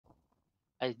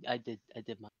I did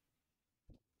my.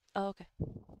 Oh, okay.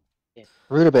 Yeah.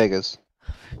 Rutabagas.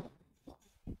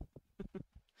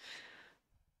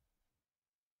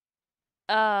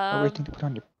 What were you think to put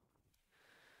on your...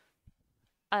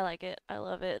 I like it. I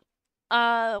love it.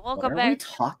 What Welcome are we back.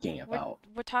 talking We're about?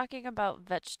 we're talking about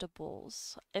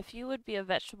vegetables. If you would be a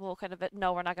vegetable kind of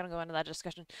no, we're not gonna go into that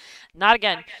discussion. Not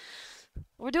again.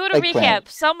 We're doing a Eggplant. recap.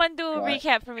 Someone do a What?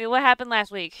 recap for me. What happened last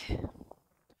week?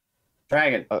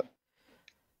 Dragon. Dragon!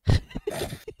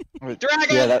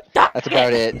 Yeah, that's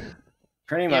about it.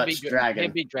 Pretty Can't be much dragon.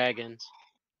 Can't be dragons.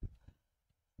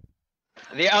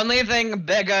 The only thing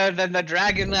bigger than the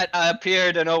dragon that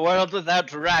appeared in a world without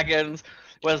dragons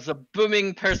was the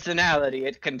booming personality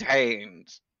it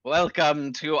contained.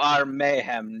 Welcome to our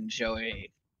mayhem,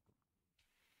 Joey.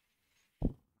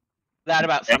 That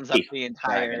about sums up the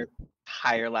entire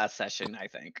last session, I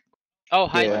think. Oh,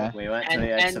 Yeah. We went to and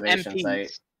the excavation MPs.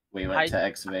 site. We went to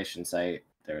excavation site.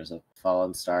 There was a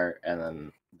fallen star,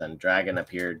 and then dragon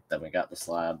appeared. Then we got the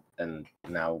slab, and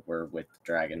now we're with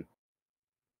dragon.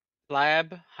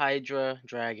 Slab, Hydra,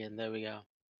 Dragon. There we go.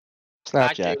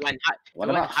 Slapjack. Actually, What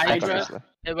about Hydra?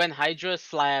 It went Hydra,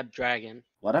 Slab, Dragon.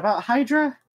 What about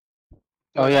Hydra?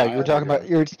 Oh yeah, you were talking about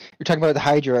you're talking about the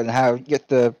Hydra and how you get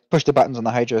the push the buttons on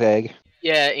the Hydra egg.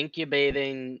 Yeah,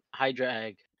 incubating Hydra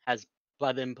egg has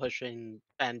button pushing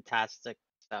fantastic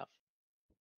stuff.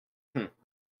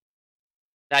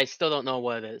 I still don't know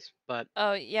what it is, but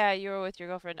Oh yeah, you were with your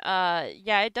girlfriend.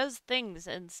 Yeah, it does things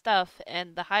and stuff,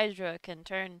 and the Hydra can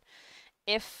turn,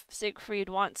 if Siegfried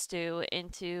wants to,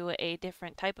 into a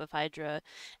different type of Hydra,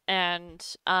 and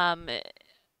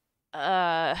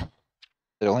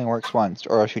It only works once,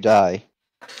 or else you die.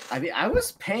 I mean, I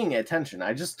was paying attention.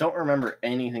 I just don't remember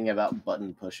anything about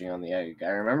button pushing on the egg. I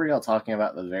remember y'all talking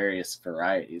about the various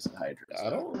varieties of Hydras.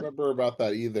 I don't remember about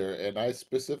that either, and I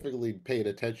specifically paid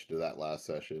attention to that last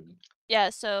session. yeah,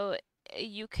 so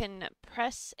you can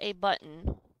press a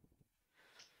button.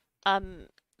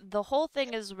 The whole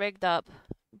thing is rigged up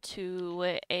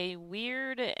to a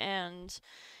weird and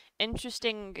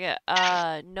interesting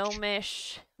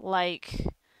gnomish like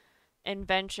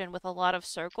invention with a lot of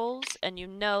circles, and you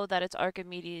know that it's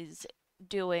Archimedes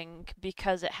doing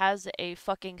because it has a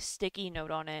fucking sticky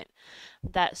note on it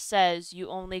that says you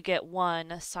only get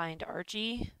one, signed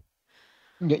Archie.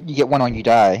 You get one on you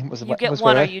die. You get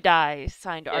one or you die,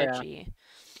 signed Yeah. Archie.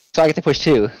 So I get to push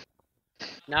two.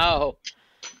 no.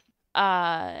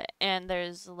 And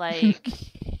there's like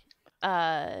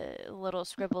little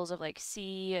scribbles of like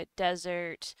sea,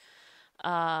 desert,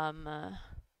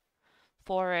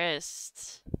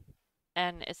 forest,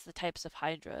 and it's the types of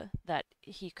Hydra that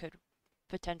he could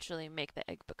potentially make the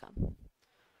egg become.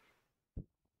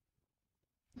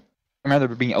 I remember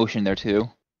there being ocean there too.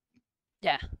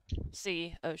 Yeah,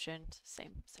 sea, ocean,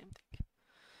 same thing.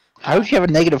 How would you have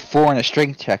a -4 on a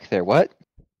strength check there? What?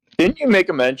 Didn't you make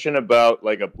a mention about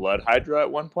like a blood hydra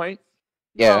at one point?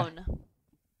 Yeah.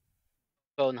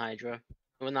 Bone Hydra.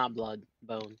 Well, not blood.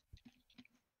 Bone.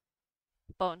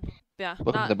 Bone. Yeah.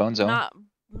 Welcome to the bone zone.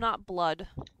 Not blood.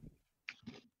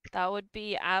 That would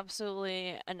be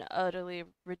absolutely and utterly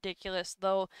ridiculous,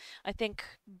 though I think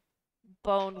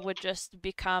bone would just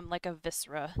become like a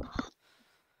viscera.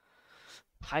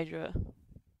 Hydra.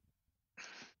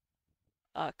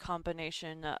 A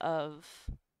combination of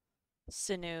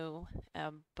sinew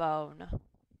and bone.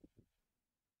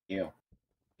 Ew.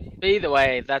 But either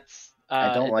way, that's.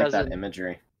 I don't it like doesn't- that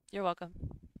imagery. You're welcome.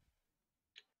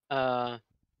 Uh,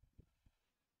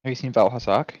 Have you seen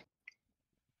Valhazak?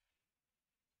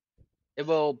 it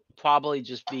will probably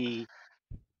just be,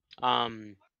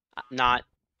 not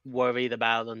worried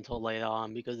about until later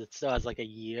on because it still has like a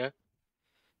year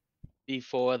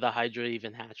before the Hydra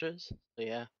even hatches. So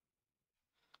yeah.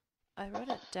 I wrote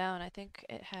it down. I think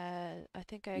it had. I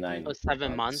think I. Nine. Oh,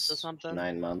 7 months or something?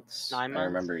 9 months. 9 I months?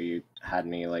 remember you had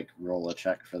me like roll a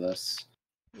check for this.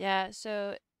 Yeah,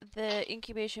 so the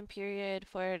incubation period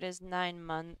for it is 9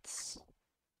 months.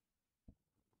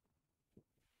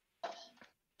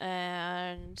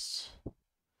 And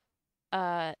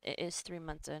it is 3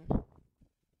 months in.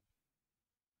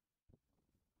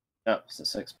 Oh, so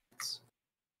 6 months.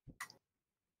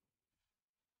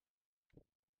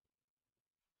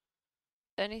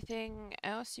 Anything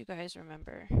else you guys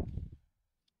remember?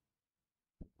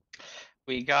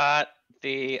 We got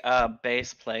the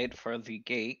base plate for the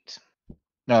gate.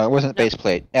 No, it wasn't the base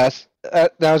plate. Yes,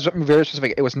 that was very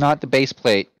specific. It was not the base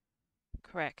plate.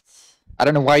 Correct. I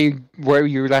don't know why you were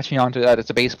latching onto that as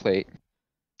a base plate.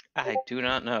 I do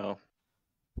not know.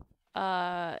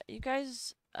 You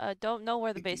guys don't know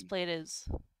where the base plate is.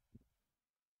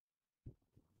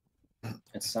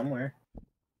 It's somewhere.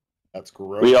 That's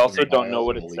gross. We also and don't vile, know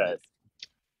what and it illegal. says.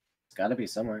 It's got to be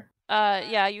somewhere.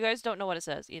 Yeah, you guys don't know what it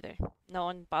says either. No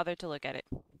one bothered to look at it.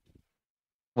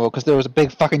 Well, because there was a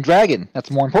big fucking dragon. That's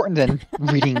more important than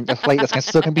reading a flight that's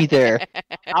still gonna be there.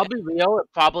 I'll be real, it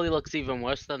probably looks even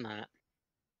worse than that.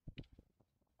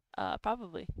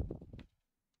 Probably.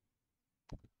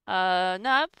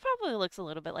 No, it probably looks a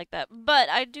little bit like that. But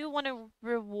I do want to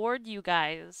reward you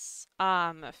guys,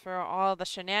 for all the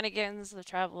shenanigans, the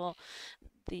travel,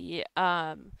 the,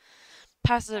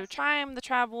 passive time, the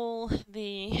travel,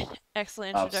 the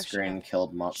excellent Off introduction screen of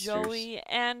killed monsters. Joey,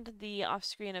 and the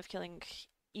off-screen of killing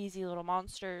easy little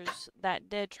monsters that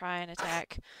did try and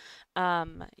attack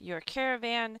your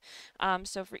caravan.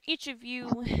 So for each of you,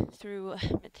 through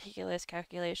meticulous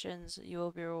calculations, you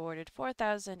will be rewarded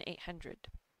 4,800.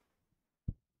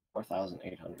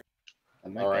 4,800.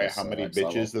 All right, how many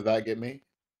bitches did that get me?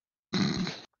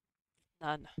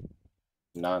 None.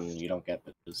 None. You don't get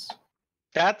bitches.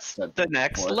 That's Said the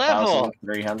next level.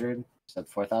 4,300. Said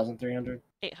 4,300.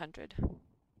 800.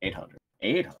 800.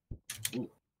 800. Ooh,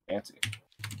 fancy.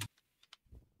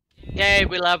 Yay,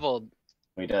 we leveled.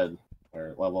 We did.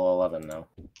 We're level 11 now.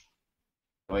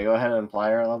 Can we go ahead and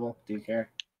imply our level? Do you care?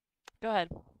 Go ahead.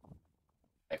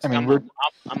 I mean,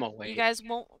 I'm away. You guys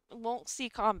won't see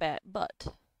combat, but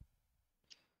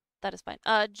that is fine.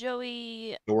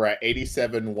 Joey, So we're at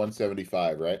 87,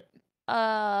 175, right?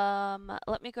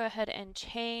 let me go ahead and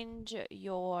change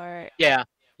your Yeah,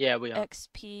 we are.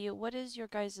 XP. What is your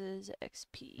guys'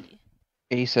 XP?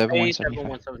 87, 87, 175.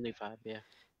 175, yeah.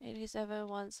 87,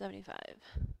 175.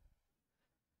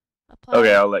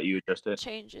 Okay, I'll let you adjust it.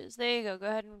 Changes. There you go. Go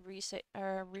ahead and reset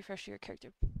or refresh your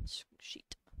character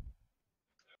sheet.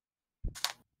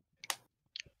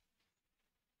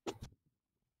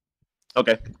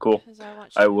 Okay, cool. 'Cause I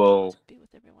want I you will- to be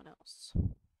with everyone else.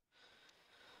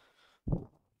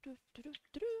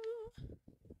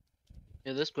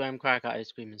 Yeah, this graham cracker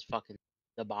ice cream is fucking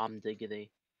the bomb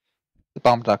diggity.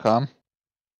 Thebomb.com.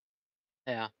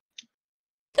 Yeah.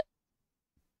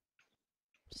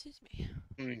 Excuse me.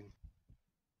 Mm.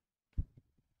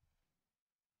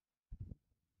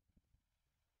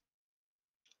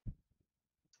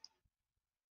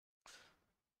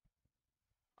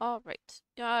 All right.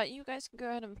 You guys can go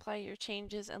ahead and apply your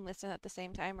changes and listen at the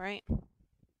same time, right?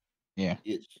 Yeah.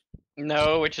 Yes.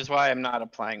 No, which is why I'm not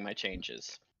applying my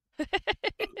changes. I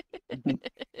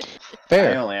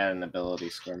Fair. only had an ability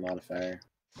score modifier.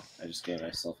 I just gave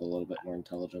myself a little bit more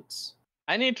intelligence.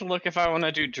 I need to look if I want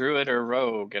to do druid or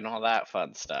rogue and all that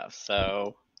fun stuff.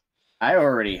 So I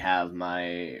already have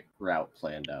my route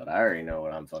planned out. I already know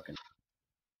what I'm fucking.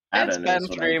 it's Ada knows been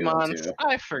what 3 I'm doing months. too.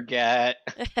 I forget.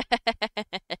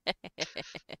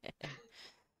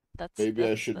 Maybe I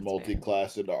that's should fair.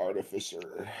 multi-class into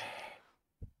artificer.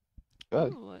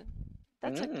 Good. Ooh,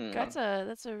 that's Mm.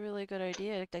 that's a really good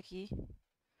idea, Ducky.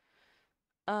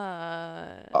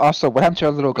 Also, what happened to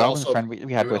our little It goblin also- friend we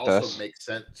had it would with also us? make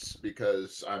sense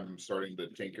because I'm starting to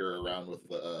tinker around with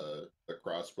the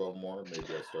crossbow more.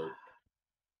 Maybe I start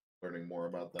learning more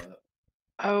about that.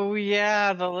 Oh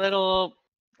yeah, the little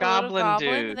the little goblin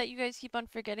goblin dude. that you guys keep on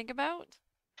forgetting about.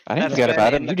 I didn't That's forget been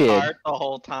about in him. the You did. cart the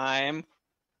whole time.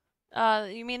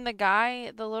 You mean the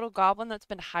little goblin that's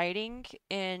been hiding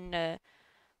in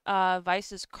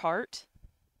Vice's cart?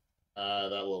 That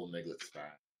little niglet's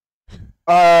fat.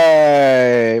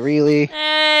 Really?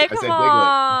 Hey, said come Diglett.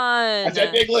 on! I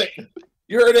said Diglett.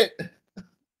 You heard it.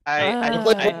 I I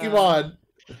played Pokemon.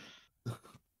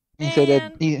 He said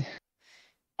that. Man.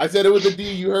 I said it was a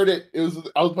D. You heard it.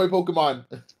 I was playing Pokemon.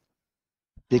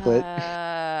 Diglett.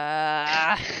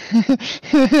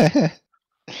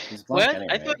 He's blank What? anyway,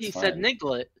 I thought it's you said fine.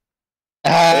 Niglet.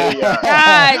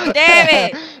 God damn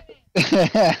it! He's just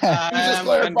I'm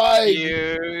clarifying.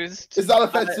 confused. It's not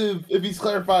offensive if he's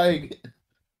clarifying.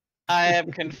 I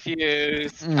am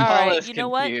confused. Mm. Paul Alright, is you know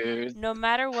what? confused. No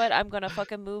matter what, I'm gonna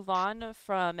fucking move on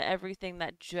from everything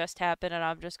that just happened, and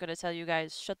I'm just gonna tell you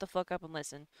guys, shut the fuck up and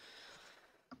listen.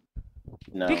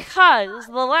 No. Because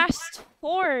the last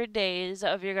 4 days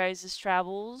of your guys'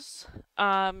 travels,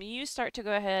 you start to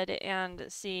go ahead and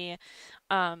see,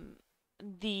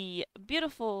 the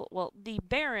beautiful, well, the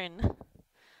barren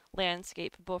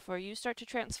landscape before you start to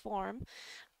transform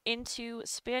into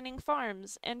spanning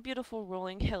farms and beautiful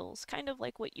rolling hills, kind of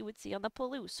like what you would see on the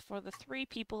Palouse for the 3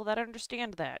 people that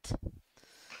understand that.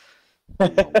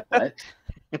 What?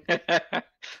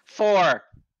 4.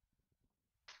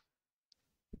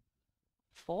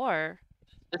 4?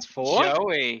 It's 4?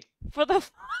 Joey. For the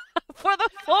 4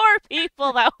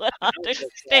 people that would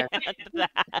understand that.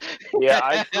 Yeah,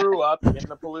 I grew up in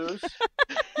the Palouse.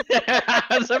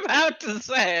 I was about to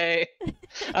say,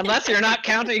 unless you're not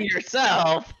counting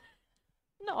yourself.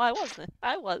 No, I wasn't.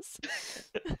 I was.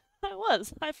 I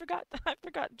was. I forgot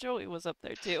Joey was up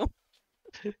there too.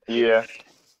 Yeah.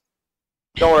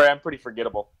 Don't worry, I'm pretty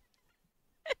forgettable.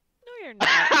 No, you're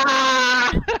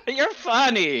not. You're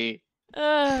funny.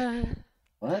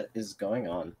 What is going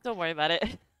on? Don't worry about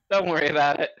it. Don't worry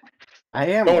about it. I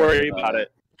am. Don't worried worry about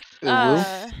it.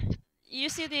 You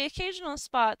see the occasional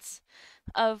spots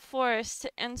of forest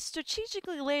and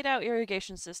strategically laid out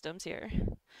irrigation systems here.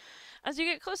 As you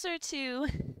get closer to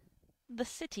the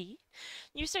city,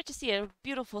 you start to see a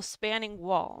beautiful spanning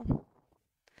wall.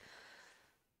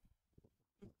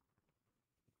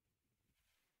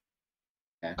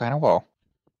 What kind of wall?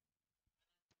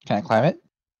 Can I climb it?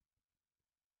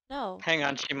 No. Hang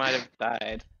on, she might have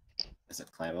died. Is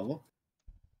it climbable?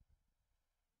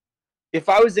 If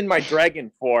I was in my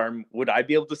dragon form, would I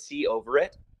be able to see over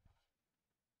it?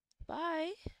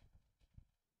 Bye.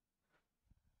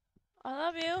 I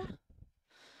love you.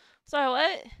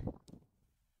 Sorry,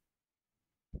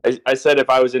 what? I said if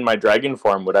I was in my dragon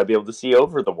form, would I be able to see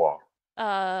over the wall?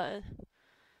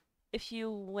 If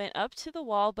you went up to the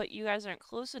wall, but you guys aren't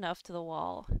close enough to the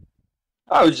wall.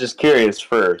 I was just curious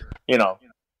for,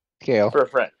 Scale. for a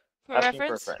friend. For Asking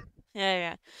reference? for a friend.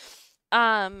 Yeah.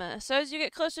 So as you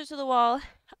get closer to the wall,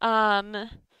 and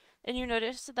you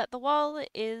notice that the wall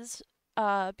is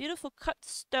beautiful cut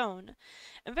stone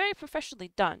and very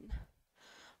professionally done.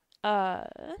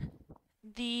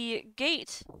 The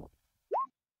gate.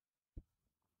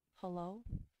 Hello?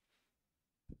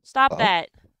 Stop Hello? that.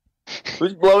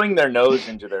 Who's blowing their nose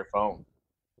into their phone?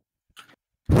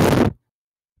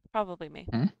 Probably me.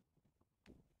 Hmm?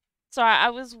 Sorry, I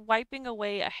was wiping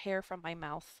away a hair from my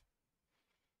mouth.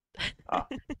 Ah.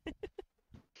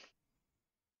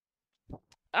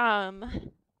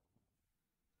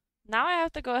 Now I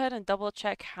have to go ahead and double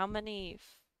check how many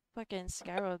fucking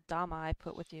Scarodama I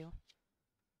put with you.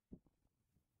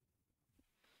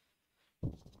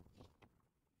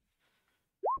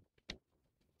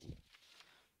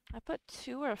 I put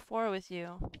 2 or 4 with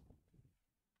you.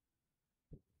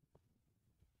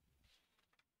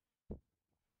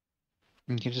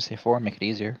 You can just say 4 and make it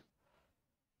easier.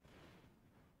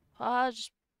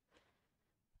 Just...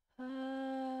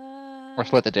 Or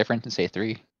split the difference and say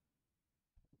 3.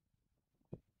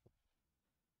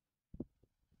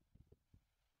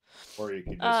 Or you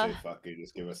can just say fuck it,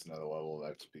 just give us another level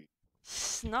of XP.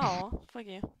 No, fuck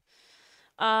you.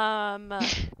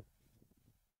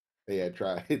 Yeah,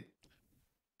 try it.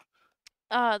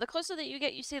 The closer that you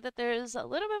get, you see that there's a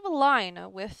little bit of a line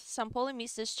with some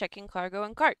Polymesis checking cargo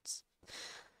and carts.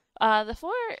 The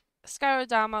 4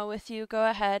 Skyrodama with you go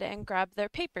ahead and grab their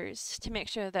papers to make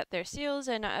sure that their seals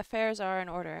and affairs are in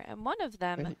order. And one of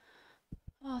them,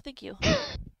 oh, thank you,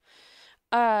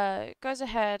 goes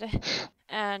ahead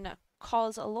and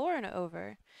calls Lauren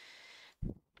over.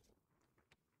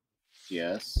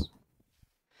 Yes.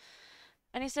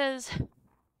 And he says,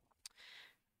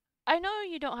 I know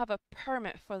you don't have a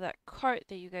permit for that cart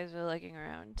that you guys are lugging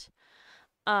around.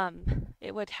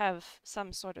 It would have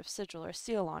some sort of sigil or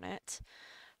seal on it.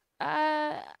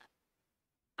 I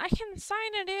can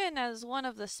sign it in as one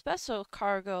of the special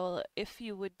cargo if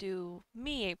you would do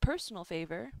me a personal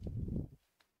favor.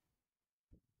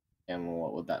 And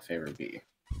what would that favor be?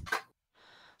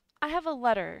 I have a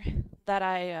letter that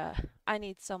I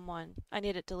need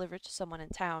it delivered to someone in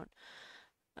town.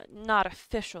 Not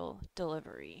official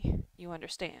delivery, you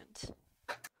understand.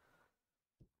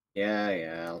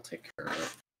 Yeah, I'll take care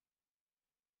of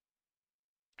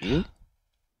it. You?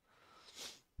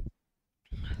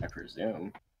 I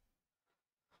presume.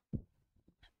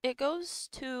 It goes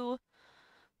to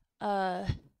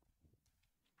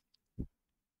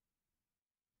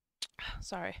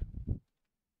sorry.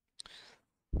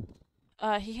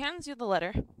 He hands you the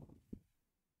letter.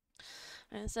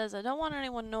 And it says, I don't want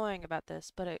anyone knowing about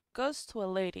this, but it goes to a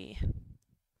lady.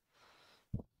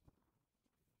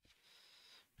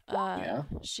 Yeah.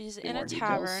 She's Any in a more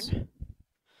tavern. details?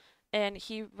 And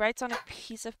he writes on a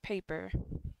piece of paper.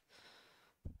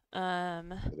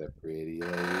 The pretty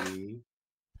lady.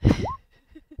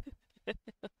 What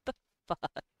the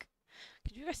fuck?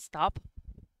 Could you guys stop?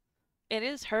 It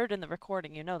is heard in the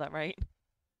recording, you know that, right?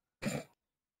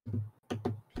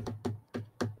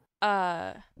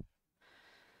 Her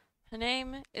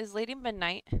name is Lady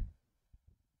Midnight.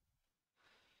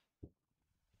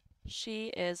 She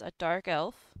is a dark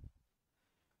elf.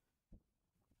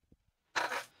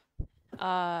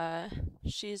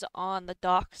 She's on the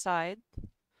dock side.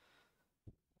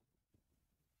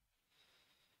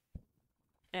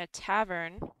 In a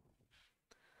tavern.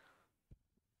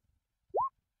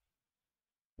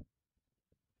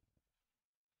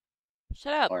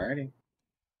 Shut up. Alrighty.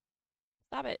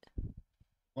 Stop it.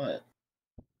 What?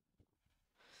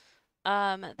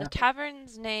 The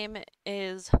tavern's name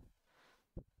is...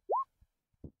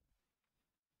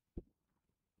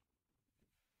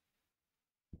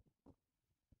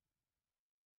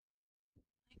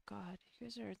 My God, you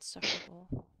guys are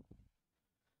insufferable.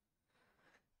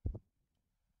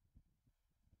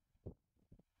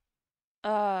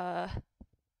 These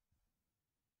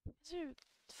are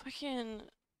fucking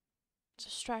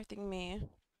distracting me.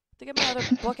 To get my other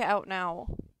book out now.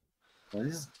 What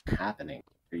is happening?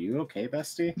 Are you okay,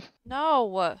 bestie?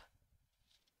 No!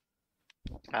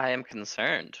 I am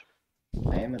concerned.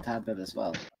 I am a tad bit as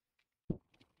well.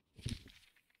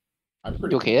 I'm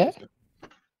pretty You okay? consistent.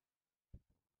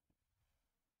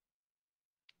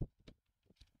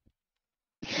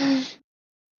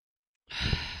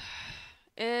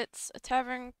 It's a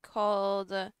tavern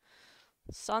called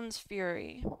Sun's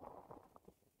Fury.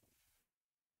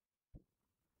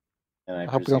 And I I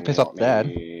hope you don't presume piss you off want Dad.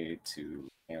 me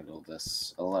to handle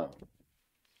this alone.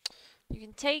 You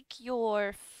can take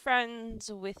your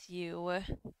friends with you.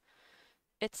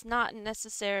 It's not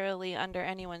necessarily under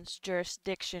anyone's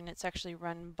jurisdiction. It's actually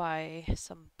run by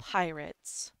some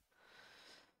pirates.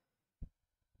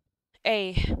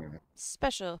 A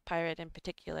special pirate in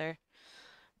particular.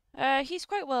 He's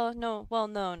quite well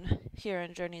known here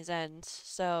in Journey's End,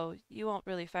 so you won't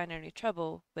really find any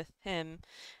trouble with him,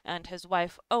 and his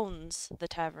wife owns the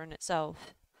tavern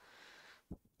itself.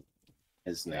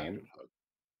 His name?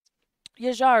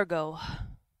 Yajargo.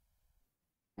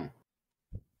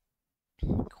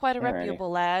 Quite a Alrighty.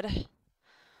 reputable lad.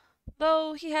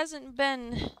 Though he hasn't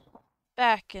been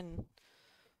back in...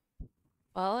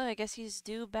 Well, I guess he's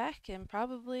due back in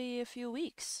probably a few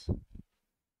weeks.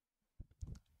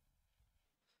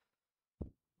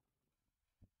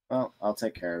 Well, I'll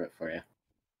take care of it for you. Of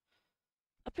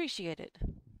Appreciate it.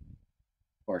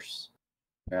 course.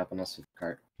 You're helping us with the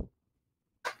cart.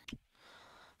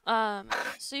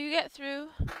 So you get through,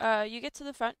 you get to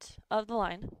the front of the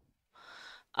line.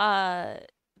 The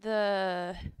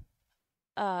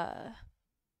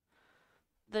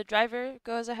driver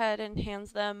goes ahead and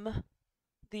hands them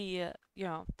the,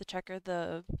 the checker,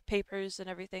 the papers and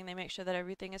everything. They make sure that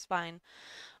everything is fine.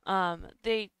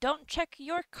 They don't check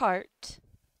your cart,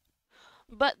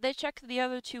 but they check the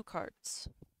other 2 carts.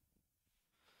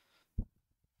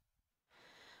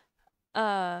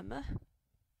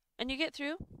 And you get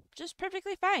through just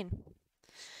perfectly fine.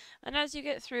 And as you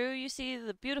get through, you see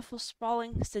the beautiful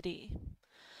sprawling city.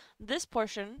 This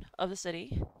portion of the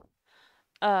city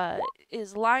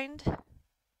is lined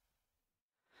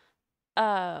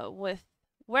with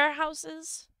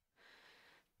warehouses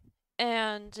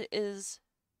and is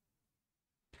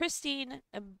pristine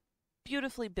and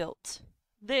beautifully built.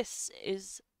 This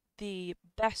is the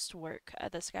best work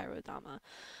at the Skyrodama.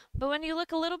 But when you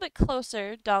look a little bit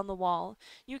closer down the wall,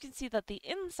 you can see that the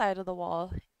inside of the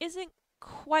wall isn't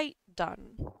quite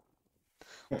done.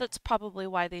 That's probably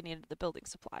why they needed the building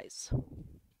supplies.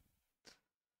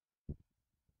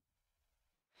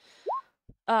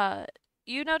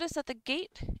 You notice that the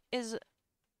gate is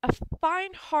a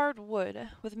fine hard wood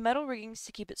with metal riggings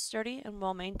to keep it sturdy and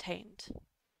well maintained.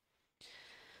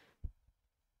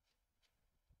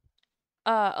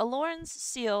 Aloran's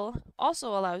seal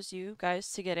also allows you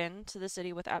guys to get into the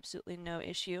city with absolutely no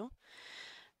issue.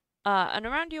 And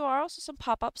around you are also some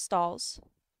pop-up stalls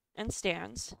and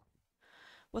stands,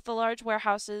 with the large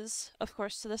warehouses, of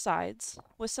course, to the sides,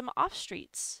 with some off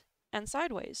streets and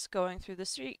sideways going through the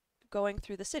city.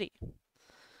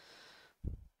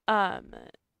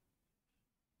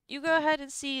 You go ahead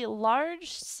and see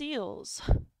large seals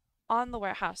on the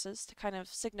warehouses to kind of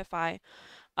signify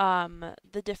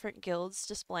the different guilds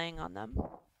displaying on them.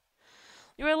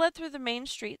 You are led through the main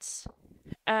streets,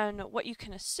 and what you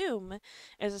can assume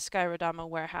is a Skyrodama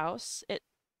warehouse. It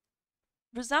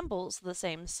resembles the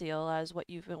same seal as what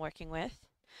you've been working with,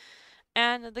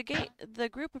 and the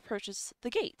group approaches the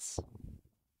gates,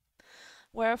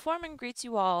 where a foreman greets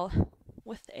you all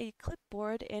with a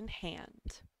clipboard in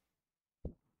hand.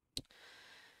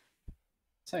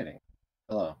 Exciting.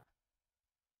 Hello.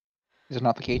 Is it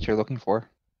not the cage you're looking for?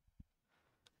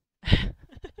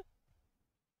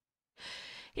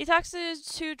 He talks to his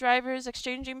 2 drivers,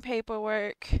 exchanging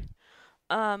paperwork,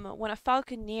 when a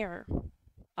falconer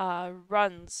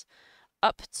runs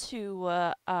up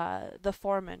to the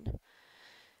foreman.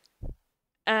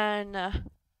 And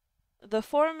the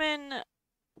foreman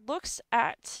looks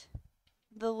at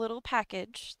the little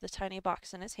package, the tiny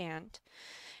box in his hand,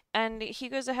 and he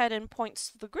goes ahead and points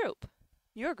to the group,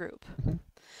 your group.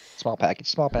 Small package,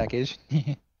 small package.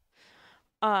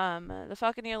 The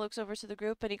Falconeer looks over to the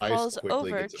group and he Ice calls quickly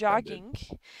over, gets offended. jogging,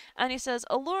 and he says,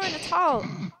 Aloran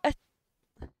Atal.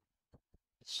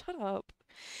 Shut up.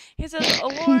 He says,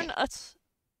 Aloran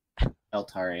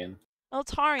Eltarian.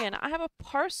 Altarian, I have a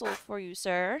parcel for you,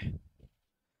 sir.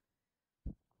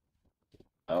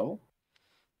 Oh?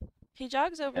 He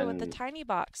jogs over with a And- tiny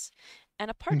box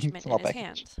and a parchment Small in his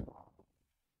package. hand.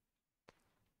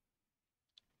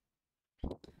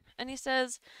 And he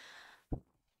says,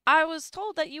 I was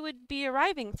told that you would be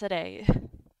arriving today.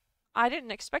 I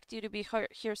didn't expect you to be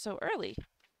here so early.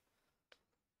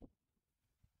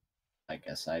 I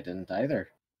guess I didn't either.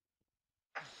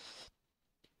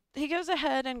 He goes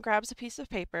ahead and grabs a piece of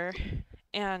paper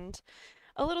and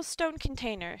a little stone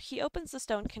container. He opens the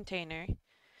stone container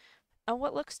and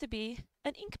what looks to be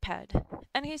an ink pad.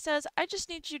 And he says, I just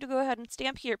need you to go ahead and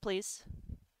stamp here, please.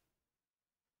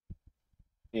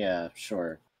 Yeah,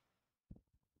 sure.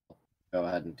 Go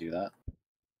ahead and do that.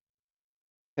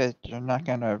 You're not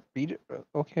gonna read it,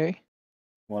 okay?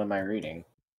 What am I reading?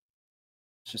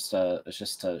 It's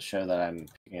just to show that I'm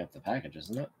picking up the package,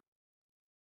 isn't it?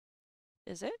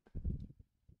 Is it?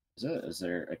 Is it? Is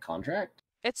there a contract?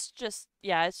 It's just,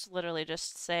 yeah, it's literally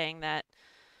just saying that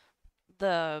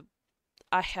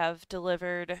I have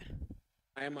delivered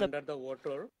I am The- under the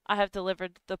water. I have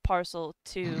delivered the parcel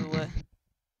to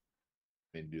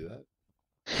They do that.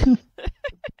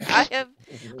 I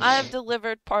have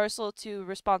delivered parcel to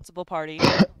responsible party.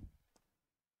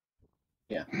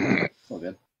 Yeah, it's all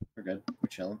good. We're good. We're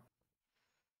chilling.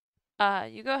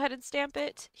 You go ahead and stamp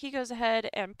it. He goes ahead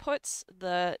and puts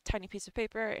the tiny piece of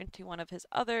paper into one of his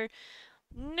other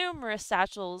numerous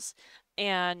satchels,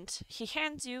 and he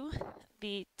hands you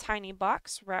the tiny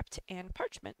box wrapped in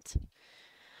parchment.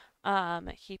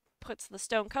 He puts the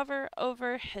stone cover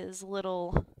over his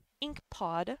little ink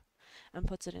pod and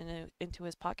puts it into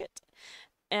his pocket,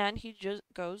 and he just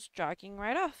goes jogging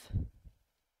right off.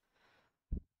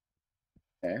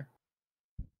 Fair.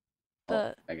 The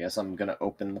Well, I guess I'm gonna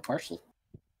open the parcel.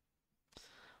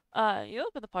 You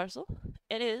open the parcel.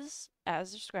 It is,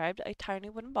 as described, a tiny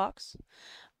wooden box.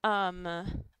 I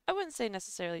wouldn't say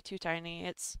necessarily too tiny.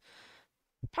 It's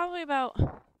probably about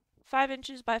 5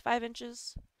 inches by 5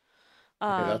 inches.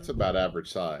 Okay, that's about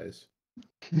average size.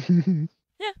 You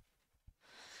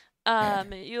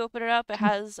open it up. It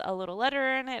has a little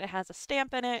letter in it. It has a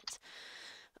stamp in it.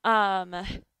 And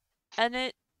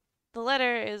the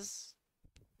letter is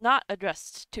not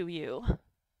addressed to you.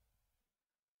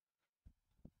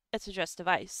 It's addressed to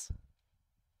Vice.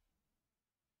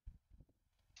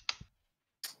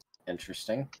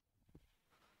 Interesting.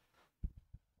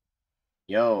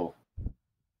 Yo,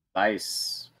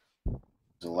 Vice.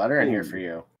 There's a letter in here for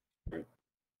you.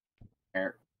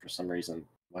 For some reason.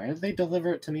 Why did they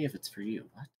deliver it to me if it's for you?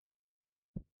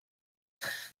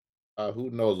 What? Who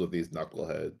knows with these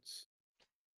knuckleheads?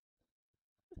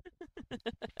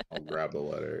 I'll grab the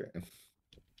letter.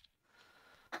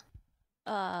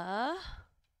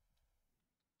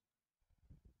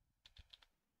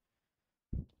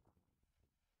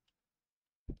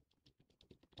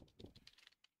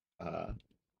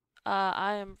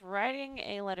 I am writing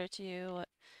a letter to you.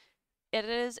 It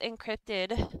is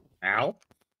encrypted. Ow?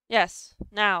 Yes,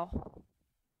 now.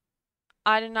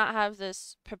 I did not have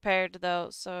this prepared though,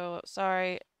 so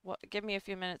sorry. Give me a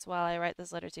few minutes while I write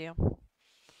this letter to you.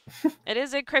 It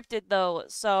is encrypted though,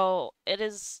 so it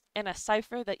is in a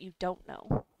cipher that you don't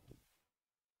know.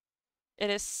 It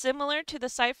is similar to the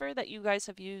cipher that you guys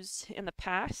have used in the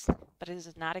past, but it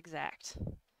is not exact.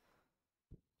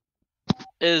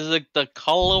 Is it the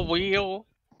color wheel?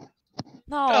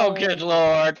 No. Oh, good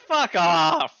lord! Fuck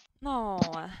off! No.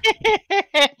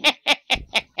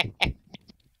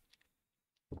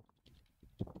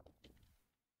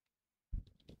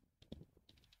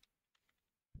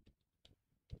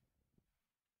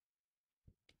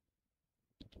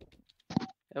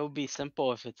 It would be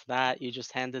simple if it's that. You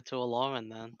just hand it to a Lauren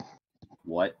then.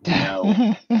 What?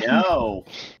 No. No!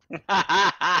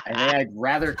 I think I'd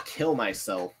rather kill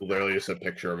myself. Literally just a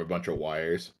picture of a bunch of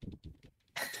wires.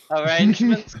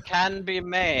 Arrangements can be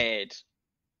made.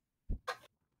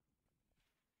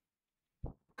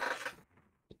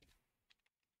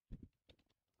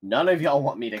 None of y'all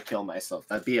want me to kill myself.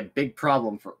 That'd be a big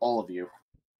problem for all of you.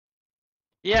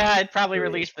 Yeah, I'd probably True.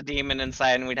 release the demon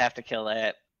inside and we'd have to kill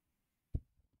it.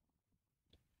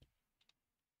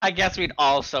 I guess we'd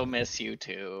also miss you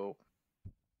too.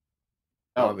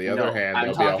 On the other no, hand,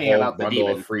 I'm there'll be a talking whole about the bundle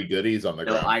demon. of free goodies on the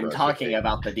No, ground. I'm for us to talking take.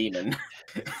 about the demon.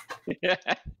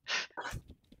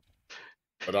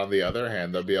 But on the other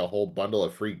hand, there'll be a whole bundle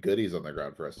of free goodies on the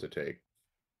ground for us to take.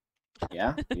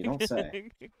 Yeah, you don't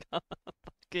say.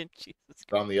 Good Jesus.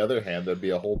 But on the other hand, there'd be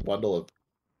a whole bundle of.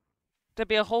 There'd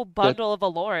be a whole bundle of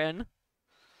Aloran.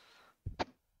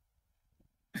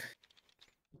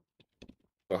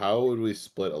 So how would we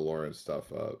split Aloran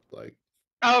stuff up? Like,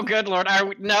 Oh, good lord! Are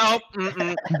we? No,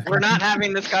 we're not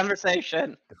having this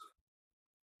conversation.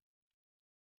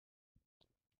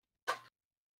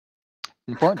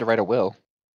 Important to write a will.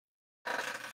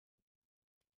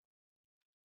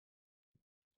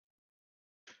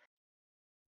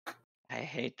 I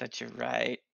hate that you're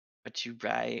right, but you're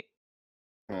right.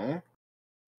 Hmm?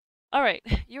 All right,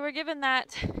 you were given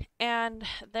that, and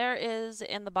there is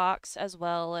in the box as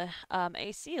well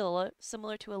a seal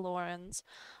similar to Aloran's,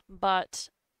 but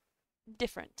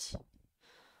different.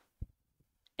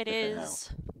 It Different how?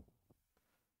 is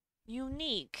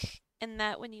unique in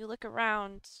that when you look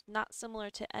around, not similar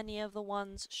to any of the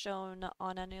ones shown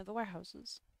on any of the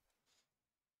warehouses.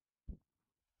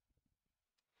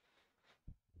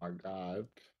 my God,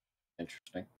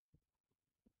 Interesting.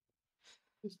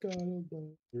 this guy don't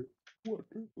matter.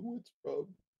 What's from?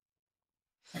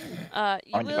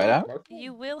 You Want to find out?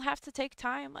 will have to take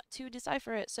time to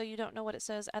decipher it, so you don't know what it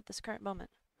says at this current moment.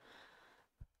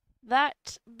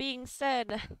 That being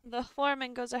said, the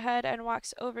foreman goes ahead and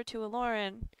walks over to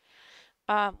Aloran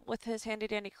with his handy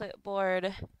dandy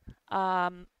clipboard,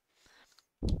 and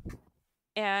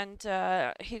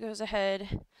he goes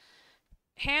ahead,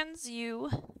 hands you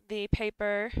the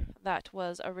paper that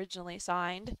was originally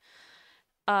signed,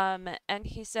 and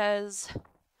he says,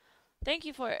 "Thank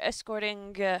you for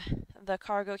escorting the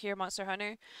cargo here, Monster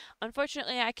Hunter.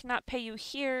 Unfortunately, I cannot pay you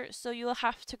here, so you'll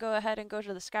have to go ahead and go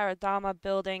to the Scaradama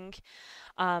building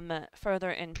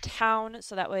further in town,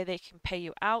 so that way they can pay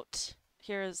you out.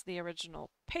 Here's the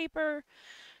original paper.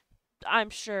 I'm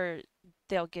sure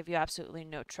they'll give you absolutely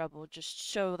no trouble. Just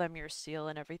show them your seal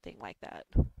and everything like that."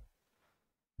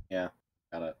 Yeah,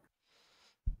 got it.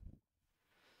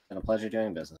 Been a pleasure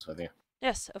doing business with you.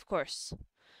 Yes, of course.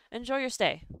 Enjoy your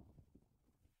stay.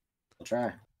 We'll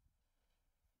try.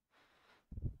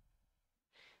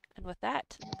 And with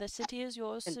that, the city is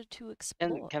yours And- to And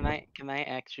explore. can I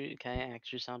ask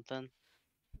you something?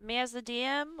 Me as the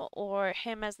DM or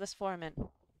him as this foreman?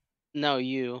 No,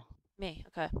 you. Me,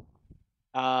 okay.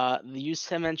 You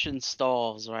said mentioned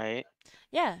stalls, right?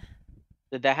 Yeah,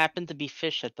 Did there happen to be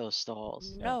fish at those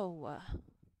stalls? no.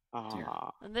 Dear.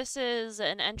 And this is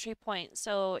an entry point,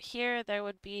 so here there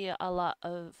would be a lot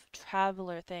of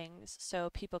traveler things. So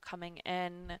people coming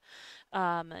in,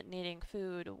 needing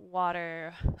food,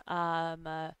 water,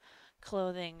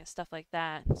 clothing, stuff like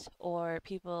that. Or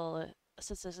people,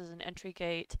 since this is an entry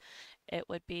gate, it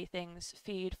would be things,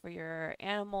 feed for your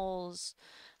animals,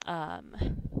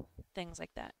 things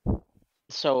like that.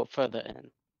 So further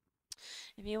in.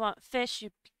 If you want fish,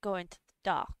 you'd be going to the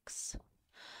docks.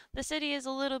 The city is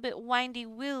a little bit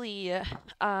windy-willy.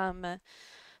 The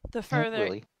further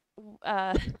Willie.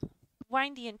 uh,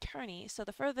 windy and turny. So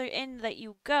the further in that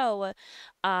you go,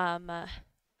 the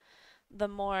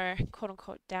more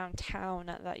quote-unquote downtown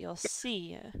that you'll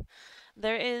see.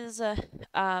 There is,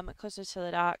 closer to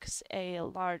the docks, a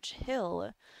large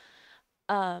hill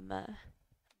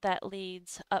that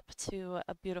leads up to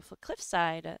a beautiful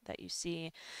cliffside that you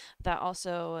see that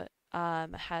also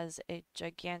has a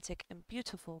gigantic and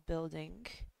beautiful building.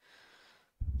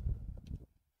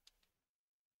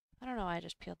 I don't know why I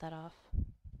just peeled that off.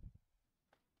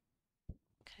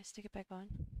 Can I stick it back on?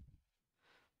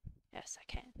 Yes, I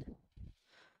can.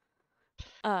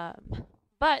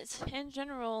 But in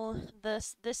general,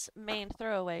 this main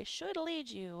throwaway should lead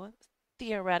you,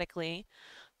 theoretically,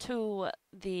 to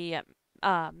the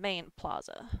main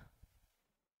plaza.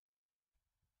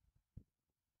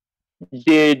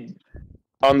 Did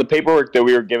on the paperwork that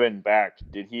we were given back,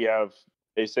 did he have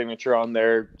a signature on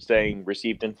there saying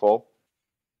received in full?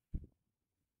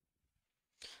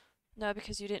 No,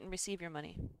 because you didn't receive your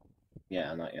money.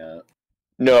 Yeah, not yet.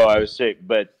 No, I was saying,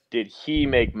 but did he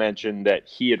make mention that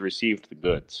he had received the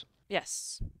goods?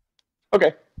 Yes.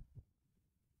 Okay.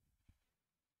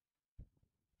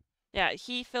 Yeah,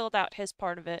 he filled out his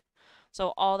part of it.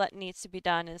 So all that needs to be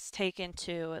done is taken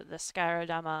to the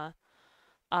Scaradama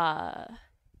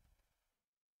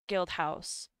guild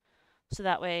house. So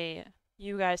that way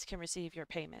you guys can receive your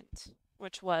payment,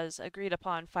 which was agreed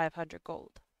upon 500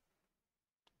 gold.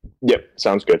 Yep,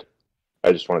 sounds good.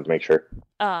 I just wanted to make sure.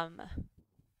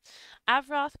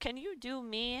 Avroth, can you do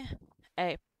me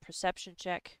a perception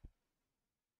check?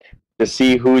 To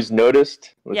see who's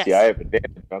noticed. Let's see, Yes. I have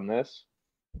advantage on this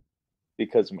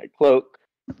because of my cloak.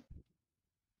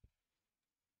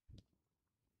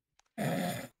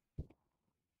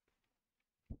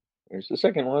 There's the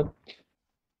second one.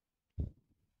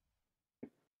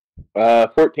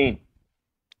 14.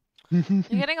 You're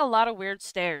getting a lot of weird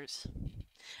stares,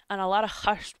 and a lot of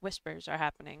hushed whispers are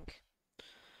happening.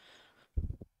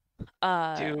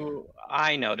 Do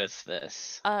I notice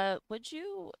this? Would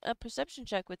you a perception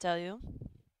check would tell you?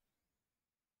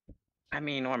 I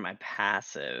mean, or my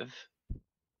passive.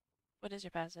 What is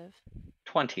your passive?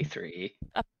 23.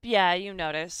 Yeah, you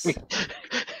notice.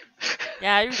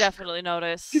 Yeah, you definitely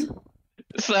notice.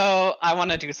 So I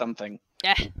want to do something.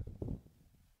 Yeah.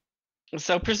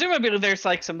 So presumably there's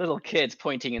like some little kids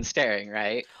pointing and staring,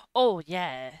 right? Oh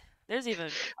yeah. There's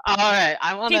even All right,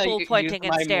 I want people to use pointing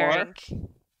and my staring. morph.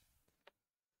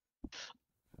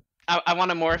 I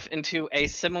want to morph into a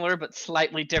similar but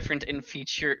slightly different in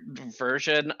feature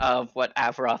version of what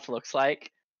Avaroth looks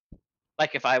like.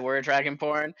 Like if I were a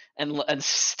Dragonborn, and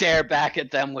stare back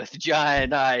at them with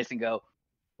giant eyes and go,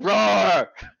 roar!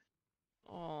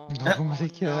 Oh, my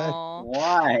God. no.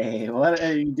 Why? What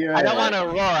are you doing? I don't want to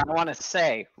roar, I want to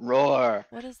say, roar.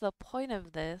 What is the point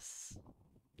of this?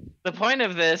 The point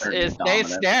of this Or is they dominant.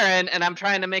 staring, and I'm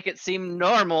trying to make it seem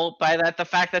normal by the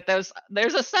fact that there's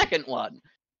a second one.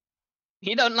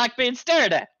 He doesn't like being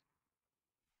stared at.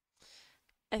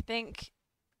 I think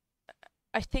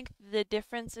the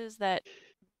difference is that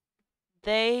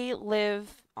they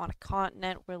live on a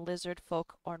continent where lizard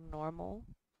folk are normal.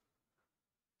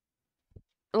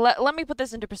 Let me put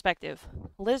this into perspective.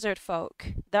 Lizard folk.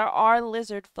 There are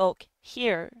lizard folk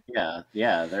here. Yeah,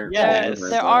 they're all Yes. over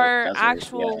There the are desert.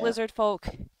 actual Yeah. lizard folk,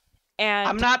 and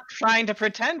I'm not trying to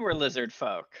pretend we're lizard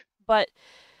folk. but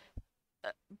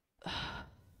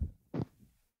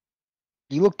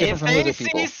You look different If from they lizard see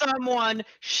people. someone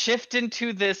shift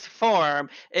into this form,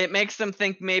 it makes them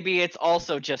think maybe it's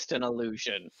also just an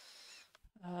illusion.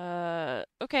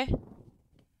 okay.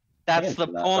 That's the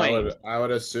Answer that. point. I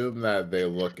would assume that they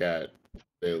look at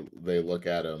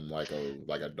him like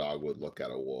a dog would look at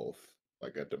a wolf,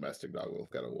 like a domestic dog would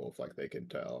look at a wolf, like they can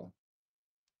tell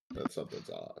that something's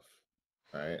off,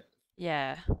 right?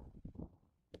 Yeah.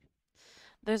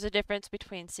 There's a difference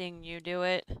between seeing you do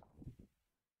it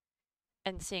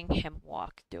and seeing him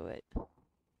do it.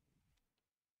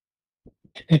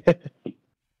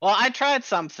 Well, I tried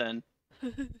something.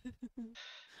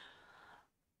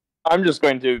 I'm just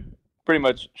going to pretty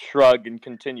much shrug and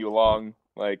continue along.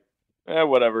 Like,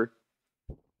 whatever.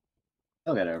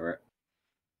 I'll get over it.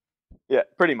 Yeah,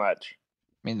 pretty much.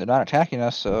 I mean, they're not attacking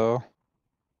us, so.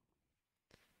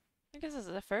 I guess this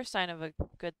is the first sign of a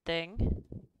good thing.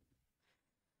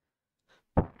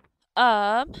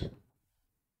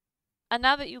 And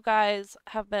now that you guys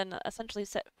have been essentially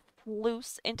set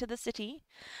loose into the city,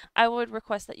 I would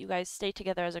request that you guys stay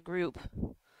together as a group.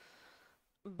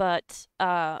 But,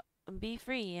 be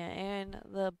free in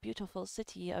the beautiful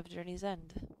city of Journey's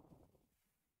End.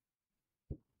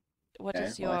 What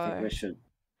is Well, I think your we should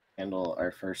handle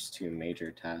our first two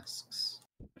major tasks,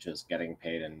 which is getting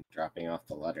paid and dropping off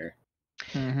the letter.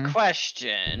 Mhm.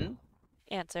 Question.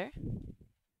 answer?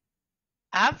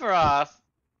 Avaroth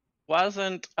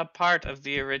wasn't a part of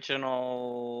the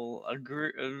original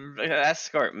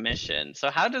escort mission, so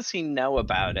how does he know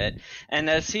about it? And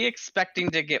is he expecting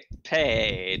to get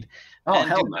paid? Oh, and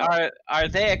hell no. Are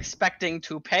they expecting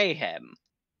to pay him?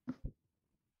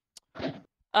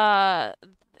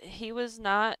 He was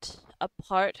not a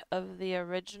part of the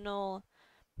original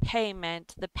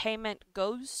payment. The payment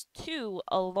goes to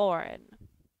Aloran.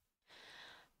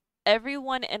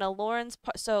 Everyone in Aloran's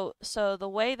so the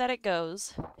way that it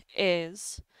goes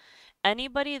is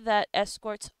anybody that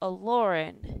escorts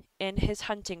Aloran in his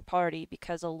hunting party,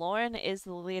 because Aloran is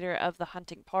the leader of the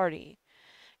hunting party,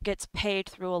 gets paid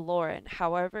through Aloran.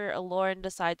 However, Aloran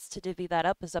decides to divvy that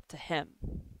up is up to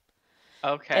him.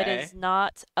 Okay. It is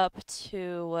not up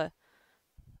to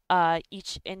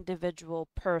each individual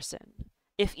person.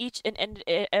 If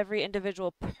every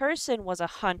individual person was a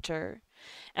hunter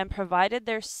and provided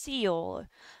their seal,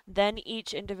 then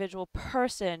each individual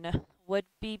person would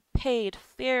be paid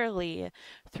fairly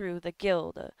through the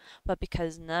guild. But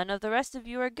because none of the rest of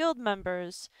you are guild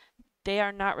members, they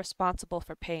are not responsible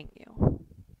for paying you.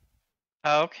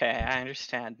 Okay, I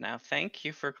understand now. Thank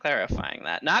you for clarifying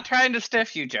that. Not trying to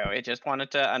stiff you, Joey. Just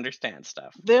wanted to understand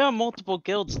stuff. There are multiple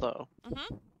guilds, though.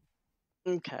 Mm-hmm.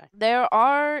 Okay. There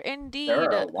are indeed.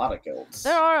 There are a lot of guilds.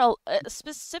 There are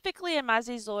specifically in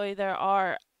Mazizoi, there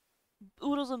are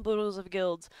oodles and boodles of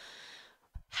guilds.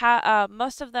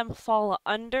 Most of them fall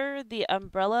under the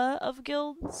umbrella of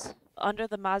guilds, under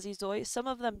the Mazizoi. Some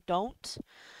of them don't.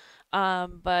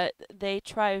 But they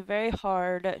try very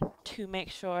hard to make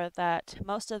sure that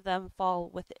most of them fall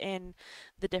within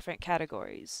the different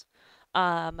categories.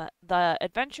 The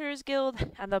Adventurers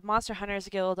Guild and the Monster Hunters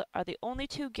Guild are the only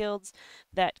two guilds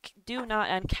that do not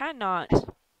and cannot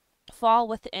fall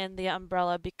within the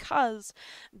umbrella because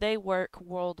they work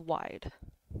worldwide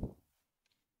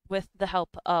with the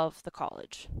help of the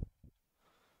college.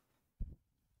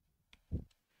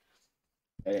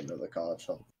 I didn't know the college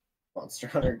helped Monster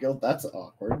Hunter Guild. That's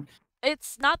awkward.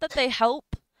 It's not that they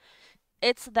help,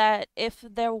 it's that if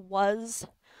there was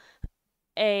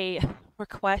a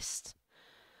request,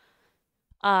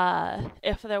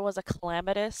 if there was a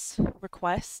calamitous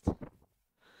request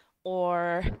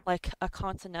or like a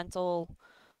continental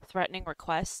threatening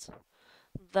request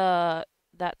that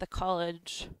the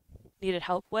college needed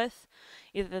help with,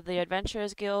 either the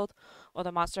Adventurers Guild or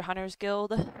the Monster Hunters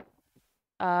Guild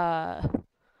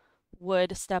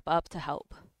would step up to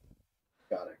help.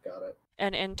 Got it.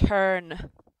 And in turn,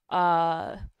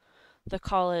 the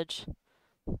college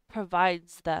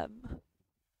provides them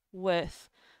with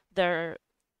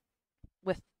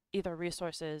either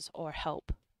resources or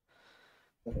help.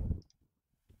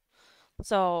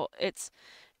 So it's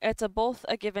both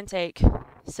a give and take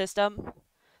system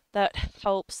that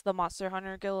helps the Monster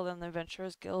Hunter Guild and the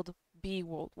Adventurers Guild be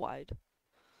worldwide.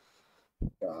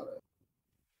 Got it.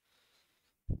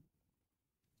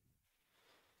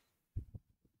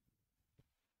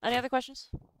 Any other questions?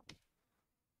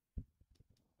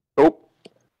 Nope.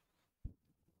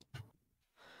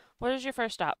 What is your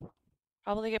first stop?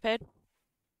 Probably get paid?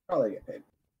 Probably get paid.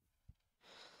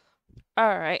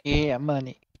 Alright. Yeah,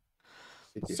 money.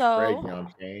 Get your So- spread,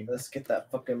 young king. Let's get that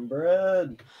fucking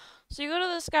bread. So you go to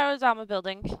the Skyrazama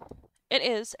building. It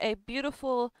is a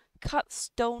beautiful cut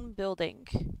stone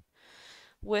building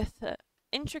with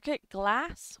intricate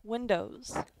glass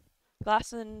windows.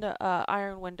 Glass and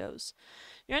iron windows.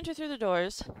 You enter through the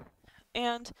doors,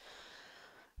 and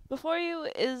before you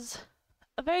is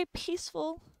a very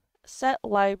peaceful set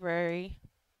library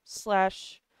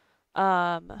slash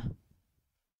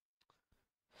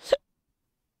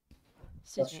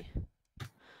excuse me.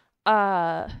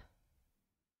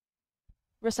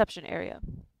 Reception area.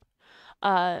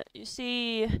 You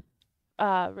see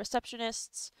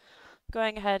receptionists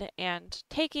going ahead and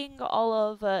taking all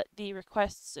of the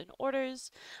requests and orders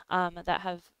that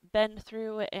have been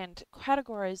through and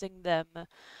categorizing them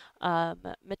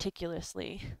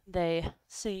meticulously. They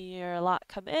see your lot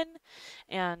come in,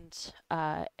 and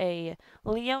a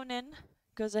Leonin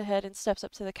goes ahead and steps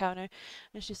up to the counter,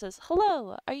 and she says,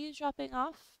 "Hello, are you dropping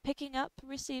off, picking up,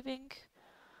 receiving,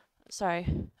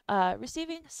 sending,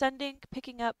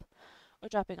 picking up, or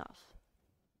dropping off?"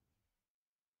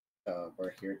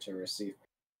 We're here to receive.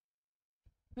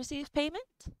 Receive payment?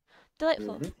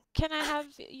 Delightful. Mhm. Can I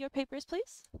have your papers,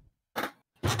 please? I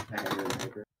have your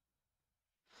paper.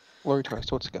 Glory to our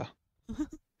Swotska.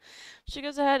 She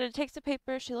goes ahead and takes the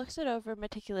paper. She looks it over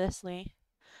meticulously.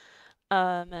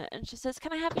 And she says,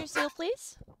 "Can I have your seal,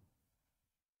 please?"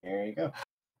 Here you go.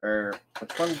 Or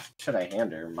which one should I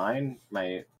hand her? Mine,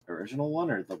 my original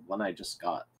one, or the one I just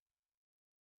got?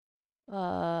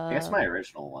 I guess my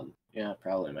original one. Yeah,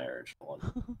 probably my original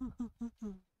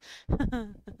one.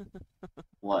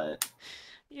 What?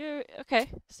 You're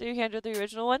okay. So you hand her the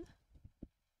original one?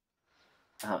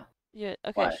 Huh. Yeah.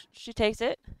 Okay. Why? She takes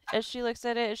it, and she looks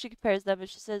at it, and she compares them, and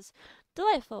she says,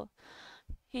 "Delightful.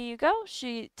 Here you go."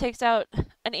 She takes out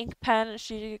an ink pen, and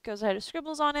she goes ahead and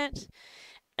scribbles on it,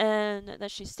 and then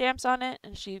she stamps on it,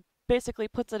 and she basically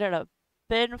puts it in a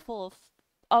bin full of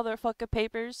other fucking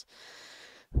papers.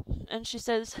 And she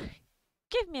says,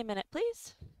 "Give me a minute,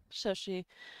 please." So she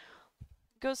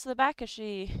goes to the back, and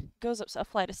she goes up a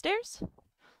flight of stairs.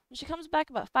 And she comes back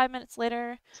about 5 minutes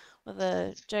later with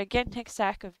a gigantic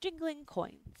sack of jingling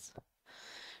coins.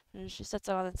 And she sets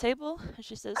it on the table, and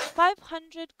she says,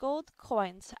 500 gold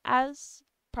coins, as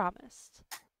promised.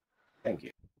 Thank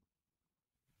you.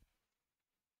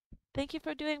 Thank you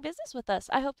for doing business with us.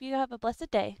 I hope you have a blessed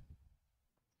day.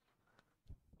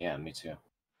 Yeah, me too.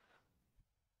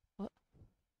 What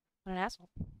an asshole.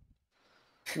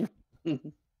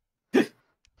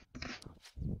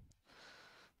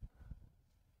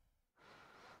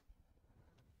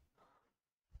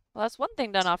 Well, that's one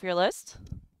thing done off your list.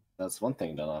 That's one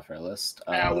thing done off our list.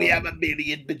 Now we have $1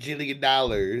 million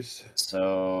bajillion.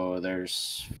 So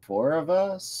there's 4 of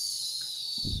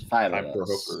us. 5 Time of for us.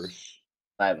 hookers.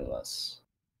 5 of us.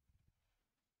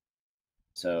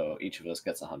 So each of us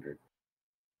gets 100.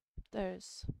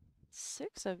 There's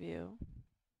 6 of you.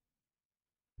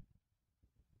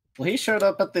 Well, he showed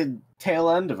up at the tail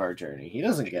end of our journey. He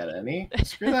doesn't get any.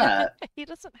 Screw that. He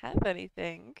doesn't have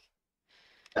anything.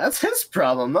 That's his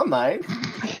problem, not mine.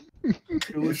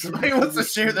 If somebody wants to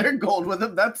share their gold with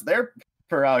him, that's their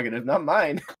prerogative, not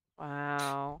mine.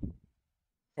 Wow.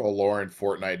 Oh, Lauren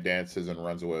Fortnite dances and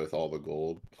runs away with all the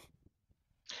gold.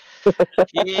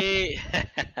 Yeah.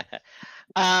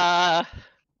 uh.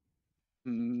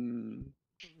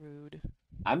 Rude.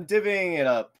 I'm divvying it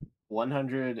up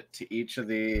 100 to each of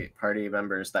the party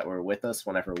members that were with us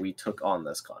whenever we took on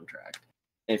this contract.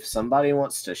 If somebody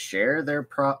wants to share their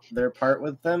part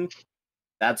with them,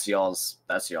 that's y'all's.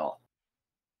 That's y'all.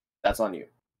 That's on you.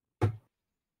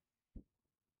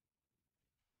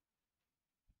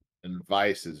 And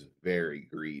Vice is very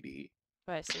greedy.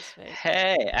 Vice is fake.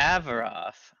 Hey,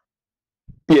 Avaroth.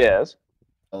 Yes.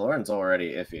 Lauren's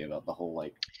already iffy about the whole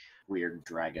like weird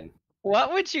dragon.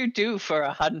 What would you do for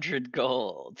 100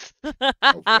 gold? Oh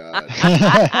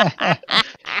god.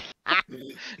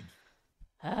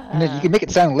 And then you can make it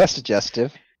sound less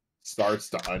suggestive. Starts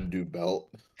to undo belt.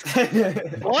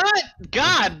 What?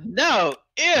 God, no!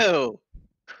 Ew!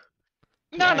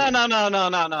 No, no, no, no, no,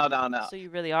 no, no, no, no. So you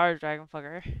really are a dragon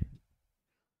fucker.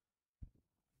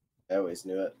 I always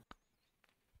knew it.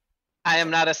 I am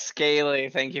not a scaly,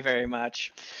 thank you very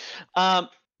much.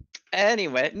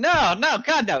 Anyway, no,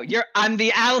 God, no. I'm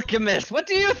the alchemist. What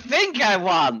do you think I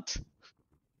want?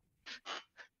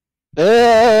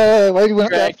 What do you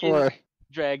want that Dragon. for?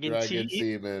 Dragon Dragon teeth.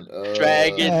 semen.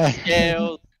 Dragon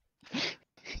scales.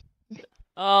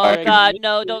 Oh Dragon god, whiskers.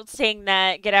 no, don't sing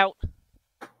that. Get out.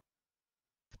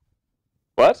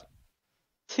 What?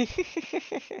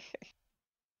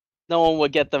 No one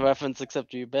would get the reference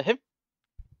except you, but him.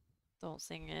 Don't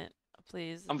sing it,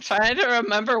 please. I'm trying to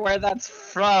remember where that's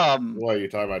from. What, are you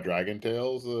talking about Dragon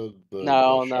Tales? The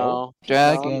No, show? no.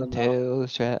 Dragon No.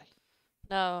 Tales,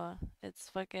 No, it's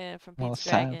fucking from Well, Pete's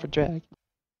it's time Dragon. for Dragon.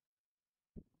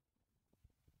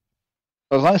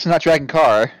 Well, as long as it's not Dragon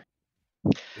Car.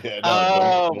 Yeah, no,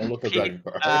 Oh, don't look at Pete, Dragon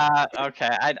Car. okay.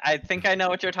 I think I know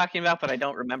what you're talking about, but I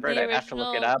don't remember it. The I'd have to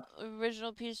look it up.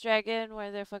 original Pete's Dragon,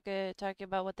 where they're fucking talking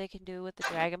about what they can do with the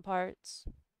dragon parts.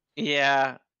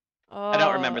 Yeah. Oh, I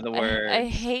don't remember the I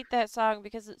words. hate that song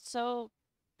because it's so.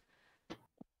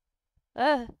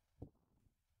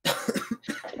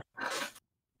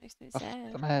 Makes me The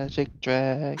sad. magic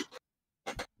dragon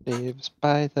lives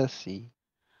by the sea.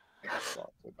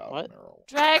 What?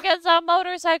 Dragons on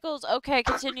motorcycles. Okay,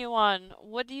 continue on.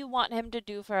 What do you want him to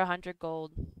do for 100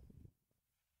 gold?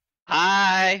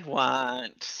 I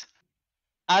want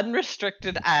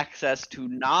unrestricted access to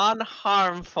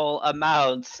non-harmful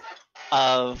amounts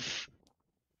of,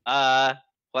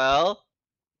 well,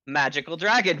 magical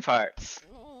dragon parts.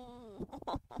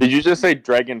 Did you just say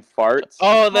dragon farts?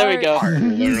 Oh, there we go.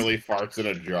 Literally farts in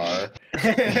a jar.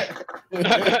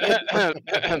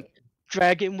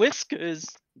 Dragon whiskers,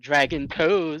 dragon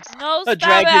toes, No, a stop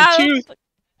dragon it. tooth,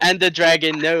 and a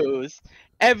dragon nose.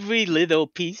 Every little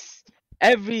piece.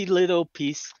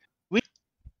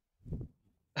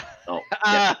 Oh,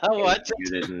 What?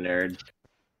 you didn't, nerd.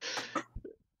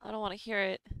 I don't want to hear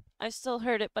it. I still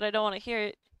heard it, but I don't want to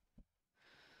hear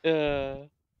it.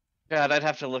 God, I'd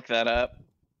have to look that up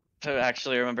to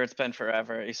actually remember. It's been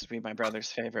forever. It used to be my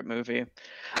brother's favorite movie.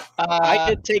 I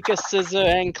could take a scissor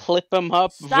and clip him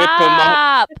up, rip him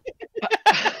up.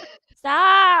 Stop!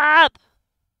 Stop!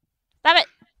 Stop it!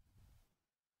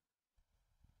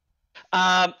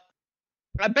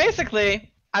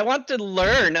 Basically, I want to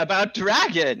learn about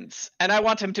dragons, and I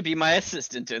want him to be my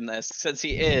assistant in this, since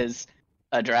he is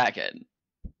a dragon.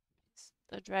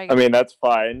 The dragon. I mean, that's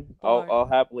fine. Born. I'll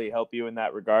happily help you in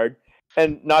that regard.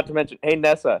 And not to mention, hey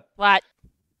Nessa, What?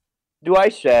 do I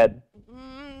shed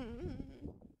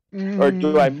Mm, or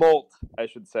do I molt? I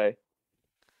should say,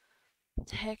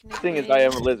 technically. seeing as I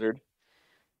am a lizard.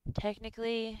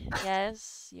 Technically,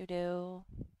 yes, you do.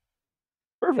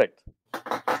 Perfect.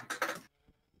 But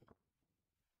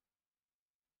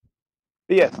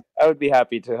yes, I would be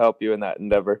happy to help you in that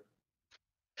endeavor.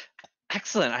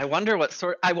 Excellent. I wonder what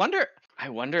sort. I wonder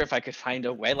if I could find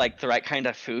a way, like the right kind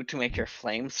of food to make your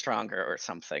flame stronger or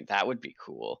something. That would be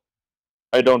cool.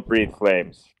 I don't breathe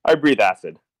flames. I breathe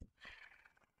acid.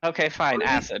 Okay, fine.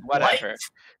 Acid, whatever.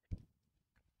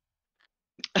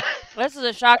 This is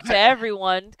a shock to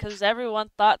everyone, because everyone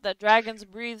thought that dragons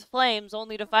breathe flames,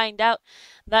 only to find out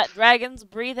that dragons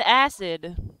breathe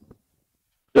acid.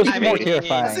 Just I more mean,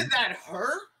 terrifying. Doesn't that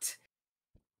hurt?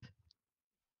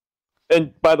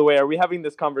 And by the way, are we having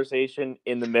this conversation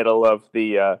in the middle of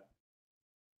the?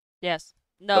 Yes.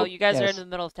 No, Oh, you guys are yes. in the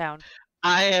middle of town.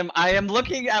 I am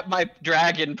looking at my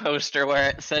dragon poster where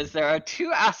it says there are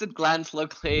 2 acid glands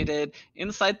located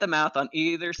inside the mouth on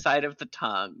either side of the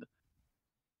tongue.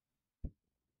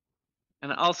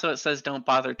 And also it says don't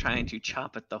bother trying to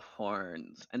chop at the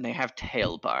horns, and they have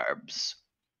tail barbs.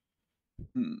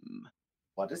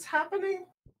 What is happening?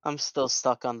 I'm still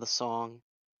stuck on the song.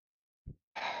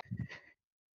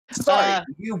 Sorry,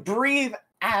 you breathe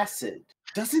acid.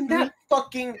 Doesn't that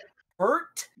fucking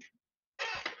hurt?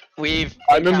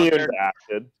 I'm immune to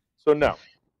acid, so no.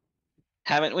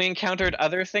 Haven't we encountered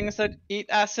other things that eat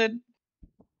acid?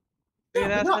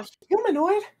 Yeah, but not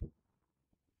humanoid.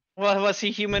 Well, was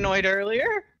he humanoid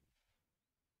earlier?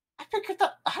 I figured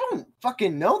that. I don't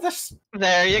fucking know this.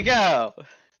 There you go.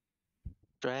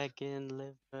 Dragon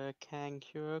liver can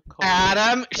cure cold.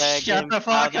 Adam, Dragon shut the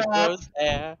fuck powder up. grows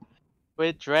hair.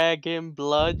 With dragon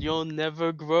blood, you'll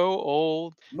never grow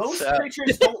old. Most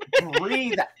creatures don't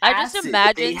breathe acid. I just They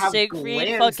imagine have Siegfried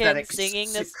glands that fucking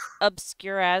singing this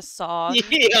obscure ass song.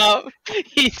 Yeah,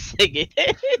 he's singing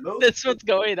it. That's what's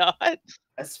going on.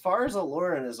 As far as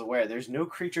Aloran is aware, there's no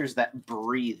creatures that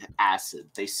breathe acid.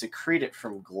 They secrete it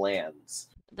from glands.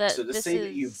 So to say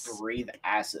that you breathe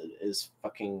acid is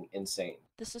fucking insane.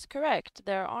 This is correct.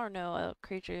 There are no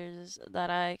creatures that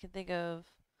I can think of.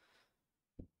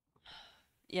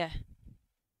 Yeah.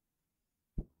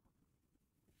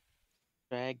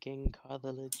 Dragon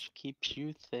cartilage keeps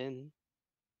you thin.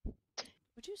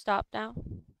 Would you stop now?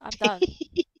 I'm done.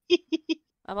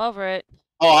 I'm over it.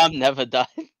 Oh, I'm never done.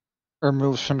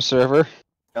 Removes from server.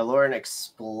 Aloran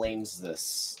explains this.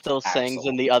 Still sings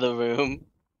in the other room.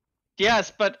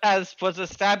 Yes, but as was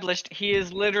established, he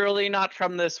is literally not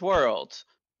from this world.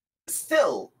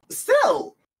 Still,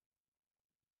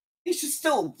 he should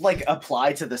still like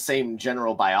apply to the same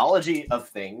general biology of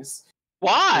things.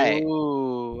 Why?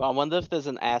 Ooh, I wonder if there's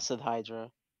an acid hydra.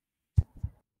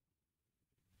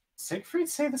 Siegfried,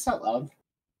 say this out loud.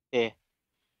 Yeah.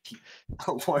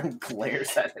 Aloran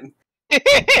glares at him.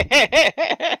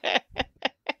 I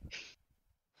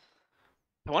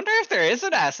wonder if there is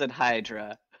an acid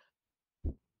hydra.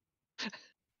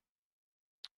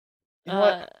 You know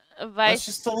what? Vice, Let's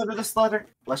just deliver this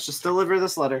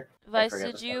letter. Vice,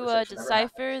 did you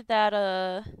decipher that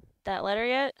that letter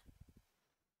yet?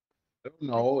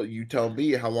 No, you tell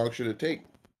me. How long should it take?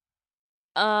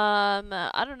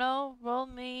 I don't know. Roll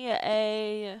me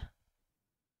a.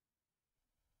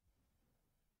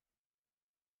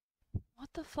 What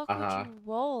the fuck would you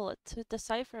roll to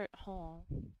decipher? Hold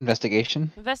on.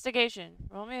 Investigation. Investigation.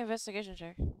 Roll me an investigation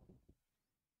check.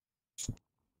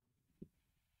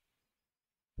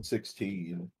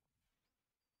 16.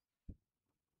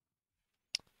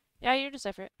 Yeah, you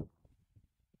decipher it.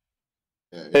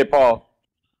 Hey, Paul.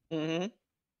 Mm-hmm.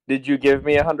 Did you give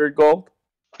me 100 gold?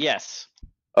 Yes.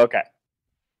 Okay.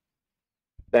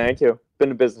 Thank you.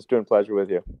 Been a business doing pleasure with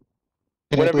you.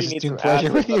 Whenever you need some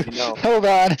acid, let me know. Hold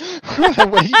on.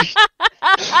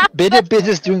 Been a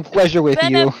business doing pleasure with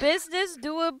Been you. a business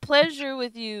doing pleasure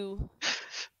with you.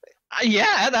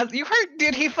 Yeah, that you heard.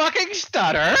 Did he fucking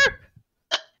stutter?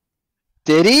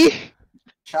 Did he?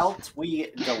 Shall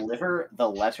we deliver the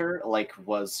letter like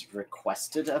was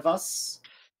requested of us?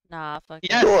 Nah, fuck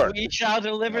Yes, Sure. we shall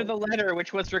deliver the letter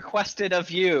which was requested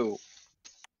of you.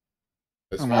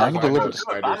 As I far can as I deliver know, it Do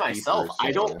it by Spider's myself. keeper,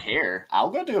 I don't so- care. I'll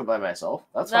go do it by myself.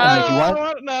 That's No. fine. If you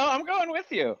want- No, I'm going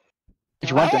with you. If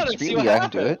you want I them wanna see discreetly, what I can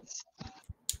do it. happens.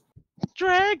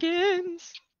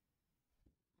 Dragons.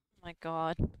 Oh my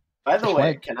god. By the Which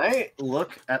way, one? can I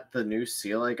look at the new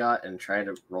seal I got and try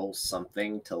to roll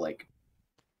something to like?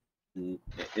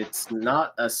 It's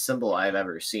not a symbol I've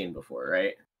ever seen before,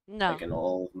 right? No. Like in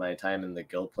all of my time in the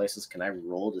guild places, can I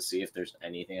roll to see if there's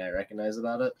anything I recognize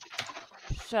about it?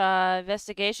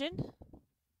 Investigation?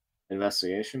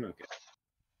 Investigation? Okay.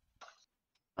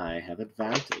 I have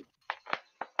advantage.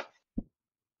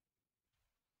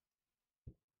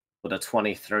 Would a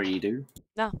 23 do?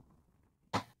 No.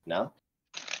 No?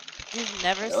 You've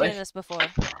never Really? seen this before.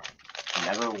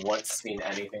 Never once seen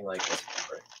anything like this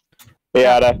before. Hey,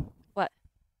 Ada. What?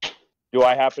 Do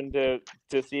I happen to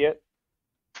see it?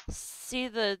 See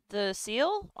the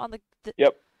seal on the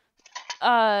Yep.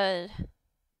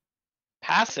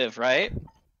 Passive, right?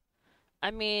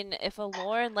 I mean, if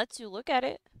Aloran lets you look at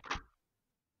it.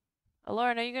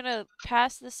 Aloran, are you gonna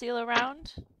pass the seal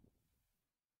around?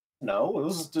 No, it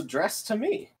was addressed to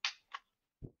me.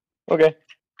 Okay.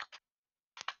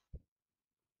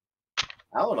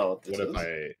 I don't know what this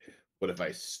is. What if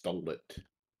I stole it?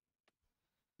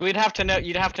 We'd have to know.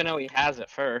 You'd have to know he has it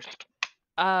first.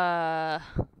 What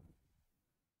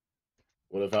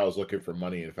if I was looking for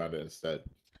money and found it instead?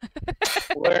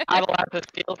 We're not allowed to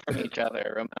steal from each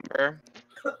other. Remember?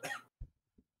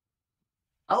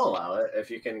 I'll allow it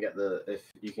if you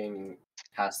can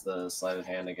pass the sleight of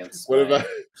hand against. What my if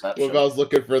perception. I was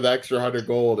looking for the extra 100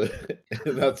 gold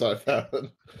and that's what I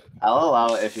found? I'll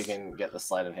allow it if you can get the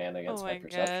sleight of hand against Oh my my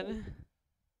perception.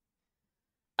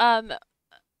 god.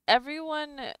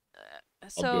 Everyone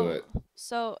I'll do it.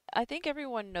 So I think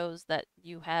everyone knows that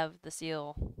you have the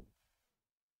seal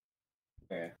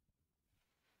Okay.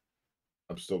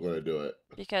 I'm still gonna do it.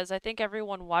 because I think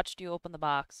everyone watched you open the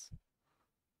box.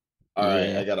 All right,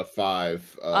 Yeah. I got a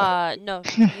 5. No,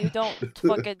 you don't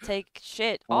fucking take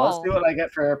shit. Well, let's see what I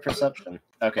get for perception.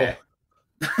 Okay.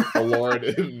 Lauren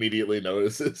immediately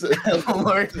notices it.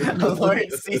 Lord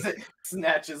sees it,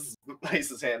 snatches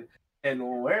Ice's hand. And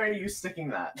where are you sticking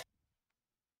that?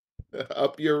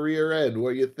 Up your rear end.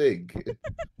 What do you think?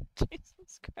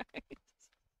 Jesus Christ.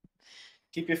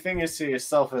 Keep your fingers to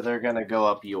yourself or they're gonna go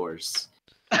up yours.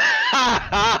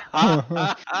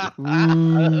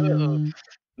 Ooh.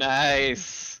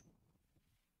 Nice.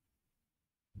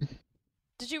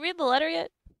 Did you read the letter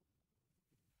yet?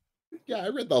 Yeah, I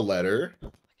read the letter.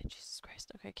 Fucking Jesus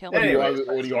Christ. Okay, kill What do me. you Anyways,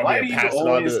 want? What do you want why me do to you pass it on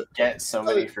always to? get so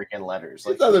many freaking letters?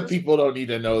 These other people don't need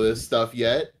to know this stuff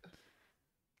yet.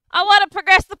 I want to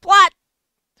progress the plot.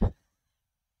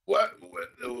 What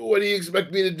do you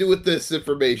expect me to do with this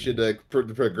information to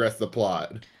progress the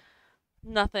plot?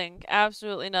 Nothing.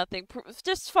 Absolutely nothing.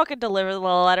 Just fucking deliver the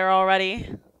letter already.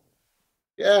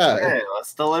 Yeah. Okay,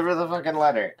 let's deliver the fucking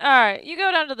letter. Alright, you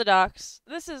go down to the docks.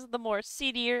 This is the more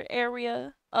seedier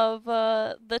area of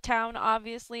the town,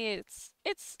 obviously.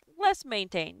 It's less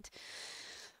maintained.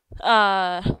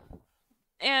 And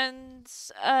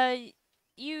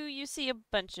you see a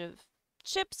bunch of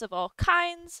ships of all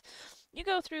kinds. You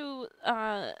go through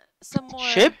some more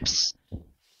Chips?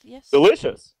 Yes.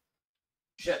 Delicious.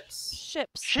 Chips.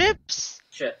 Ships. Chips?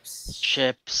 Chips.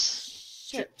 Chips.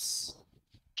 Chips.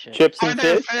 Chips Are and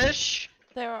there fish? fish?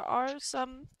 There are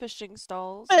some fishing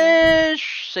stalls.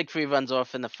 Fish! Siegfried runs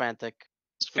off in a frantic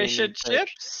Fish screaming and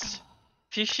chips?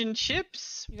 Fish and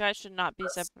chips? You guys should not be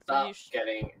Let's separated. stop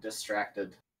getting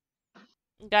distracted.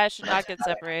 You guys should not get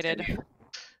separated. Continue.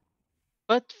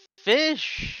 But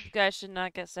fish! You guys should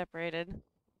not get separated.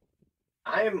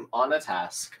 I'm on a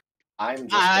task. I'm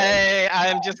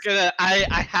just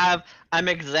I'm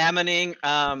examining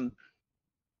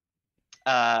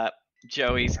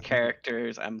Joey's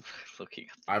characters. I'm looking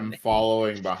at the I'm name.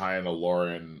 following behind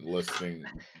Lauren, listening,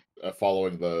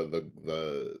 following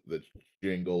the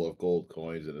jingle of gold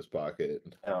coins in his pocket.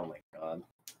 Oh my god.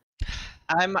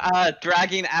 I'm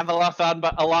dragging Abeloth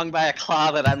along by a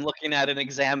claw that I'm looking at and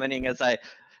examining as I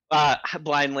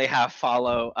blindly half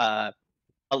follow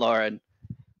Aloran.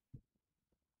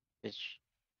 Fish.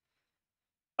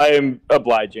 I am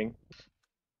obliging.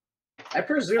 I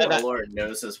presume And I- Lord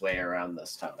knows his way around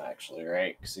this town, actually,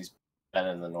 right? Because he's been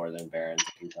in the Northern Barrens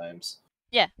a few times.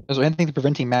 Is there anything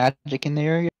preventing magic in the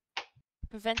area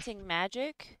Preventing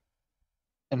magic?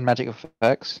 and magic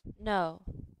effects? No.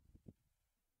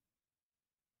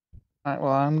 Alright,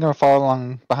 well, I'm gonna follow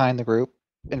along behind the group,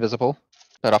 invisible,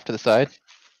 head off to the side.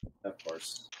 Of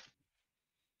course.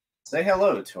 Say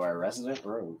hello to our resident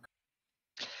rogue.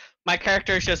 My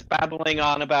character is just babbling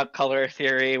on about color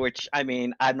theory, which, I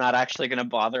mean, I'm not actually going to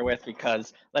bother with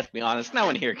because, let's be honest, no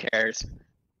one here cares.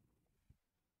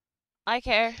 I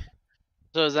care.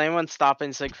 So is anyone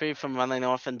stopping Siegfried from running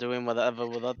off and doing whatever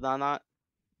with it or not?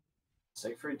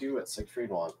 Siegfried do what Siegfried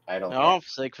want. I don't No,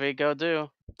 Siegfried, go do.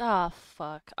 Ah,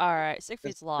 fuck. Alright,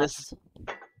 Siegfried's lost.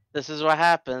 This is what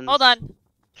happens. Hold on.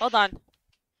 Hold on.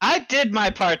 I did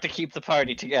my part to keep the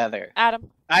party together.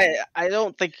 Adam, I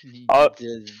don't think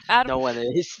Adam. no one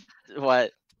is.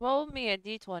 What? roll me a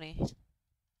d20.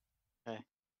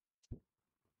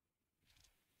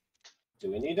 Do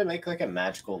we need to make like a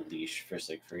magical leash for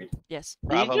Siegfried? Yes.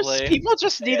 Probably. People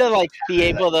just need to like be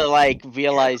able to like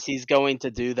realize he's going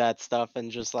to do that stuff and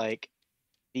just like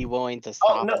be willing to Oh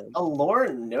stop no, him.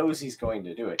 Lauren knows he's going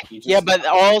to do it. He just Yeah, but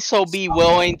also be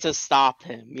willing to stop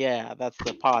him. Yeah, that's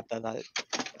the part that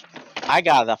I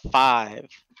got a 5.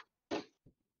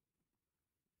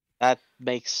 That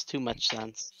makes too much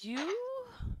sense. You're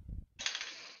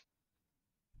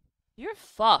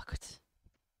fucked.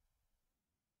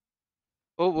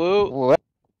 Woo woo. What?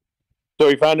 So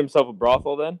he found himself a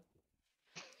brothel then?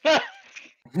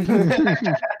 Would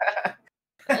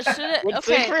Okay.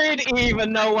 Siegfried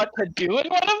even know what to do in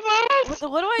one of those?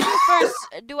 What do I do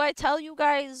first? Do I tell you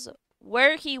guys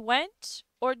where he went,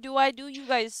 or do I do your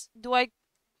guys'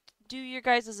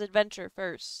 adventure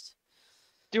first?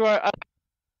 Do our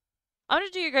I'm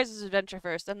gonna do your guys' adventure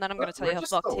first, and then I'm gonna tell you how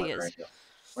fucked he is.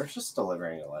 We're just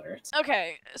delivering a letter.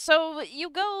 Okay, so you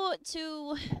go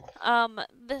to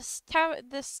this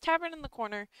tavern in the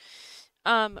corner.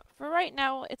 For right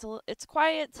now, it's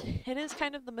quiet. It is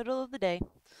kind of the middle of the day.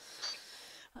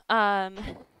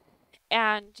 And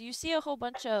you see a whole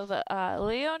bunch of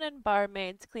Leonin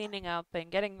barmaids cleaning up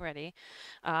and getting ready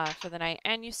for the night,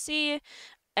 and you see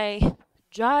a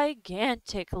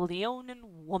gigantic Leonin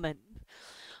woman.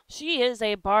 She is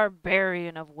a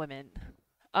barbarian of women.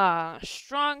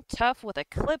 Strong, tough, with a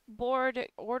clipboard,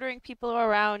 ordering people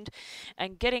around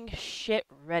and getting shit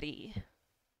ready.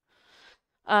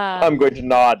 I'm going to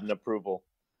nod in approval.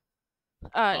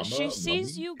 She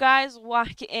sees Mummy? you guys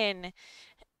walk in,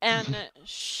 and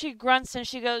she grunts and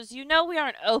she goes, "You know we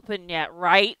aren't open yet,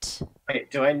 right?" Wait,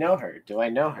 do I know her? Do I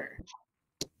know her?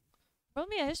 Roll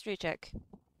me a history check.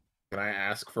 Can I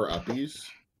ask for uppies?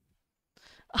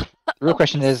 The real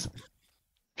question is,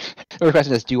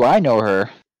 do I know her?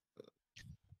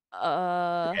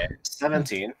 Okay,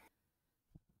 17.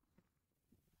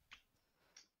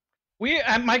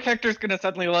 My character's gonna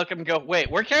suddenly look and go,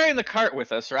 "Wait, we're carrying the cart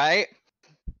with us, right?"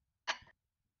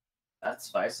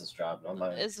 That's Vice's job, not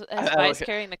mine. Is Vice okay.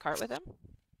 carrying the cart with him?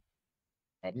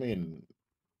 I mean,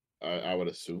 I would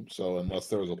assume so, unless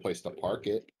there was a place to park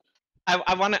it.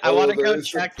 I want to go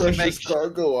check to make. precious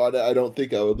cargo on it. I don't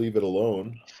think I would leave it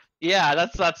alone. Yeah,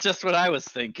 that's just what I was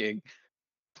thinking.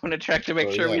 I want to check to make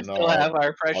Oh, sure yeah, we no, still have our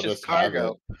I'll precious just have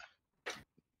cargo. it.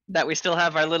 That we still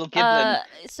have our little Giblin.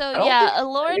 So I don't yeah, think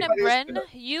Lauren and anybody is Bren, gonna-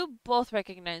 you both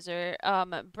recognize her.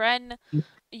 Bren,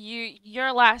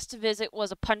 your last visit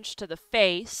was a punch to the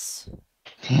face,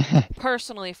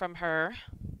 personally from her.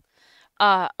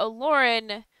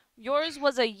 Lauren, yours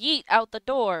was a yeet out the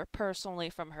door, personally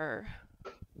from her.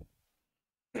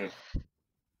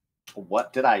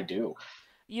 What did I do?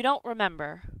 You don't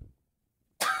remember.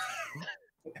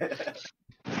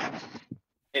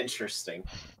 Interesting.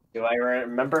 Do I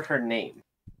remember her name?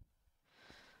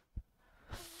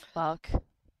 Fuck.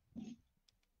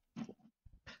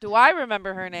 Do I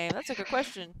remember her name? That's a good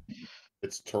question.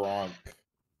 It's Taronk.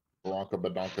 Taronka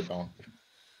Badonka Donk.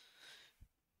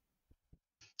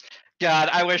 God,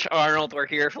 I wish Arnold were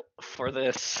here for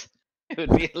this. It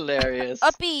would be hilarious.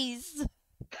 Uppies!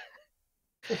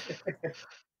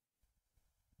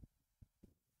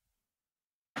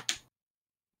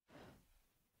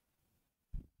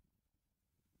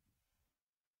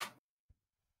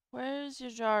 Where's your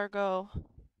jar go?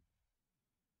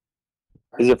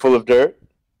 Is it full of dirt?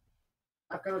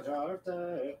 I've got a jar of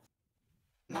dirt.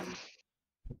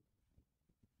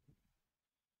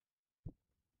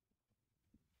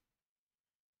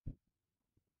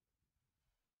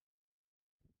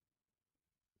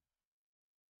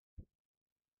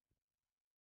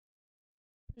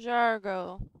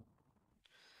 Jargo.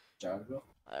 Jargo?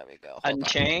 There we go. Hold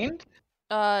Unchained?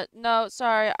 on. No,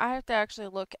 sorry. I have to actually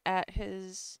look at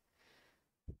his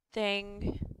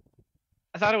thing.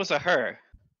 I thought it was a her.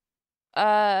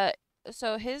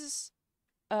 So his,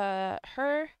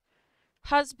 her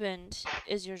husband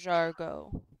is your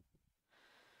Jargo.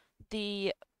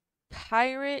 The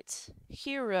pirate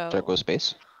hero. Dark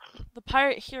Space. The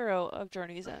pirate hero of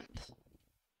Journey's End.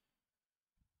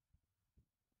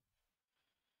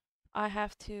 I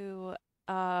have to,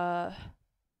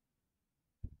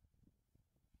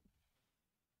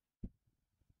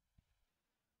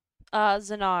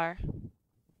 Zanar.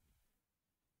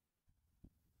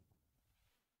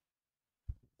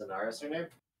 Zanara's her name?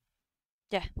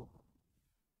 Yeah.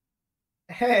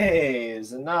 Hey,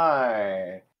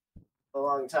 Zanar! A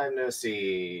long time no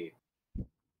see.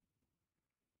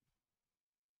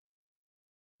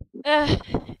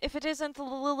 If it isn't the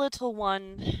little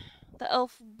one, the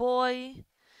elf boy,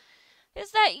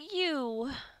 is that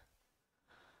you,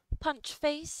 Punch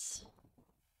Face?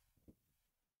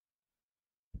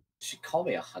 Did she call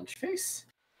me a hunch face?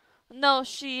 No,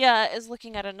 she is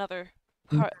looking at another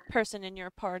person in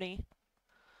your party.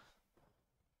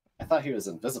 I thought he was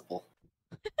invisible.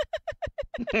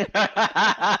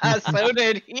 So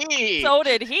did he. So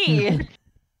did he.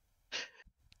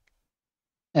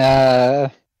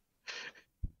 I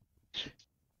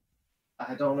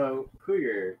don't know who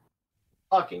you're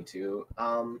talking to.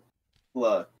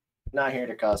 Look, not here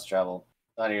to cause trouble.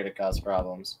 Not here to cause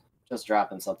problems. Just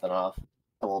dropping something off.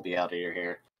 And we'll be out of your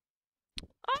hair.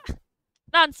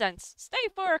 Nonsense. Stay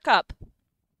for a cup.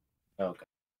 Okay.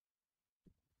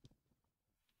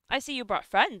 I see you brought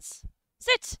friends.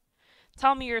 Sit.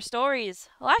 Tell me your stories.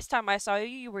 Last time I saw you,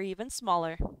 you were even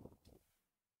smaller.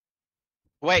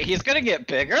 Wait, he's gonna get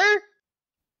bigger?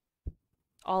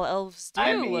 All elves do.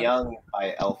 I'm young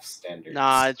by elf standards.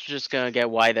 Nah, it's just gonna get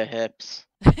wider hips.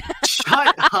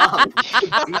 Shut up!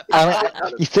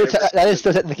 That is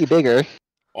still technically bigger.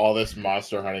 All this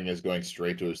monster hunting is going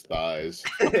straight to his thighs.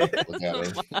 Look at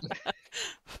him.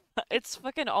 It's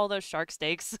fucking all those shark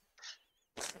steaks.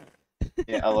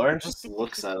 Yeah, Lauren just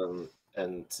looks at him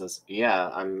and says, "Yeah,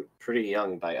 I'm pretty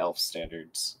young by elf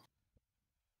standards."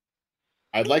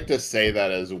 I'd like to say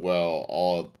that as well.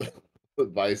 All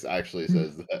Vice actually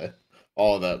says that.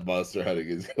 All that monster hunting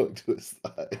is going to his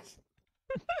thighs.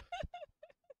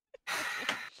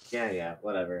 Yeah,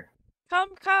 whatever.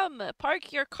 Come,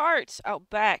 park your cart out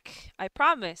back. I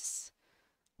promise.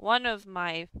 One of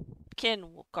my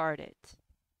kin will guard it.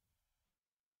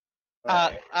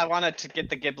 Alright. I wanted to get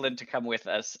the Giblin to come with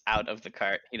us out of the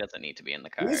cart. He doesn't need to be in the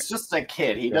cart. He's just a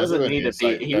kid. He Yeah, I'll do doesn't an need to be.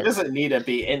 insight He check. doesn't need to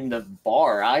be in the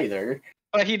bar either.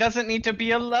 But he doesn't need to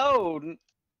be alone.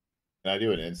 Can I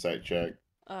do an insight check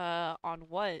On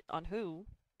what? On who?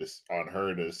 just on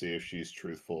her to see if she's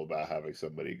truthful about having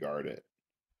somebody guard it?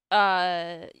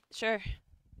 Sure.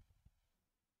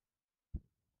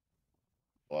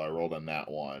 Well, I rolled a nat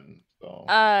 1, so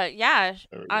Yeah.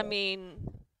 there we I go.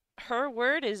 mean, her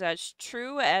word is as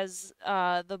true as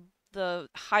the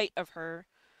height of her,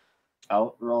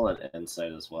 I'll roll an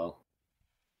insight as well.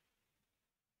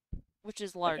 which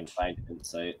is I can large. find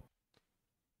insight.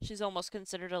 She's almost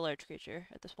considered a large creature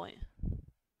at this point.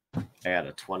 I got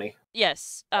a 20.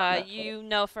 Yes. Okay. You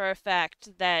know for a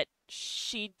fact that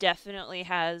she definitely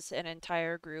has an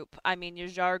entire group. I mean,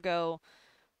 Yajargo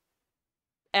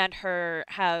and her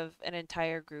have an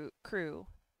entire crew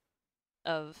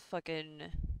of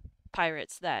fucking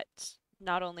pirates that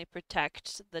not only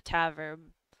protect the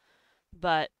tavern,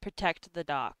 but protect the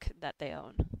dock that they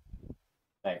own.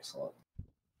 Excellent.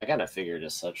 I kind of figured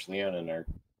as such. Leonin are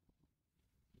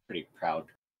pretty proud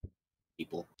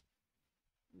people.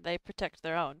 They protect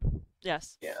their own.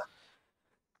 Yes. Yeah.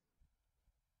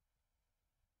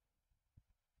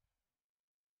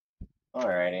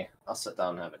 Alrighty. I'll sit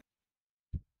down and have it.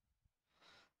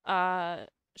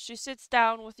 She sits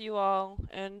down with you all,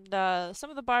 and some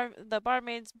of the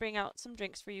barmaids bring out some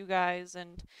drinks for you guys,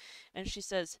 and she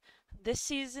says, "This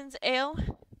season's ale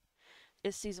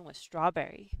is seasoned with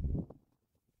strawberry."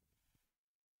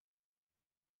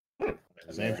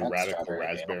 His Never name's had Radical strawberry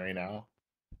ale. Raspberry now.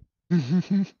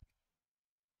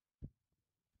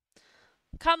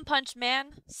 Come, Punch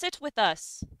Man, sit with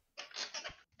us.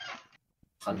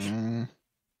 Punch.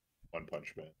 One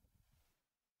Punch Man.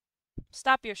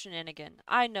 Stop your shenanigan.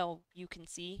 I know you can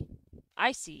see.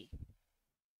 I see.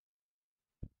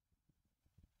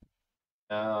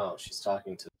 Oh, she's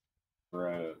talking to the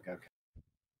rogue. Okay.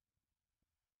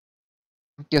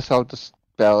 Guess I'll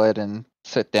dispel it and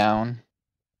sit down.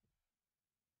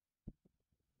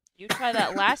 You tried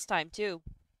that last time too.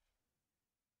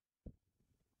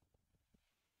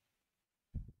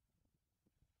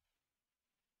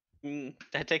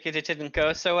 I take it didn't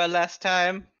go so well last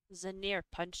time. Zanir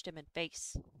punched him in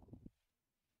face.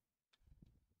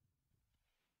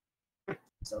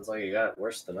 Sounds like you got it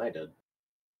worse than I did.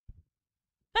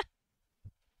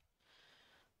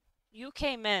 You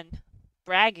came in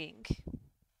bragging.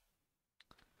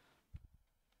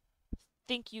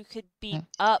 Think you could beat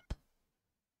up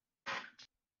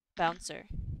Bouncer.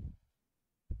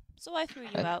 So I threw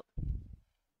you out.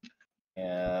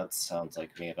 Yeah, that sounds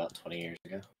like me about 20 years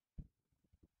ago.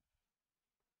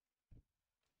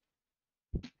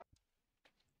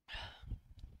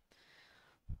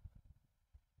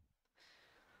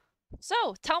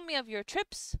 So, tell me of your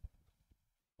trips.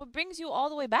 What brings you all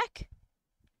the way back?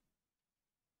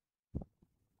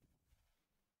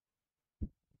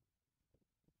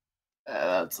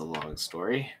 That's a long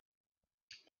story.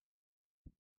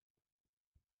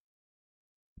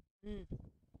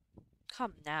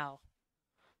 Come now.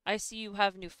 I see you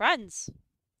have new friends.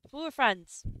 Who are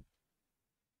friends?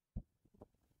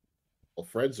 Well,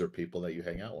 friends are people that you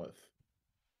hang out with.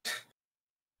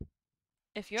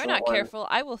 If you're Short not one. careful,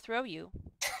 I will throw you.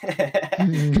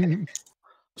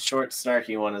 Short,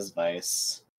 snarky one is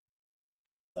Vice.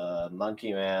 The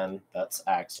monkey man, that's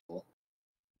Axel.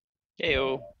 Hey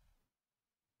yo.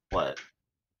 What?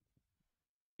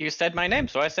 You said my name,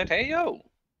 so I said hey yo.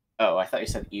 Oh, I thought you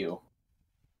said you.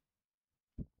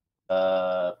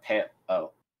 Oh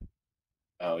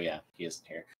yeah, he isn't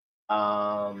here.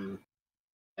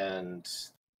 And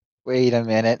Wait a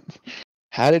minute.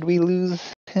 How did we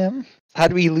lose him? How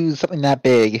did we lose something that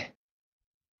big?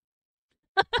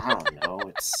 I don't know.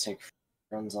 It's sick.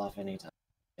 Runs off anytime.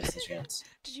 Gets the chance.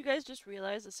 Did you guys just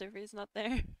realize the survey's not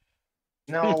there?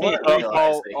 No, I wouldn't I'll-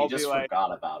 realize it. He I'll be just like-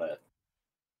 forgot about it.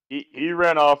 He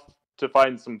ran off to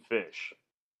find some fish.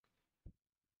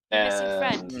 Your missing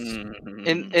And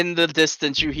friend. In the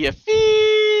distance, you hear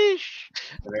fish.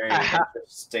 a very Aha.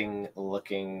 interesting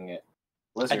looking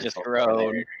lizard just folk groaned.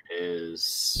 over there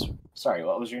is. Sorry,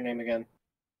 what was your name again?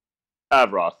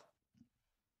 Avroth.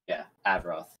 Yeah,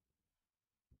 Avroth.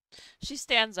 She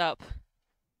stands up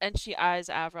and she eyes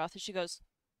Avroth and she goes,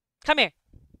 "Come here."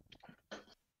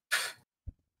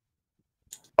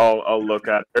 I'll look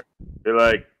at her. Be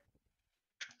like,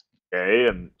 okay,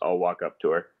 and I'll walk up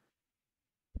to her.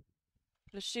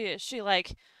 She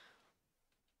like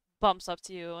bumps up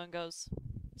to you and goes,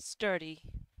 "Sturdy."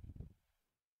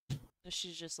 And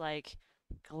she's just like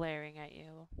glaring at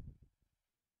you.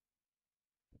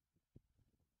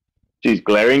 She's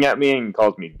glaring at me and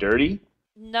calls me dirty.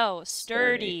 No,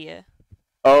 sturdy.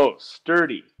 Oh,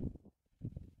 sturdy.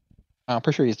 I'm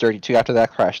pretty sure he's dirty too after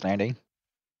that crash landing.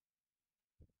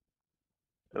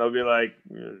 And I'll be like,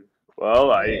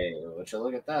 well, Hey, would you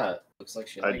look at that? Looks like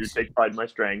she I do likes you. take pride in my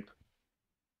strength.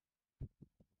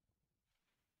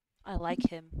 I like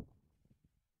him.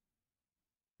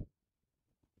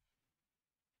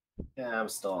 Yeah, I'm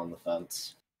still on the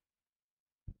fence.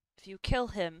 If you kill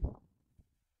him,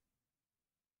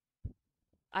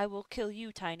 I will kill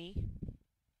you, Tiny.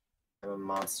 I'm a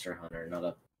monster hunter, not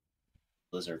a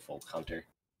lizard folk hunter.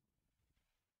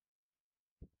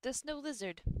 There's no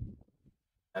lizard.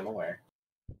 I'm aware.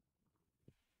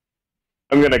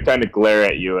 I'm gonna kind of glare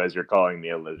at you as you're calling me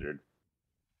a lizard.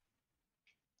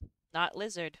 Not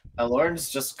lizard. Lauren's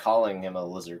just calling him a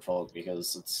lizard folk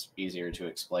because it's easier to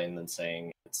explain than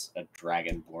saying it's a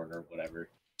dragonborn or whatever.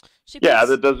 Yeah,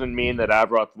 that doesn't mean that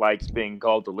Avroth likes being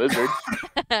called a lizard.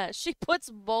 She puts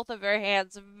both of her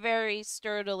hands very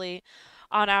sturdily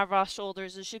on Avroth's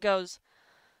shoulders and she goes,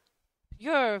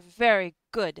 "You're very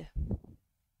good."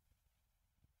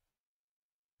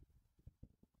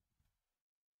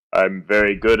 I'm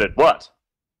very good at what?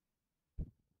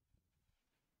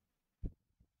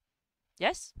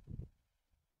 Yes?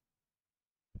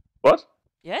 What?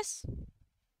 Yes?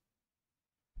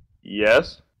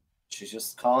 Yes? She's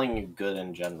just calling you good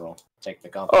in general. Take the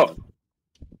compliment.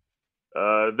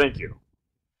 Thank you.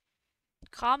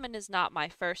 Common is not my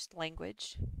first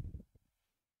language.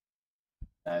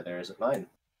 Neither is it mine.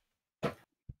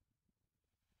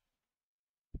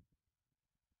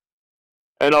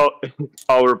 And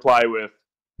I'll reply with,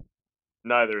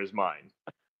 neither is mine.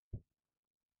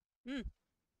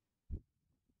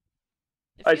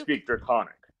 I speak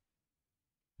Draconic.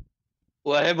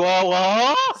 What?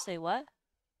 Say what?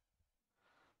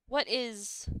 What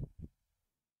is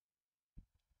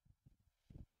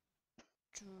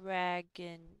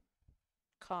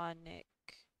Dragon-conic?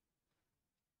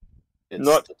 It's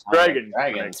Not the tongue of dragon.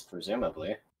 dragons,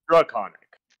 presumably.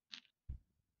 Draconic.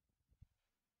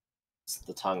 It's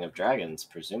the tongue of dragons,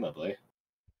 presumably.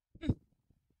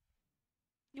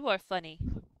 You are funny.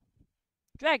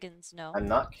 Dragons know. I'm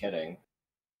not kidding.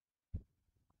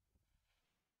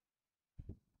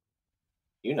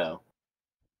 You know.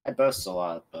 I boast a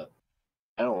lot, but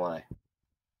I don't lie.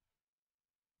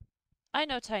 I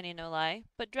know Tiny no lie,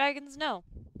 but dragons know.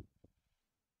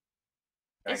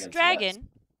 It's Dragons,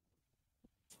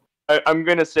 dragon. I'm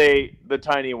gonna say the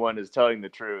tiny one is telling the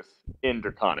truth in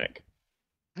Draconic.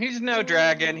 He's no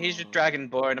dragon. He's just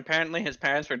dragonborn. Apparently, his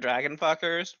parents were dragon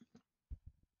fuckers.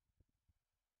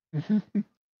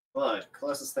 Look,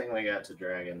 closest thing we got to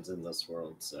dragons in this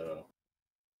world, so.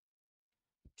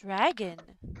 Dragon.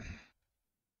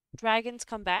 Dragons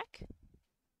come back?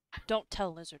 Don't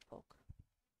tell lizard folk.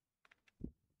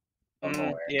 I'm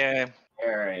aware. Yeah.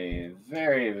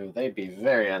 They'd be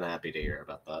very unhappy to hear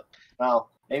about that. Well,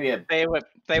 maybe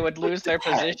They would lose their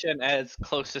position as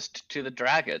closest to the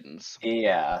dragons.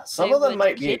 Yeah, some They of them would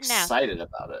might be kidnap excited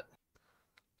about it.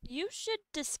 You should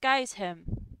disguise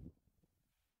him.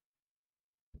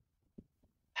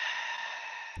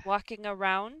 Walking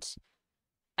around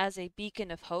as a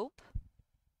beacon of hope.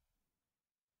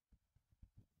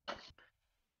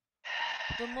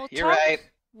 The Multuk You're right.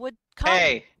 would come.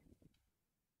 Hey,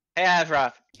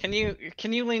 Avroth, can you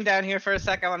lean down here for a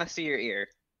sec? I want to see your ear.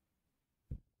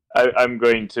 I'm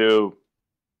going to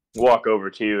walk over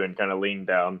to you and kind of lean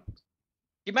down. Do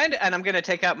you mind? And I'm gonna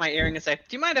take out my earring and say, "Do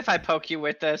you mind if I poke you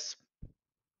with this?"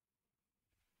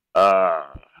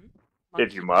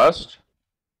 If you must.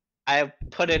 I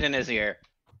put it in his ear.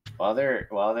 While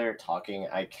they're talking,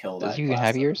 I kill Does that he even glass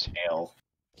have of ears? ale,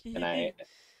 and I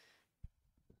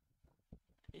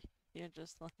You're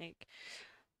just like,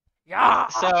 yeah.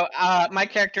 So, my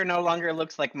character no longer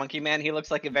looks like Monkey Man. He looks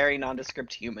like a very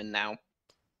nondescript human now.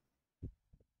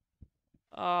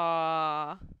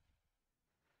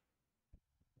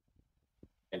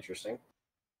 Interesting.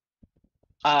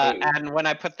 And when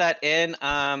I put that in,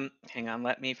 hang on,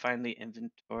 let me find the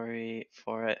inventory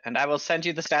for it, and I will send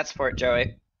you the stats for it,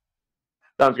 Joey.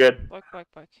 Sounds good. Bark.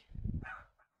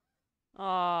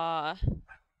 Aw.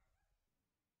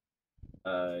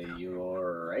 You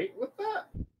alright with that,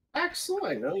 Axel?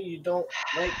 I know you don't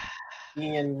like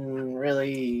being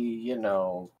really,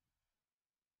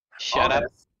 Shut up.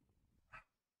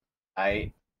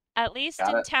 honest. At least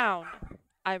Got in it. town,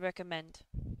 I recommend.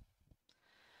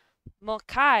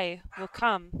 Mulkai will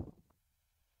come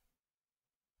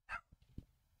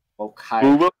Mokai.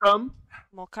 Who will come?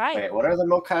 Mokai. Wait, what are the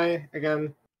Mokai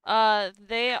again?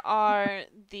 They are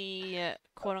the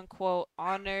quote-unquote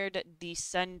honored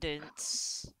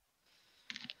descendants.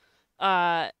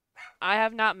 I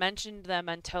have not mentioned them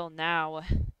until now.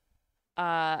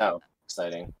 Oh,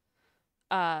 exciting.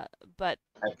 But I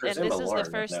and presume this is the Aloran would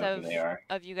first know who they are.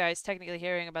 of you guys technically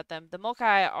hearing about them. The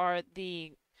Mokai are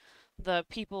the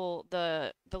people,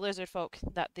 the lizard folk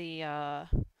that the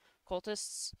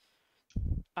cultists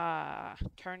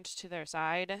turned to their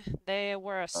side. They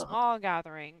were a small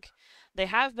gathering. They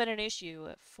have been an issue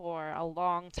for a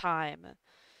long time,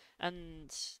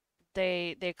 and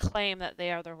they claim that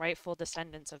they are the rightful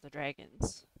descendants of the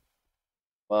dragons.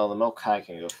 Well, the Mokai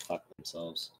can go fuck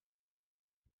themselves.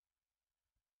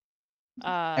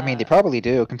 I mean, they probably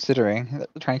do, considering that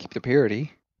they're trying to keep the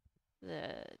purity.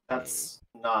 That's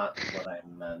not what I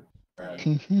meant.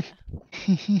 Ren.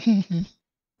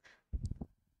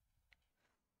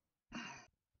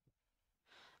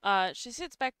 She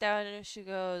sits back down and she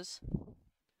goes,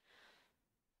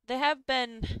 "They have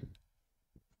been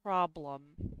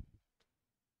problem.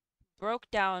 Broke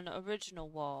down original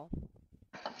wall.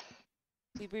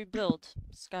 We rebuilt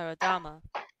Scaradama.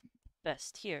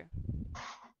 Best here.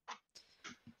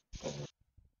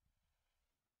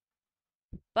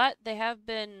 But they have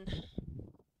been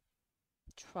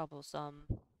troublesome.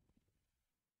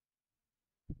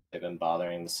 They've been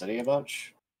bothering the city a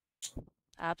bunch.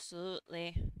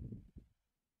 Absolutely.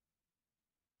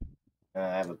 I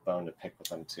have a bone to pick with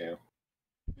them too.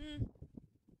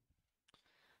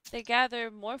 They gather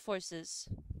more forces.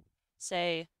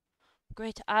 Say,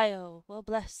 Great Io will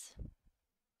bless.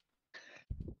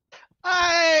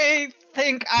 I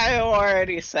think I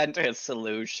already sent a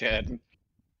solution.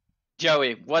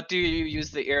 Joey, what do you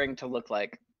use the earring to look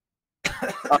like?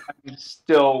 I'm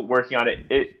still working on it.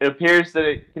 It appears that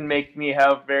it can make me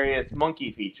have various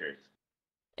monkey features.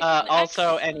 It can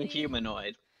Also, any actually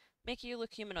humanoid. make you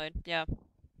look humanoid. Yeah.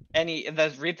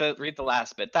 Read the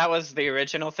last bit. That was the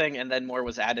original thing, and then more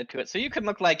was added to it. So you can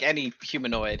look like any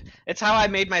humanoid. It's how I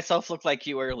made myself look like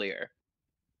you earlier.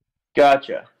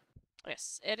 Gotcha.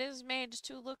 Yes, it is made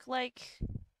to look like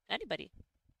anybody.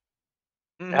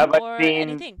 Have Or I seen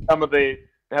anything. some of the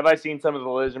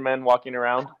lizard men walking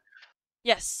around?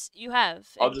 Yes, you have,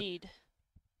 indeed.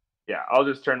 I'll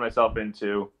just turn myself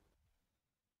into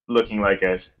looking like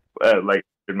a lizard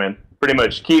man. Pretty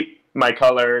much keep my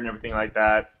color and everything like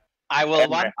that. I will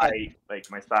And want my height, like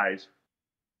my size.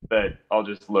 But I'll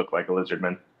just look like a lizard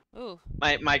man. Ooh.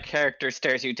 My character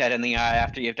stares you dead in the eye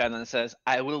after you've done and says,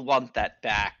 "I will want that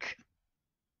back."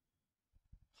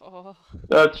 Oh.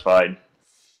 That's fine.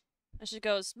 And she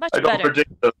goes, much I don't better.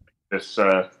 predict this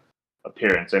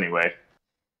appearance anyway.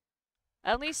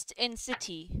 At least in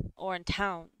city or in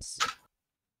towns.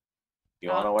 You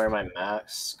want to wear my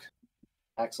mask,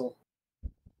 Axel?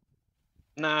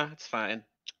 Nah, it's fine.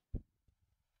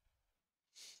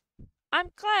 I'm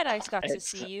glad I got to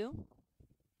see you.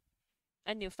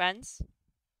 And new friends.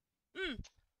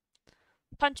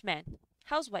 Punchman,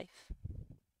 housewife.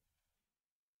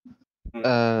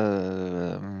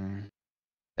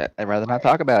 I'd rather not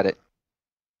talk about it.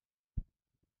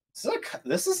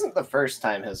 This isn't the first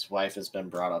time his wife has been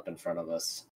brought up in front of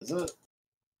us, is it?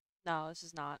 No, this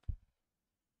is not.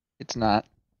 It's not.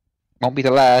 Won't be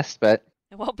the last, but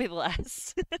It won't be the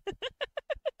last.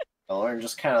 Lauren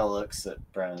just kind of looks at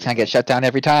Bren. can't get shut down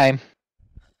every time.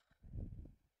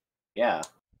 Yeah,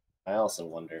 I also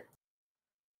wonder.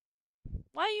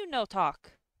 Why you no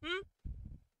talk?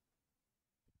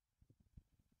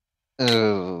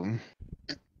 Oh,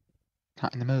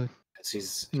 not in the mood.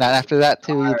 He's Not after that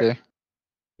too dark. either.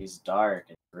 He's dark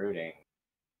and brooding.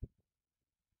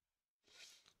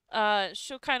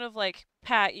 She'll kind of like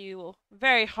pat you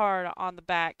very hard on the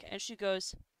back, and she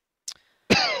goes,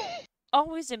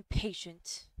 always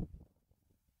impatient.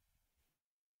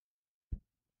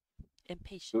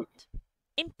 Impatient.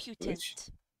 Impudent.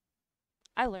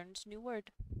 I learned a new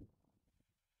word.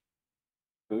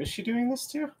 Who is she doing this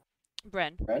to?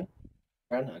 Bren. Bren?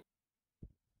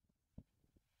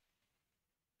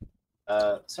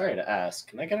 Sorry to ask.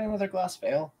 Can I get another glass of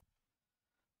ale?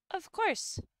 Of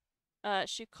course.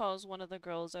 She calls one of the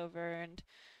girls over and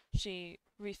she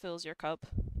refills your cup.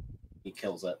 He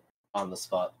kills it on the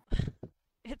spot.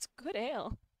 It's good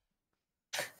ale.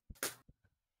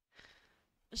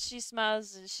 She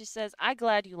smiles and she says, I'm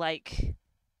glad you like.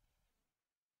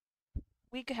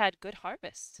 We had good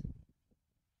harvest.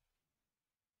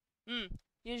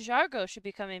 Your Jargo should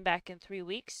be coming back in 3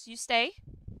 weeks. You stay?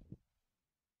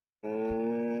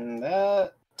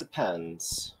 That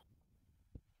depends.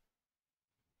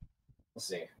 We'll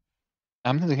see.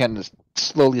 I'm just gonna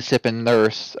slowly sip and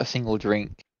nurse a single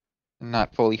drink, and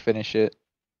not fully finish it.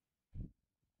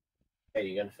 Hey,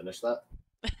 you gonna finish that?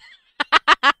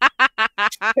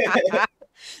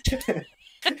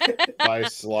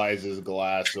 Dice slides his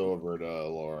glass over to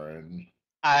Lauren.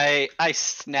 I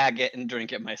snag it and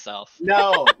drink it myself.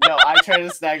 No, I try to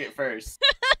snag it first.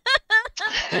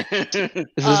 Is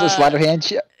this a sleight of hand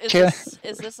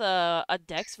Is this a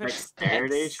Dex versus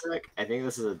Dexterity Dex? check? I think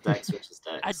this is a Dex versus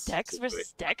Dex. A Dex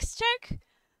versus Dex check?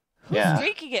 Who's Yeah.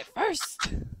 drinking it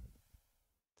first?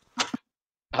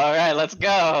 All right, let's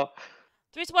go.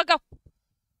 3, 2, 1, go.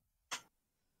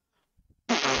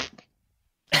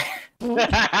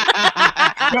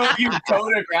 No, you go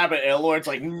to grab it, and Lord's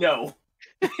like, no.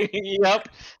 Yep.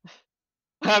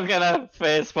 I'm gonna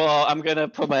face fall. I'm gonna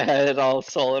put my head all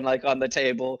sullen like on the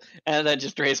table, and then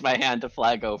just raise my hand to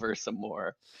flag over some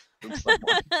more. From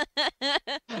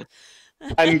someone.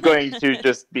 I'm going to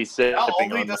just be sipping Not on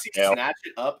only my does he ale. snatch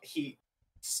it up, he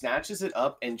snatches it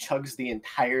up and chugs the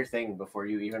entire thing before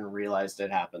you even realized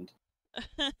it happened.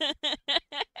 then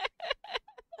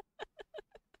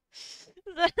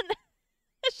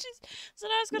so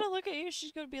now I was gonna look at you.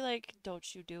 She's gonna be like,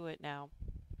 "Don't you do it now."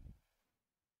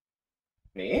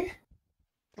 Me?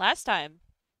 Last time,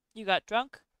 you got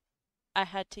drunk. I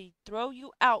had to throw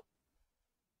you out.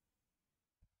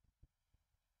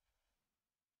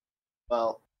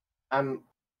 Well, I'm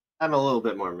a little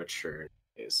bit more mature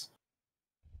nowadays.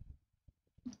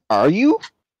 Are you?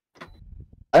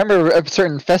 I remember a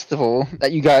certain festival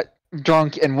that you got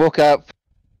drunk and woke up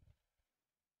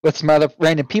with some other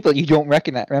random people you don't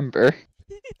recognize. Remember?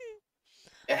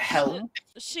 Hell,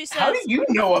 She says, how do you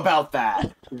know about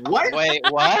that? What? Wait,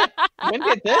 what? When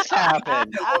did this happen?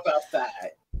 Know about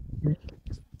that?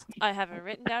 I have it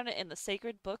written down in the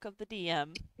sacred book of the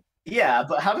DM. Yeah,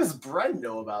 but how does Bren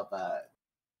know about that?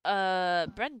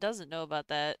 Bren doesn't know about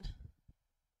that.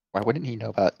 Why wouldn't he know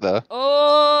about it, though?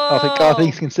 Oh, All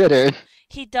things considered.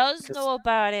 he does know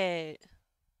about it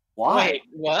Why? Wait,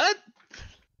 what?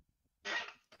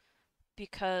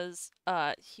 because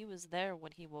he was there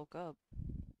when he woke up.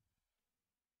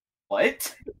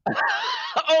 What?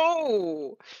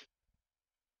 Oh!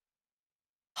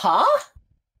 Huh?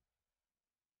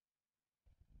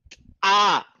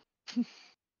 Ah!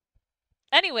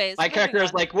 Anyways, My moving character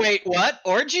is on. like, wait, what?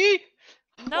 Orgy?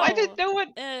 No, Why did no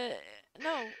one?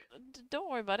 no,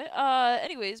 don't worry about it.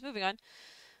 Anyways, moving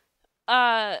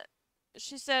on.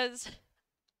 She says,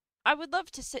 I would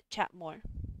love to sit chat more,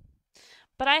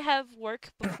 but I have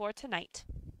work before tonight.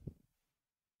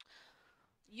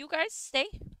 You guys stay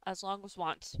as long as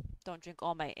want. Don't drink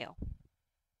all my ale.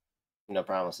 No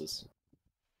promises.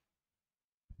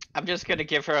 I'm just gonna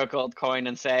give her a gold coin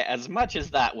and say, as much as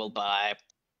that will buy.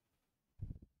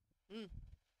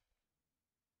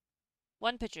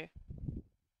 1 pitcher.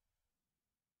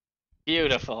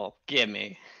 Beautiful.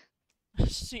 Gimme.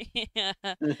 She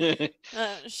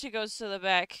goes to the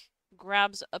back,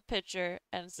 grabs a pitcher,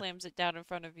 and slams it down in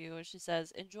front of you, and she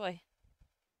says, enjoy.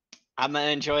 I'm gonna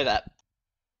enjoy that.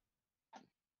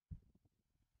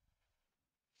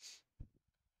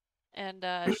 And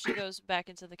she goes back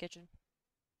into the kitchen.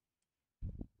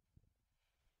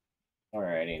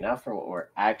 Alrighty, now for what we're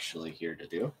actually here to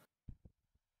do.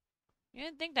 You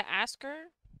didn't think to ask her?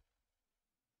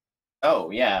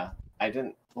 Oh, yeah. I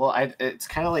didn't. Well, it's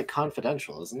kind of like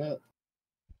confidential, isn't it?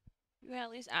 You can at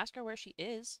least ask her where she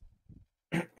is.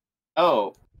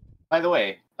 Oh, by the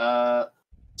way,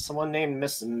 someone named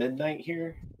Miss Midnight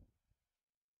here?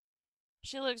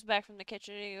 She looks back from the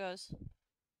kitchen and he goes,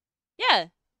 yeah,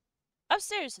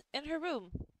 upstairs in her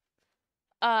room.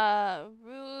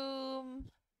 Room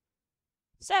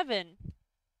 7.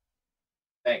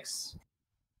 Thanks.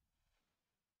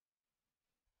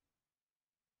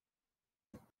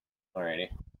 Alrighty.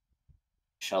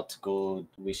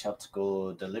 We shall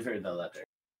go deliver the letter.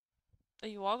 Are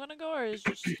you all gonna go, or is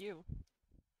just you?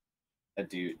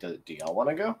 Do y'all want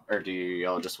to go? Or do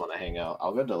y'all just want to hang out?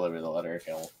 I'll go deliver the letter if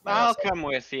y'all I'll come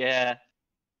with you.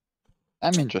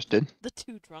 I'm interested. The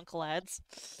 2 drunk lads.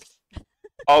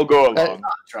 I'll go I'm along.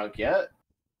 not drunk yet.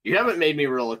 You haven't made me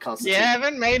roll a You constitution.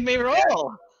 haven't made me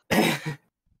roll.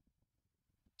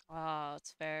 Oh,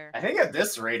 it's fair. I think at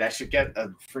this rate, I should get a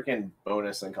freaking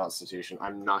bonus in Constitution.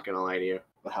 I'm not gonna lie to you.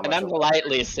 With how And much I'm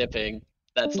lightly sipping.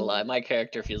 That's a lie. My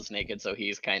character feels naked, so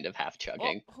he's kind of half Oh,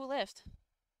 chugging. who left?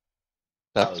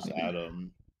 That That's was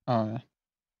Adam. Oh, yeah.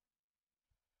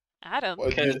 Adam.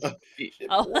 What? Because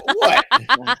Oh. What?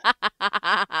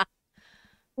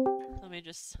 Let me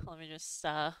just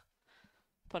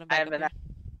put him I back have up an here.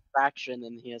 fraction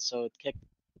in here, so it kicked.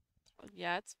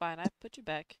 Yeah, it's fine. I put you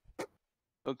back.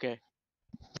 Okay.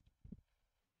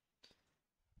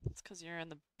 Because you're in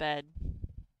the bed.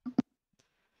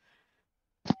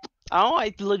 Oh,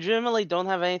 I legitimately don't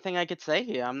have anything I could say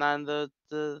here. I'm not in the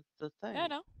thing. Yeah, I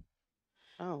know.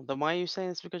 Oh, then why are you saying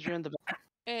it's because you're in the bed?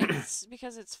 It's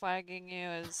because it's flagging you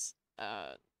as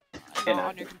not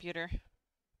on your computer.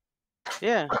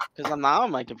 Yeah, because I'm not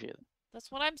on my computer. That's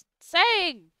what I'm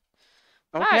saying.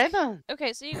 Okay Fuck. then.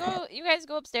 Okay, so you guys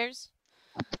go upstairs.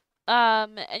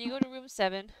 And you go to room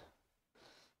 7.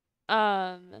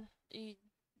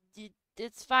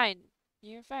 It's fine.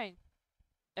 You're fine.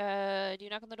 Do you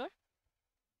knock on the door?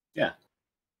 Yeah.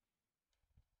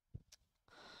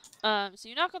 So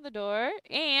you knock on the door,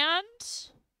 and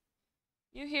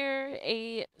you hear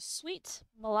a sweet,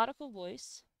 melodical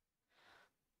voice.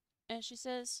 And she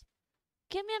says,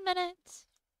 "Give me a minute."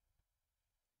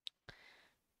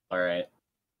 All right.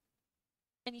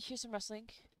 And you hear some rustling.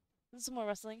 And some more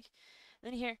rustling.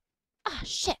 And then you hear, "Ah,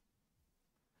 shit."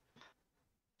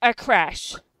 A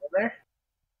crash. There.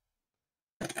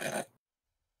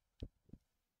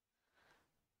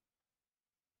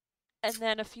 And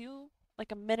then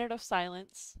like a minute of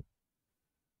silence.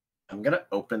 I'm gonna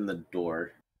open the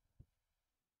door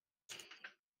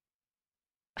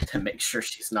to make sure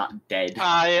she's not dead.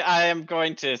 I am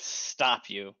going to stop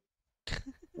you.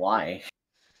 Why?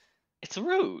 It's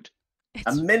rude.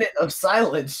 A minute of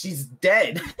silence. She's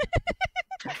dead.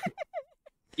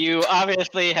 You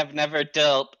obviously have never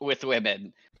dealt with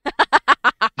women.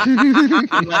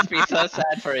 It must be so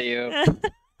sad for you.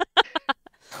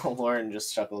 Lauren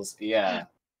just chuckles. Yeah,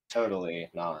 totally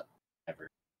not ever.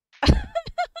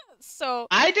 So,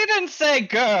 I didn't say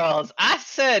girls. I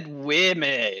said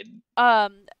women.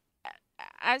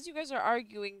 as you guys are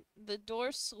arguing, the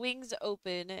door swings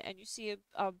open and you see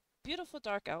a beautiful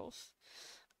dark elf.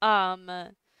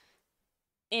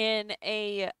 In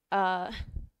a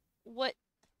what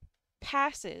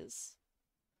passes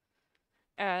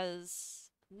as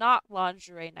not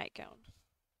lingerie nightgown.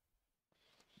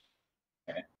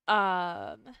 Okay.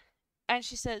 And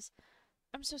she says,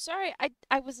 "I'm so sorry.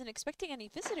 I wasn't expecting any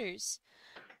visitors.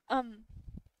 Can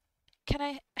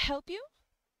I help you?"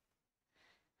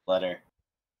 Letter.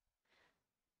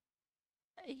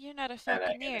 "You're not a And I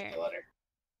hand falconeer. it the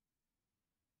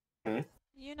letter.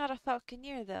 You're not a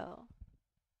falconeer, though."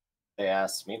 They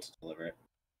asked me to deliver it.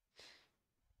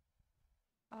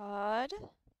 Odd.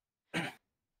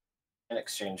 In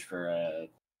exchange for a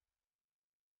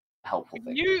helpful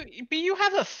thing. You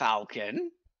have a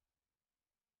falcon.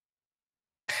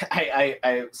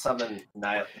 I summon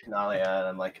Nalia and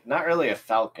I'm like, not really a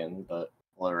falcon, but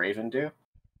will a raven do?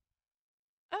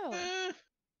 Oh, Eh,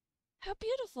 how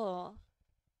beautiful.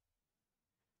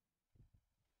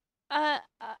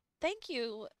 Thank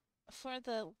you for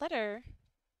the letter.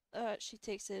 She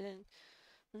takes it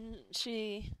and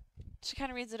she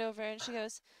kind of reads it over and she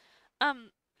goes,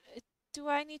 um, do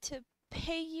I need to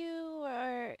pay you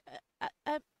or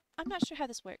I'm not sure how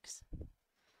this works.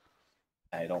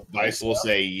 I don't. Vice will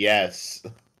say yes.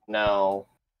 No,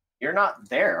 you're not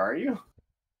there, are you?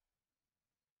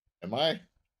 Am I?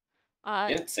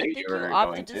 Didn't say I you think were you going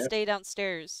opted to to. stay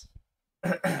downstairs.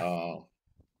 Oh,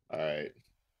 all right.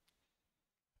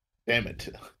 Damn it.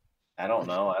 I don't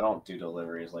know. I don't do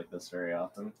deliveries like this very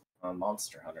often. I'm a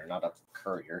monster hunter, not a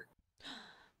courier.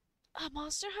 A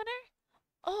monster hunter?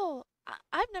 Oh,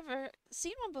 I've never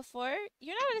seen one before.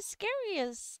 You're not as scary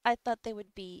as I thought they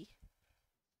would be.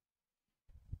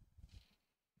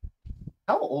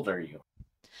 How old are you?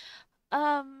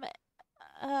 Um,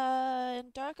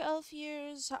 in Dark Elf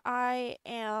years, I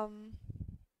am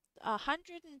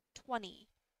 120.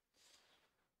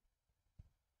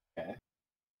 Okay.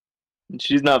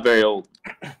 She's not very old.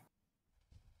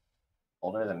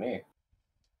 Older than me.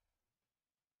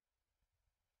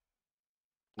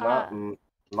 Not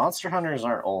monster hunters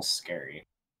aren't all scary.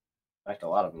 In fact, a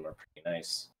lot of them are pretty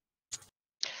nice.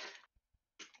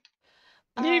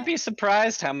 You'd be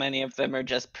surprised how many of them are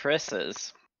just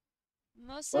prisses.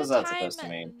 Most What of is the that time, supposed to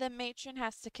mean? the matron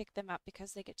has to kick them out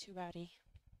because they get too rowdy.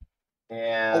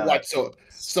 Yeah. Oh, what?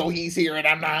 So he's here and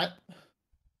I'm not?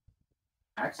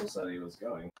 Axel said he was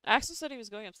going. Axel said he was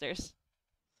going upstairs.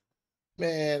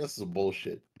 Man, this is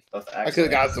bullshit. Both I Axel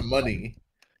could have and- got some money.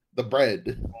 The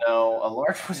bread. No, a lord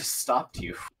would have stopped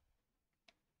you.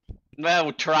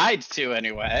 Well, tried to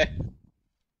anyway.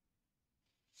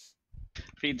 If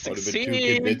he'd Would have been too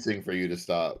succeed. convincing for you to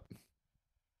stop.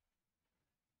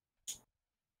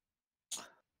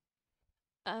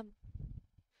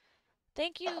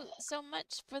 Thank you so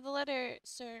much for the letter,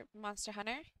 Sir Monster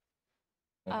Hunter.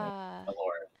 A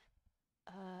lord.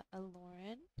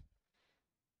 Lauren.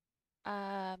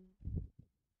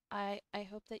 I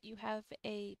hope that you have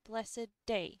a blessed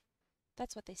day.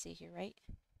 That's what they say here, right?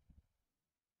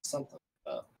 something.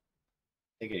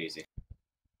 Take it easy.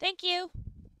 Thank you.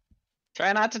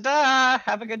 Try not to die.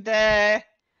 Have a good day.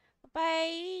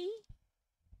 Bye.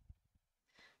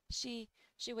 She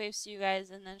waves to you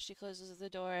guys and then she closes the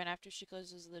door, and after she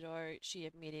closes the door, she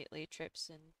immediately trips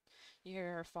and you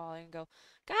hear her falling and go,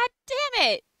 "God damn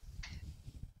it!"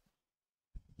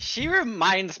 She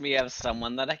reminds me of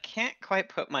someone that I can't quite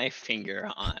put my finger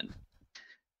on.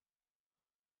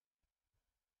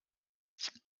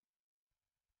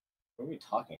 What are we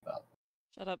talking about?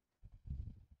 Shut up.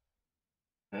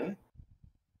 Hmm?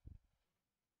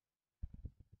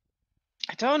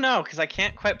 I don't know, because I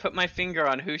can't quite put my finger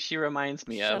on who she reminds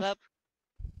me Shut of. up.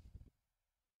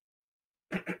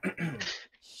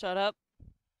 Shut up.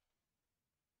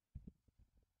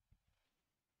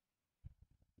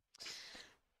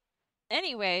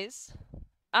 Anyways,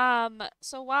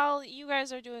 so while you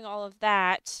guys are doing all of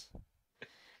that,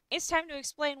 it's time to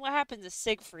explain what happened to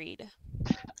Siegfried.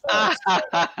 Oh,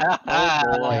 Oh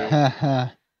boy.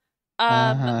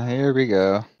 Here we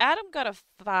go. Adam got a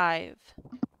 5,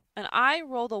 and I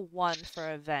rolled a 1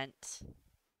 for event.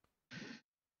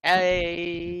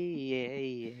 Hey.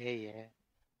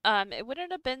 It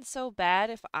wouldn't have been so bad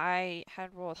if I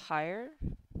had rolled higher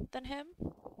than him,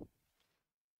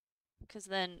 because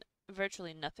then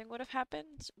virtually nothing would have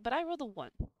happened, but I rolled a 1,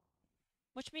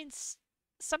 which means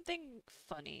something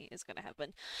funny is going to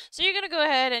happen. So you're going to go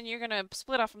ahead and you're going to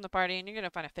split off from the party and you're going to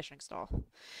find a fishing stall.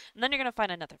 And then you're going to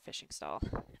find another fishing stall.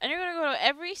 And you're going to go to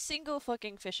every single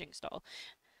fucking fishing stall.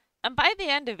 And by the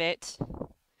end of it,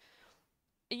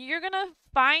 you're going to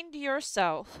find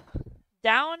yourself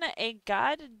down a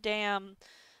goddamn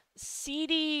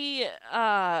seedy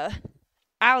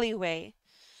alleyway,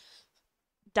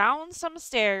 down some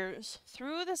stairs,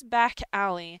 through this back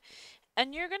alley,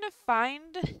 and you're going to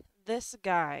find this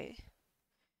guy.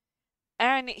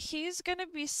 And he's going to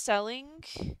be selling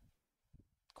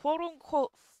quote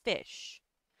unquote fish.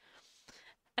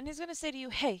 And he's going to say to you,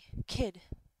 "Hey, kid,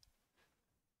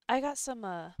 I got some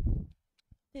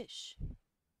fish.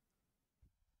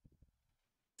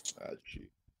 Gee.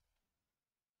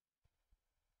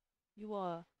 You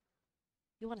want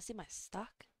to see my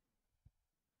stock?"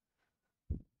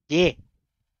 Yeah.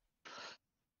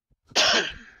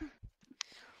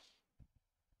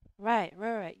 Right.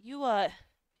 You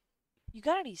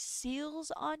got any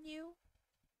seals on you?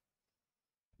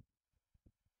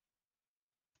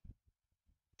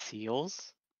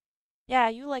 Seals? Yeah,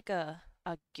 you like a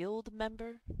guild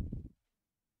member?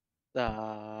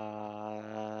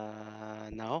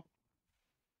 No.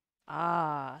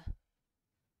 Ah,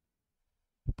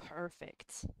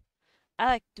 perfect. I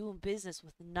like doing business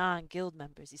with non-guild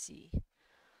members, you see.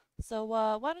 So,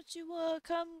 why don't you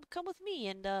come with me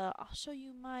and I'll show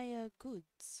you my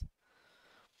goods.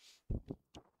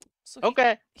 So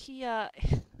Okay. he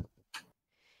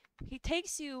he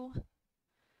takes you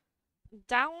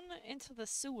down into the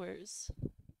sewers.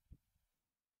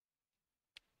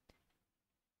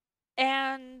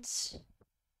 And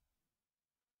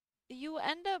you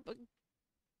end up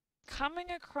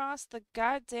coming across the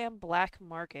goddamn black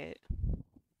market.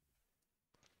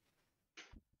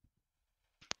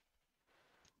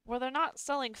 Where they're not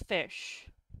selling fish.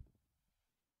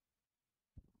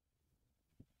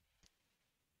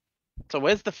 So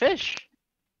where's the fish?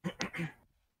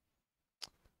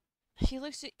 He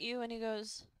looks at you and he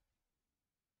goes,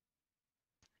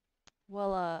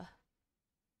 "Well,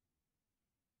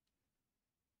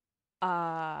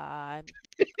 I'm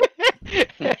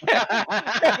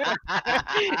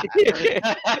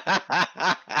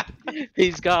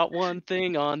He's got one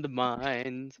thing on the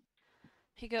mind.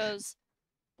 He goes,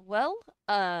 "Well,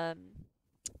 I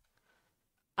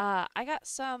got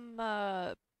some,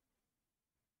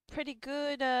 pretty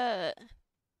good,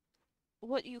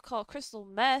 what you call crystal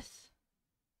meth."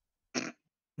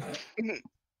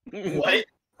 What?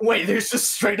 Wait, there's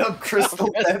just straight up crystal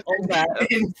meth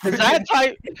in Is that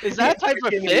type of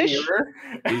freaking fish? mirror?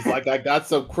 He's like, I got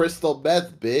some crystal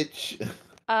meth, bitch.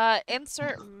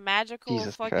 Insert magical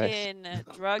Jesus Christ. fucking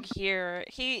drug here.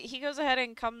 He goes ahead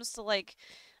and comes to, like,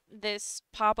 this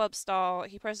pop-up stall.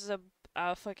 He presses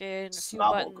a fucking few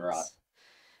Snobble buttons.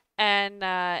 And,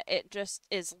 it just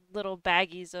is little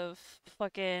baggies of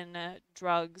fucking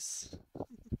drugs.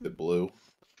 The blue.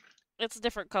 It's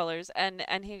different colors, and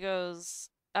he goes,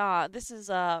 "This is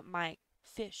my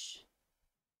fish."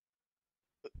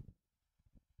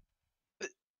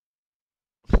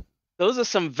 Those are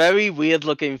some very weird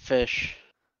looking fish.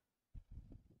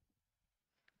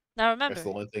 Now remember, That's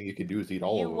the only thing you can do is eat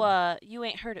all of them. you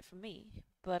ain't heard it from me,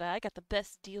 but I got the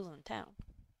best deals in town.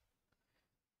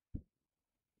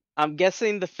 I'm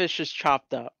guessing the fish is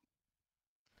chopped up.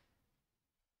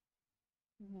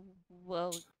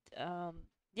 Well,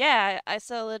 yeah, I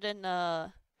sell it in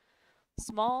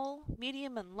small,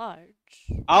 medium, and large.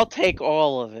 I'll take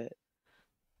all of it.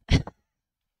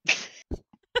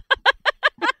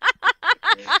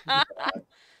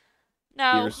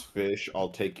 Now, Here's fish. I'll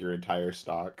take your entire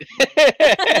stock.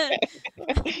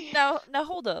 now,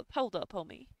 hold up,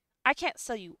 homie. I can't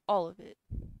sell you all of it.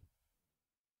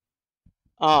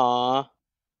 Aw.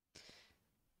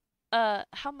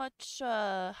 How much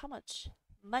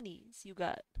monies you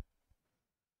got?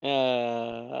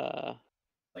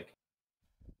 Like,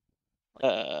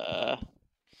 Uh,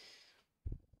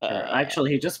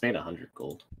 actually, he just made 100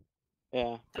 gold.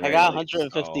 yeah. I Right, got like,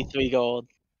 153 gold.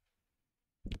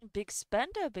 Big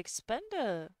spender, big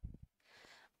spender.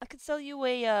 I could sell you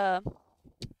a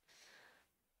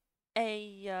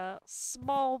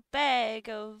small bag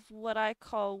of what I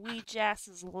call wee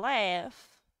Jass's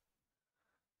laugh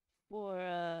for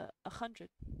 100.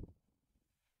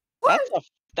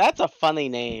 That's a funny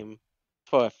name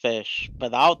for a fish,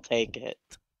 but I'll take it.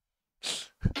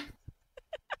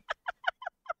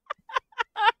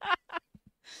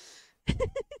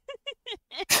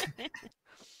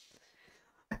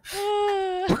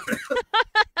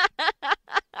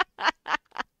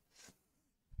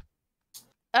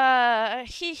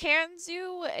 He hands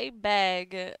you a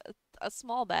bag, a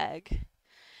small bag.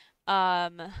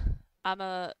 I'm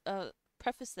a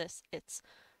preface this. It's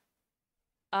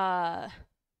 2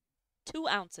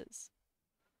 ounces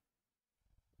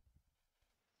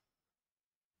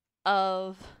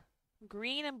of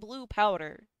green and blue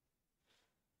powder.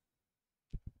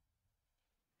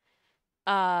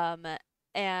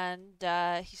 And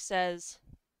he says,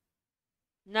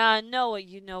 "Now I know what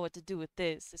you know what to do with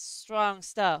this. It's strong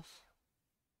stuff.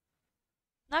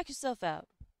 Knock yourself out."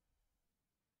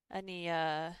 And he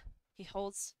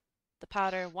holds the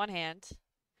powder in one hand,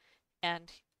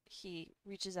 and he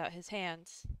reaches out his hand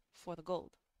for the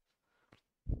gold.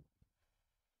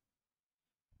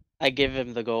 I give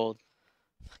him the gold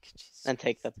Fucking Jesus and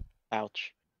take the Christ.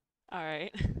 pouch. All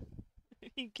right.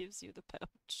 He gives you the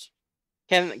pouch.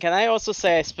 Can I also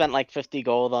say I spent like 50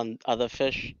 gold on other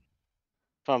fish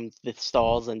from the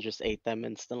stalls and just ate them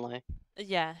instantly?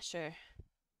 Yeah, sure.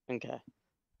 Okay.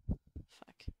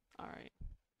 Fuck. All right.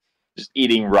 Just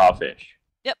eating raw fish.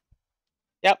 Yep.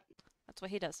 That's what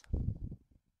he does.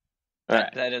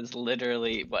 Alright. That is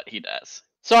literally what he does.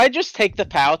 So I just take the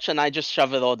pouch and I just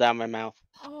shove it all down my mouth.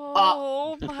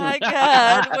 Oh my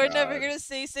god, we're never God. gonna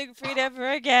see Siegfried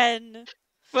ever again.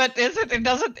 But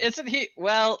isn't he,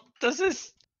 well,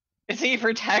 is he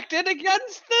protected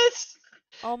against this?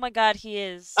 Oh my god, he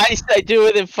is. I do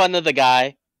it in front of the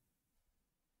guy.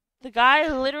 The guy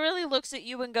literally looks at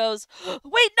you and goes,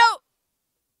 "Wait, no!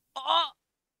 Oh,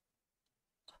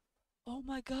 oh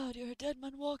my god, you're a dead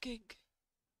man walking."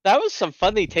 That was some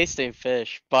funny tasting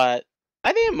fish, but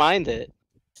I didn't mind it.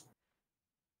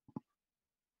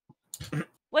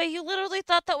 Wait, you literally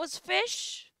thought that was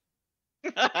fish?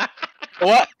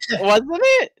 What? Wasn't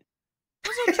it?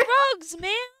 Those are drugs,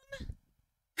 man!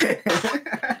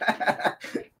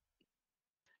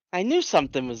 I knew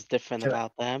something was different Can I-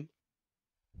 about them.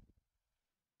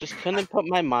 Just couldn't put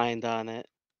my mind on it.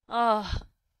 Ugh.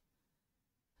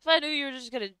 If I knew you were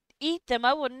just gonna eat them,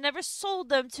 I would have never sold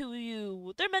them to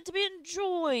you. They're meant to be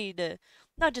enjoyed,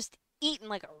 not just eaten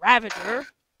like a ravager.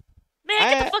 Man,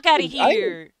 get the fuck out of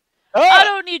here! I Oh,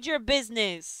 don't need your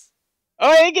business.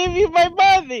 I gave you my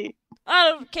money. I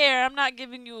don't care. I'm not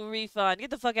giving you a refund.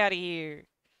 Get the fuck out of here.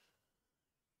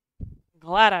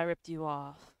 Glad I ripped you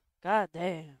off. God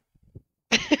damn.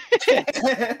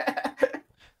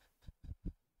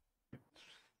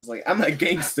 It's like, I'm a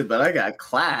gangster, but I got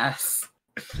class.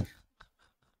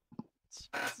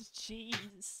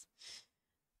 Jeez.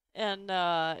 And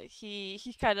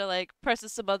he kind of like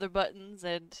presses some other buttons,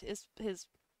 and his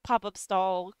pop-up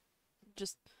stall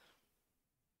just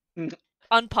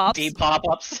unpops.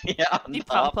 Depop-ups. Yeah,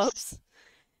 Depop-ups.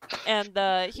 And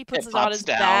he puts It it on pops his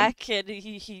down. back, and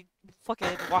he fucking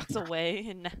walks away,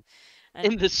 and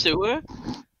In the sewer?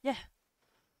 Yeah.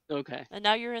 Okay. and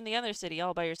now you're in the other city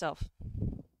all by yourself.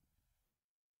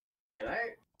 Can I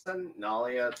send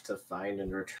Nalia to find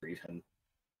and retrieve him?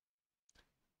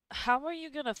 How are you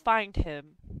gonna find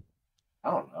him I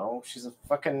don't know. She's a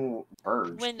fucking bird.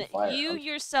 She when can fly you around.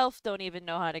 yourself don't even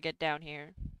know how to get down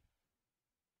here?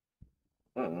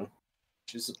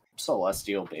 She's a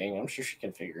celestial being. I'm sure she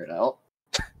can figure it out.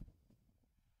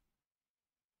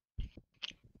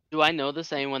 Do I know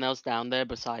there's anyone else down there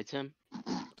besides him?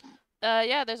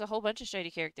 Yeah, there's a whole bunch of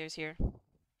shady characters here.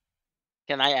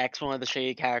 Can I ask one of the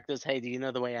shady characters, hey, do you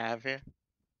know the way out of here?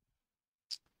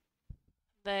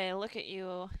 They look at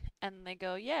you And they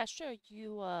go, yeah, sure,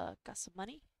 you got some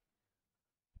money?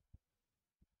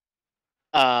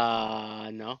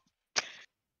 No.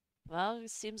 Well, it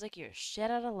seems like you're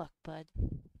shit out of luck, bud.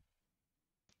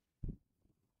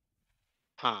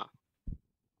 Huh.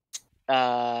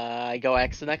 I go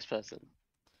ask the next person.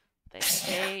 They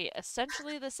say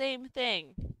essentially the same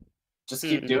thing. Just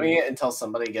keep doing it until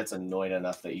somebody gets annoyed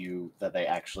enough that they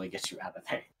actually get you out of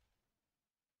there.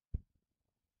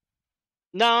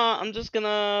 No, I'm just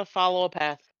gonna follow a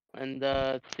path and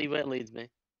see where it leads me.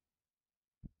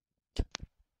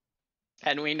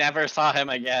 And we never saw him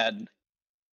again.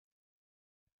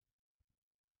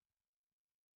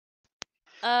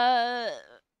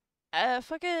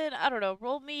 Fucking, I don't know,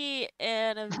 roll me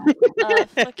a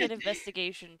fucking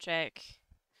investigation check.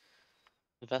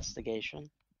 Investigation.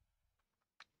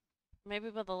 Maybe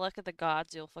with the luck of the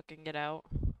gods, you'll fucking get out.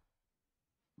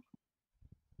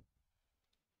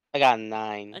 I got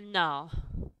 9. No.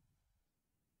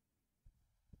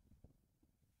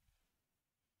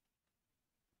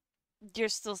 You're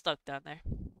still stuck down there.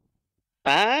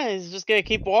 He's just gonna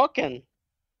keep walking.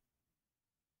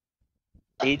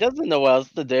 He doesn't know what else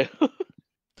to do.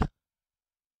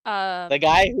 The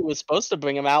guy who was supposed to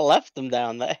bring him out left him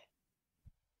down there.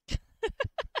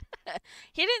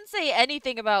 He didn't say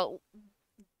anything about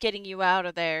getting you out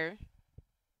of there.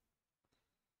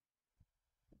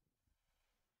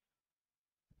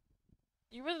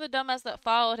 You were the dumbass that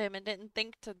followed him and didn't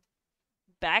think to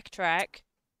backtrack.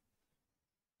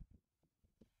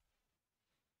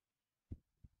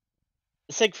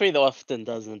 Siegfried often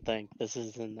doesn't think. This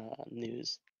is in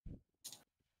news.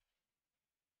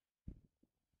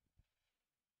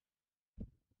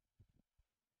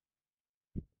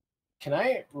 Can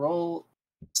I roll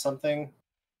something?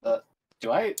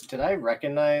 Did I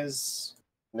recognize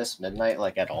Miss Midnight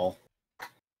like at all?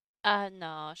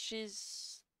 No,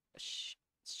 she's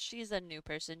a new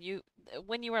person.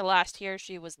 When you were last here,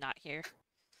 she was not here.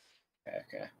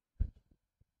 Okay.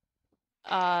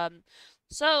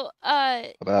 So,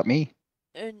 About me.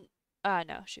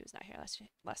 no, she was not here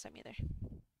last time either.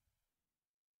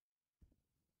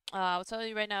 I'll tell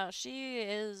you right now, she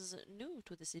is new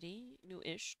to the city,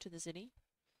 new-ish to the city.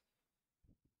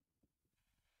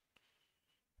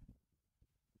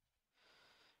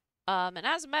 And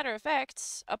as a matter of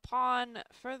fact, upon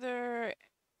further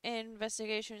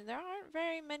investigation, there aren't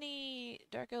very many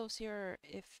dark elves here,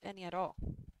 if any at all.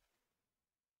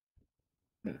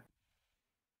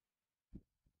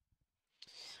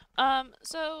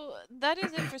 So that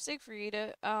is it for Siegfried.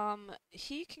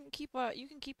 He can keep on. You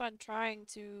can keep on trying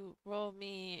to roll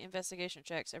me investigation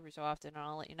checks every so often, and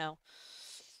I'll let you know.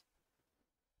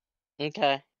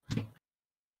 Okay.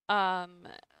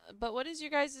 But what is your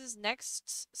guys'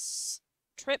 next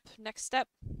next step?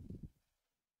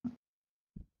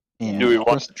 And Do we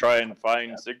want to try and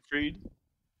find Siegfried?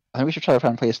 I think we should try to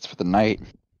find a place for the night.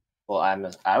 Well, I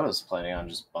was planning on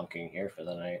just bunking here for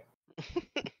the night.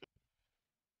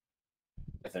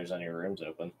 If there's any rooms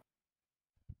open.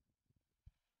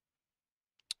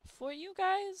 For you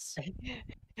guys?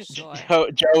 Sure.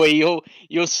 Joey,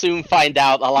 you'll soon find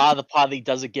out a lot of the party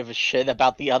doesn't give a shit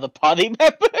about the other party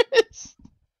members.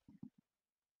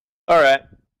 All right.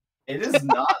 It is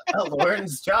not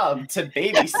Lauren's job to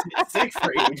babysit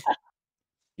Siegfried.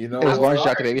 You know It was what? Lauren's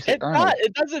job to babysit It's Arnold. not.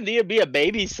 It doesn't need to be a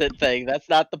babysit thing. That's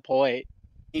not the point.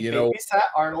 He You know, babysat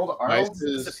Arnold. Arnold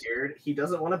Vice's- disappeared. He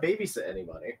doesn't want to babysit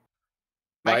anybody.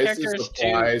 My Vice's character is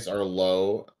supplies are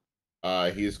low.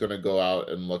 He's gonna go out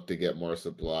and look to get more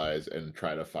supplies and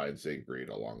try to find Siegfried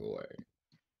along the way.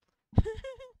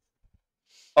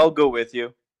 I'll go with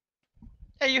you.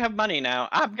 Hey, you have money now.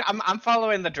 I'm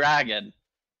following the dragon.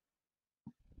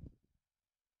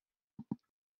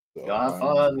 So Go have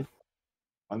fun.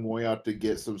 I'm going out to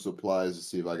get some supplies to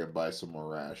see if I can buy some more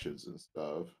rations and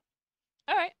stuff.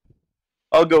 All right.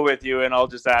 I'll go with you, and I'll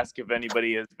just ask if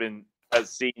anybody has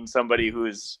seen somebody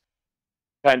who's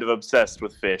kind of obsessed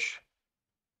with fish.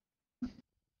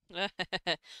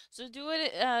 So do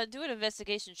an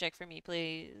investigation check for me,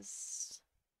 please.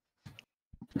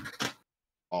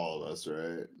 All of us,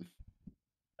 right?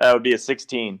 That would be a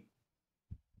 16.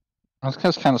 I was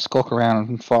just kind of skulk around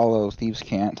and follow thieves'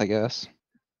 can't, I guess.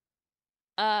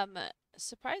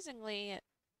 Surprisingly,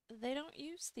 they don't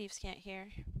use thieves' cant here.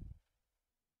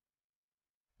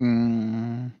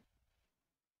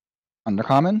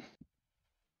 Undercommon?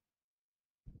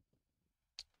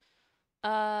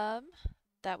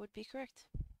 That would be correct.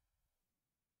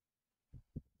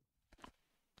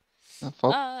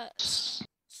 Folks.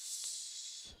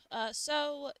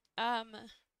 So,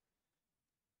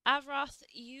 Avroth,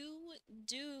 you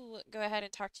do go ahead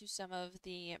and talk to some of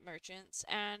the merchants,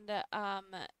 and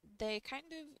they kind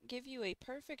of give you a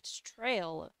perfect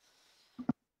trail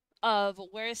of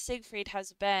where Siegfried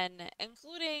has been,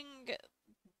 including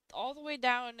all the way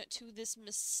down to this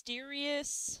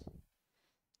mysterious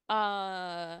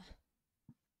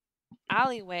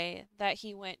alleyway that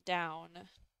he went down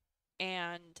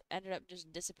and ended up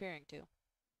just disappearing to.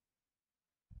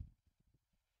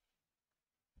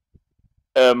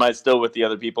 Am I still with the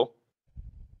other people?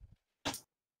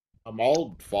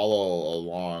 I'll follow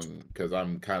along because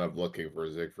I'm kind of looking for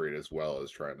Siegfried as well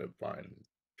as trying to find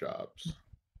jobs.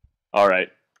 All right.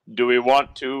 Do we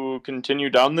want to continue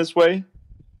down this way?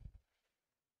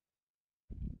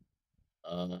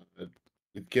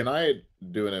 Can I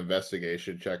do an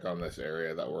investigation check on this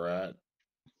area that we're at?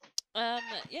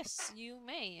 Yes, you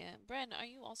may. Bren, are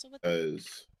you also with them?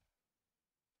 Because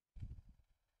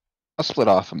I'll split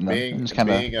off from them. being I'm just kind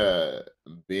of.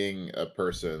 being a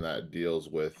person that deals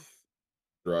with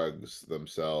drugs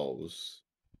themselves,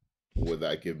 would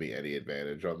that give me any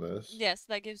advantage on this? Yes,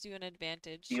 that gives you an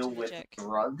advantage Deal to the with check.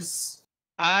 drugs.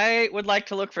 I would like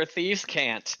to look for thieves'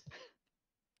 cant.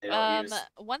 They don't use.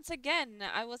 Once again,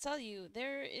 I will tell you,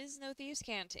 there is no thieves'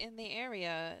 cant in the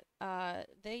area.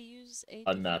 They use a A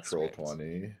different natural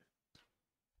script.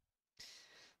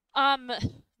 20.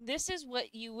 This is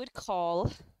what you would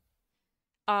call,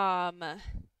 a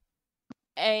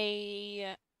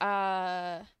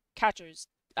catcher's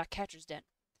den.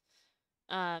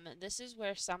 This is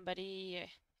where somebody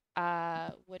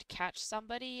would catch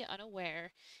somebody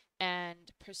unaware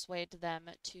and persuade them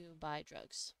to buy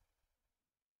drugs.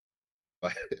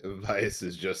 Vice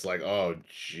is just like, oh,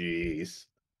 jeez.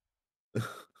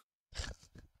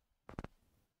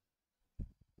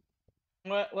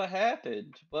 What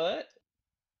happened? What?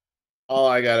 All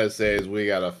I gotta say is we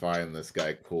gotta find this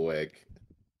guy quick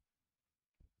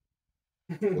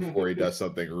before he does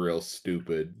something real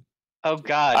stupid. Oh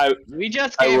God, I- we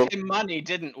just I gave will- him money,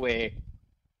 didn't we?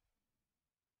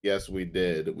 Yes, we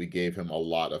did. We gave him a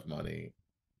lot of money.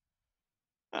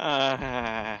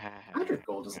 100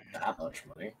 gold isn't that much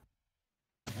money.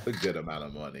 A good amount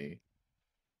of money.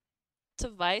 To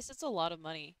Vice, it's a lot of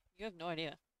money. You have no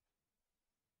idea.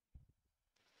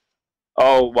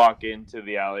 I'll walk into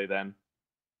the alley then.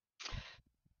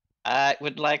 I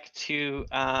would like to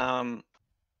what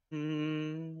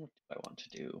do I want to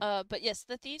do? But yes,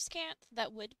 the thieves' cant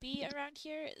that would be around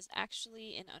here is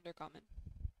actually in Undercommon.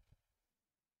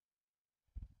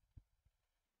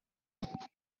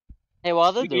 Hey,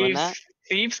 while they're doing that,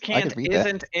 Thieves' I could cant read that.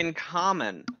 isn't in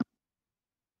common.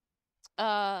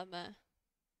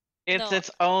 It's No, its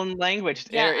own language.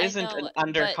 yeah, There I isn't know,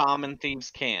 an undercommon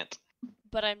thieves' cant.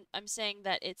 but I'm saying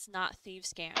that it's not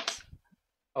thieves' cant.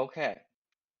 Okay.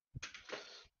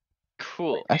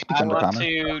 Cool. I speak I want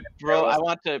Undercommon. to roll. I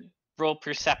want to roll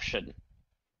perception.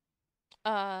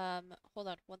 Hold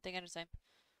on, one thing at a time.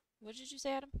 What did you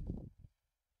say, Adam?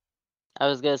 I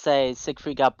was gonna say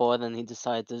Siegfried got bored and he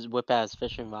decided to whip out his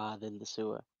fishing rod in the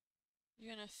sewer.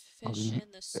 You're gonna fish Mhm.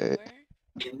 in the sewer?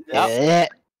 Yeah.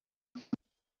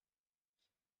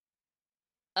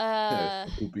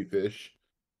 Poopy fish.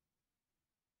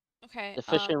 Okay. The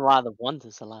fishing rod of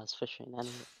wonders allows fishing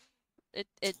anyway. It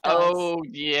does. Oh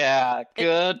yeah.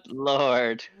 Good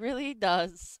lord. Really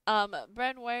does.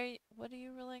 Bren, what are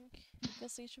you rolling?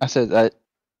 Investigation I for?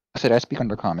 said I speak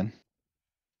Undercommon.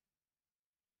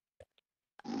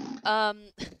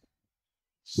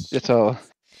 It's all.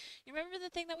 You remember the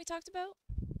thing that we talked about?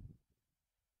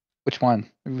 Which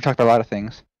one? We talked about a lot of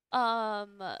things.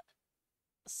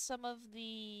 Some of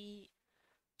the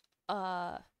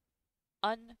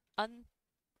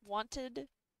unwanted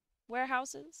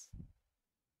warehouses.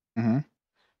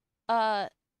 Mm-hmm.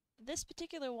 This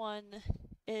particular one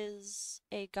is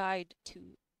a guide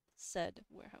to said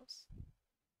warehouse.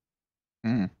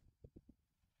 Mm.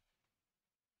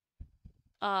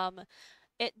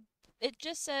 It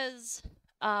just says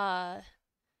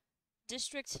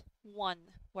District 1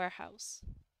 warehouse.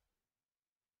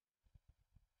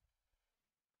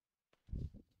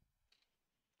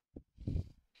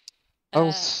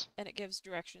 And it gives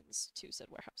directions to said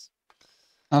warehouse.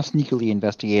 I'll sneakily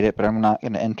investigate it, but I'm not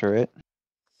gonna enter it.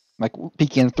 Like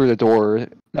peeking through the door,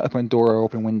 not open door or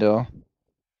open window.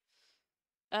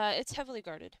 It's heavily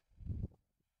guarded.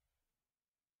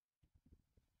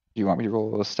 Do you want me to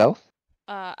roll stealth?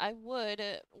 I would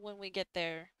when we get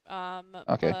there.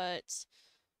 Okay. But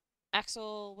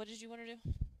Axel, what did you want to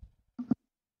do?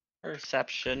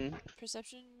 Perception.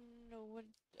 Perception? Or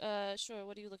what? Sure.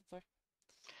 What are you looking for?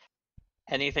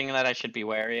 Anything that I should be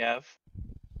wary of?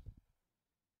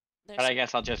 There's But I some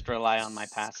guess I'll just rely on my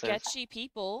passive. sketchy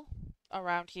people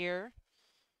around here.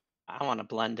 I want to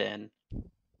blend in.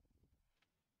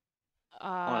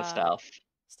 I want Uh, stealth.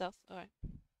 Stealth. Okay.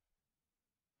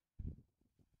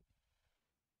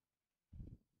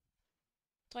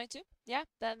 $22. Yeah,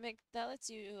 that lets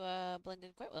you blend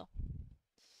in quite well.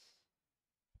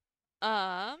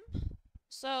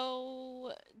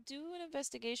 So do an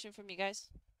investigation for me, guys.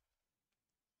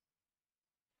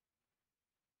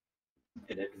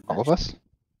 All of us?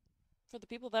 For the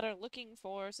people that are looking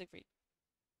for Siegfried.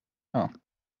 Oh.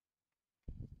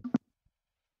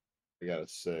 I got a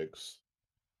 6.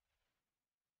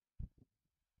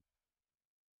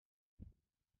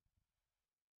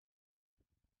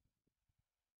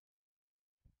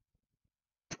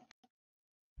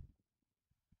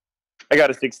 I got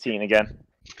a 16 again.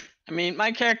 I mean,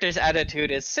 my character's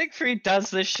attitude is Siegfried does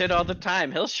this shit all the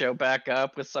time. He'll show back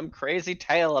up with some crazy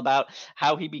tale about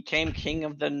how he became king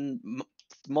of the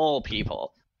mole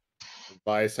people.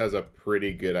 Vice has a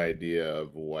pretty good idea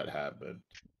of what happened.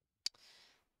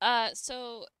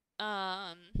 So,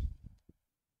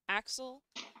 Axel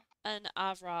and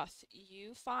Avroth,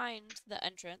 you find the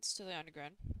entrance to the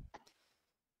underground.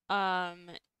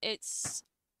 It's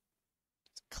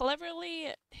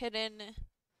cleverly hidden,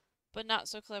 but not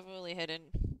so cleverly hidden.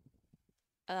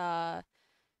 That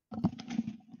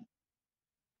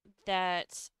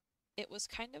it was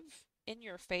kind of in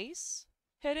your face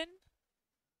hidden.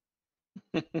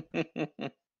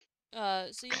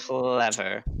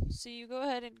 Clever. So you go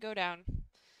ahead and go down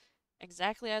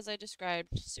exactly as I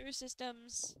described. Sewer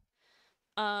systems.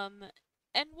 And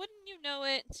wouldn't you know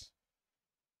it,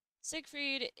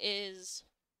 Siegfried is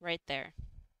right there.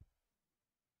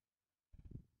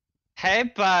 Hey,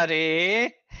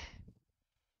 buddy.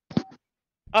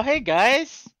 Oh, hey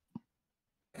guys.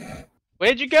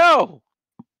 Where'd you go?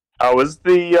 How was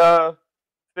the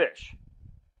fish?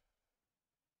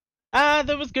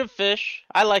 There was good fish.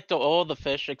 I liked all the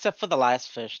fish except for the last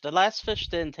fish. The last fish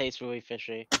didn't taste really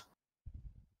fishy.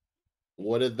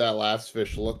 What did that last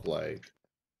fish look like?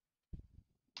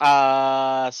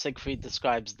 Siegfried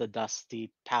describes the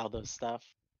dusty powder stuff.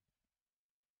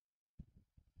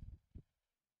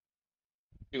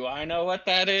 Do I know what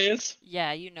that is?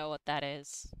 Yeah, you know what that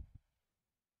is.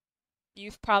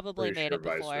 You've probably Pretty made sure it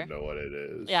Vice before. would know what it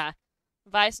is. Yeah.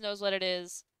 Vice knows what it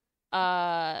is.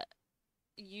 Axel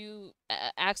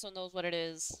knows what it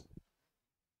is.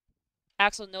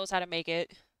 Axel knows how to make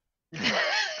it.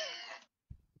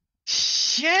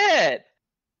 Shit!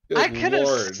 Good I could've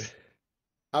lord.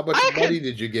 How much I money could-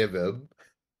 did you give him?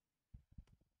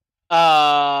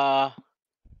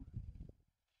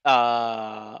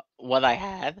 What I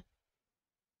had.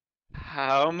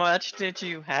 How much did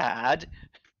you had?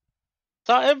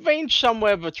 So it ranged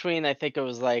somewhere between, I think it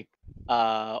was like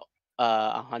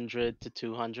 100 to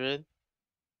 200.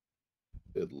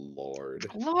 Good lord.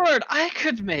 Lord, I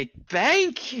could make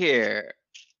bank here.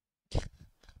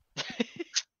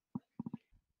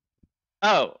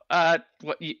 Oh,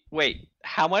 what? Wait,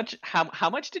 how much? How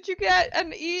much did you get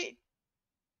and eat?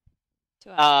 2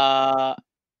 ounces.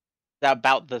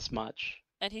 About this much.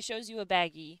 And he shows you a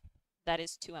baggie that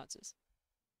is 2 ounces.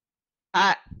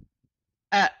 I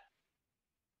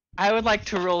would like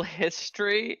to roll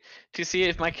history to see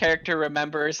if my character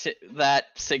remembers that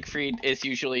Siegfried is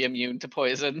usually immune to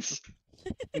poisons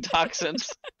and toxins.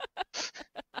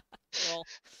 Roll.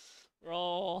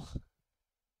 Roll.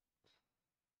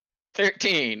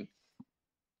 13.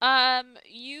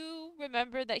 You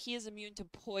remember that he is immune to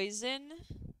poison.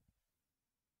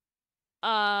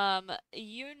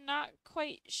 You're not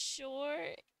quite sure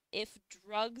if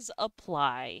drugs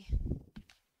apply.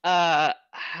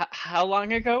 How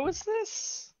long ago was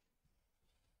this?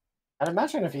 I'd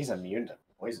imagine if he's immune to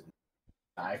poison,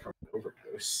 die from an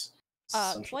overdose.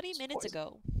 20 minutes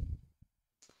ago.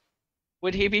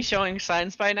 Would he be showing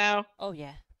signs by now? Oh,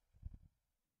 yeah.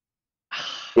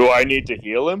 Do I need to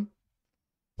heal him?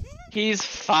 He's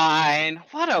fine.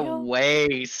 What a Heal-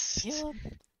 waste. Heal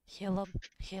him. Heal him.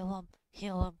 Heal him.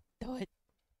 Heal him. Do it.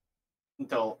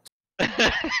 Don't.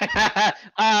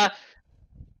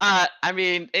 I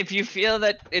mean, if you feel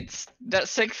that that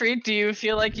Siegfried, do you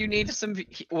feel like you need some?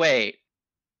 Wait,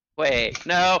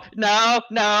 no, don't,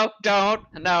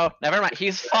 no, never mind.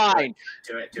 He's fine.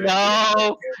 Do it. Do it.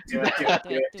 No. Do it. Do it.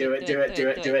 Do it. Do it. Do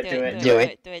it. Do it. Do it. Do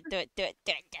it. Do it. Do it. Do it.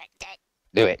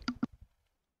 Do it.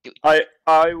 Do it.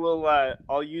 I will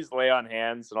I'll use lay on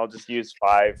hands and I'll just use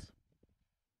 5.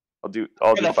 I'll do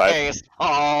In the 5. face.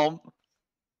 Oh.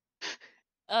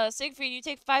 Siegfried, you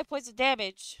take 5 points of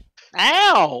damage.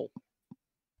 Ow!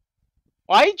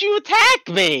 Why'd you attack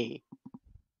me?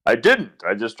 I didn't.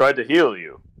 I just tried to heal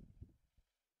you.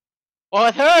 Oh,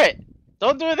 it hurt!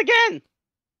 Don't do it again!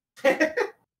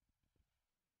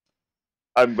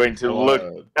 I'm going to Oh,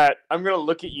 look at. I'm going to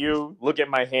look at you. Look at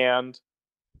my hand.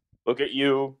 Look at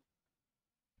you.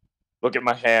 Look at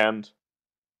my hand.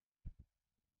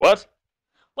 What?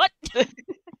 What?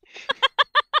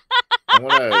 I'm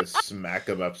gonna smack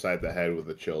him upside the head with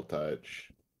a chill touch.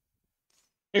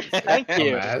 Thank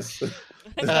you. Dumbass.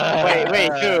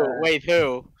 Wait,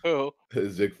 who? Who?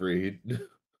 Siegfried.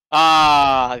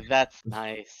 Ah, that's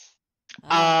nice.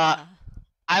 Ah.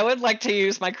 I would like to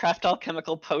use my craft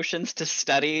alchemical potions to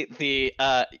study the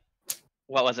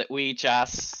what was it? We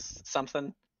just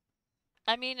something.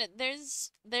 I mean,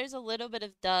 there's a little bit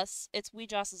of dust. It's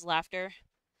Weejoss's laughter.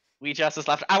 Weejass's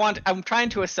laughter. I'm trying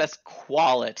to assess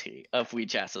quality of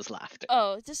Weejass's laughter.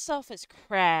 Oh, this stuff is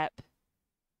crap.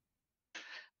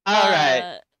 All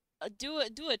right. Do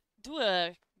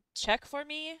a check for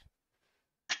me.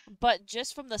 But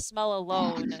just from the smell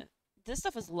alone, this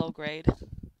stuff is low grade.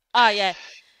 Ah, yeah.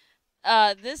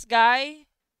 This guy,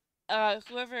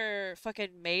 whoever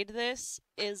fucking made this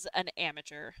is an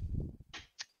amateur.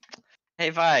 Hey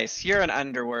Vice, you're an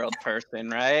underworld person,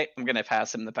 right? I'm gonna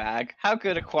pass him the bag. How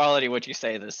good a quality would you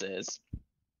say this is?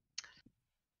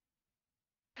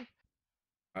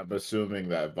 I'm assuming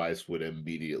that Vice would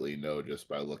immediately know just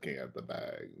by looking at the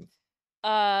bag.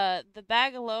 The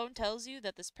bag alone tells you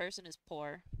that this person is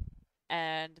poor.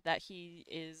 And that he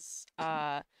is,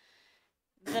 the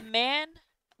man,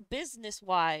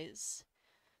 business-wise,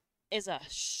 is a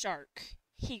shark.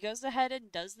 He goes ahead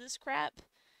and does this crap,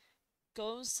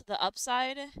 goes to the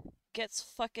upside, gets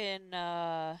fucking,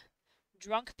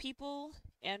 drunk people,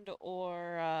 and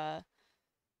or,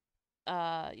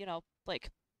 you know, like,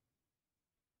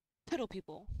 piddle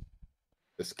people.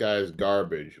 This guy's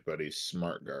garbage, but he's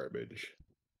smart garbage.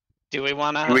 Do we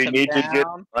want to Do hunt we him need to get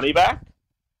down? money back?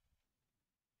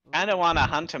 I don't want to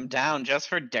hunt him down just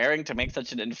for daring to make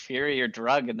such an inferior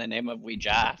drug in the name of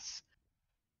Weejass.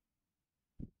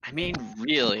 I mean,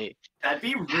 really. That'd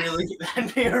be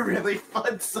a really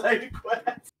fun side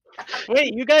quest.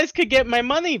 Wait, you guys could get my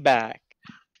money back.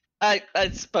 I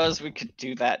suppose we could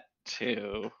do that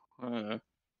too.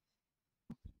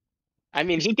 I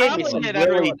mean, he gave me Probably some get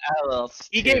really, everyone else.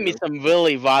 he gave me too. some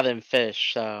really rotten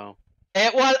fish. So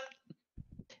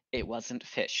It wasn't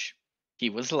fish. He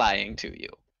was lying to you.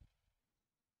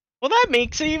 well, that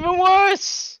makes it even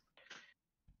worse.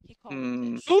 He called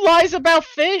him fish. Who lies about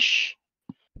fish?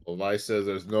 Well, Vice says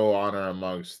there's no honor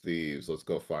amongst thieves. Let's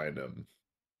go find him.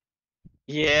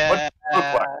 Yeah. Look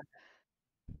like?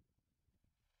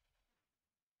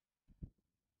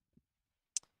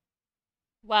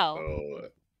 Well, Oh,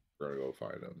 we're gonna go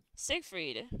find him.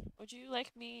 Siegfried, would you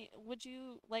like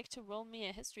to roll me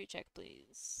a history check,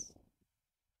 please?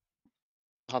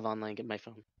 Hold on, let me get my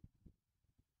phone.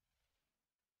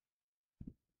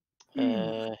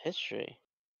 History.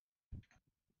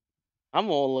 I'm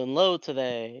rolling low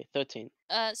today. 13.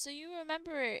 So you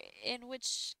remember in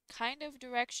which kind of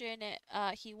direction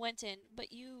he went in,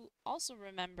 but you also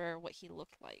remember what he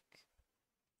looked like.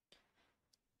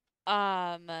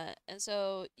 And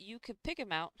so you could pick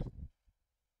him out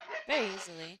very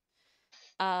easily.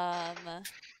 And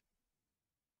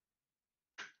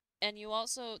you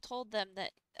also told them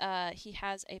that he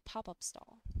has a pop-up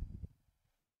stall.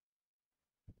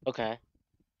 Okay.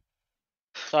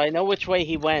 So I know which way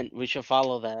he went. We should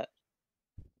follow that.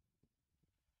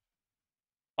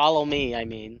 Follow me, I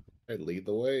mean. Hey, lead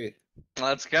the way.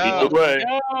 Let's Lead go. the way.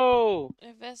 Go!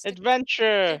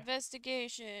 Adventure!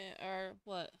 Investigation, or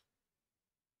what?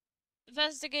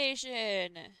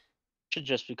 Investigation! Should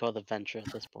just be called adventure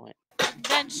at this point.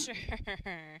 Adventure!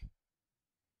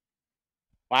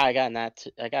 Wow, I got that.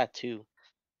 I got 2.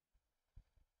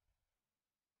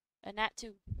 A nat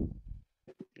 2.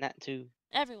 Nat 2.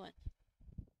 Everyone.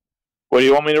 What do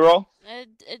you want me to roll?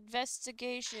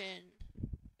 Investigation.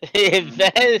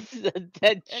 Adventure.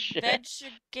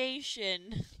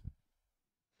 Investigation.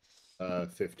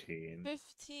 15.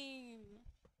 15.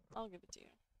 I'll give it to you.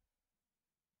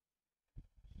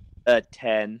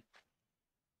 10.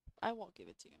 I won't give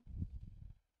it to you.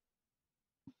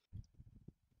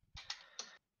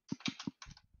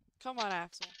 Come on,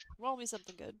 Axel. Roll me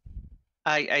something good.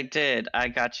 I did. I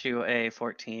got you a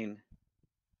 14.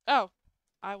 Oh,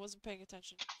 I wasn't paying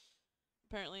attention.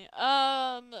 Apparently.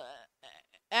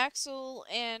 Axel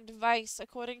and Vice,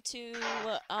 according to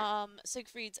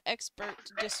Siegfried's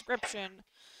expert description,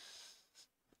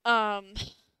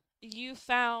 you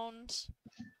found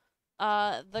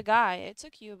the guy. It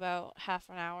took you about half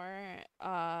an hour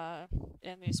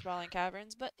in the sprawling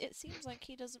caverns, but it seems like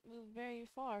he doesn't move very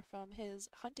far from his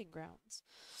hunting grounds.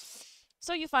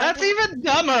 So you find That's him. even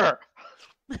dumber.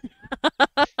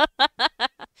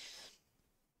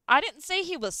 I didn't say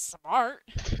he was smart.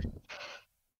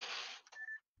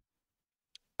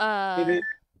 Beep,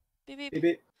 Beep beep beep,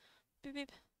 beep. beep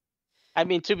beep. I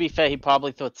mean, to be fair, he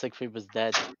probably thought Siegfried was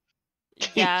dead.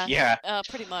 Yeah. Yeah.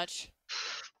 Pretty much.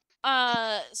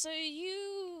 So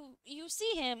you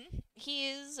see him. He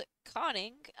is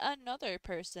conning another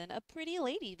person, a pretty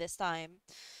lady this time.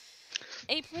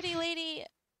 A pretty lady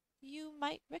you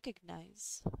might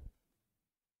recognize.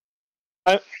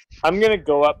 I'm gonna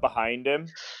go up behind him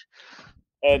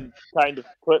and kind of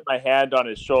put my hand on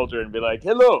his shoulder and be like,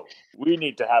 "Hello, we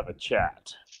need to have a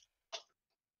chat."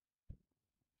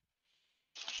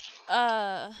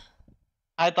 Uh,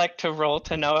 I'd like to roll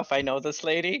to know if I know this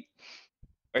lady.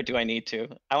 Or do I need to?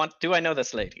 Do I know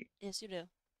this lady? yes you do.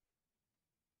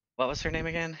 What was her name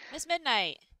again? Miss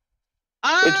Midnight. It's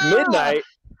Ah! midnight.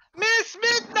 Miss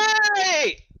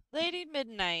Midnight! Lady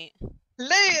Midnight.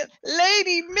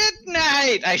 Lady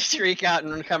Midnight! I shriek out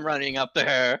and come running up to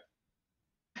her.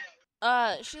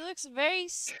 She looks very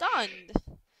stunned.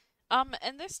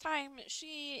 And this time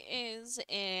she is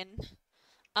in,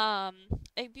 a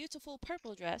beautiful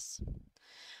purple dress.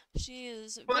 She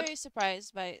is What? very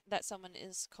surprised by that someone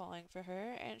is calling for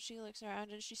her, and she looks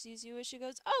around and she sees you and she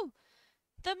goes, "Oh,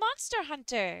 the monster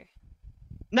hunter!"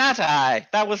 Not I.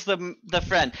 That was the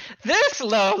friend. This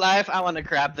lowlife, I want to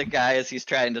grab the guy as he's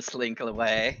trying to slink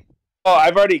away. Oh,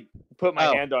 I've already put my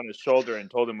Oh. hand on his shoulder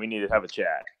and told him we need to have a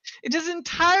chat. It is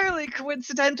entirely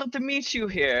coincidental to meet you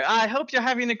here. I hope you're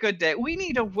having a good day. We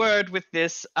need a word with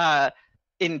this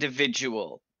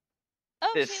individual.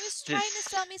 Oh, he This- was trying to this-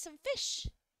 sell me some fish.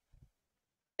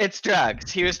 It's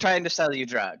drugs. He was trying to sell you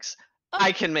drugs. Oh,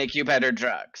 I can make you better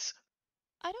drugs.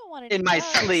 I don't want any In my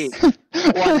drugs. sleep.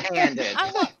 One-handed.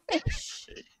 I want fish.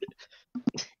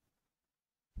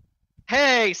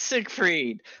 Hey,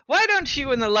 Siegfried, why don't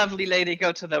you and the lovely lady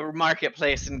go to the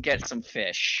marketplace and get some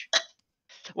fish?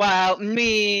 While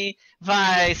me,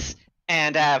 Vice,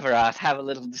 and Avaroth have a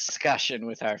little discussion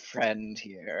with our friend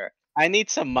here. I need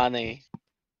some money.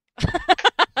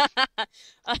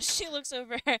 She looks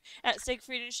over at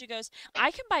Siegfried and she goes,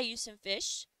 "I can buy you some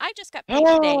fish. I just got paid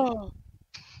today." Oh,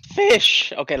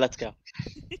 fish. Okay, let's go.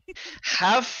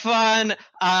 Have fun.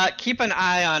 Keep an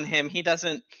eye on him. He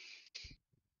doesn't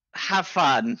have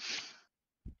fun.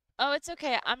 Oh, it's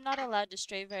okay. I'm not allowed to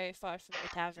stray very far from the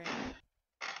tavern.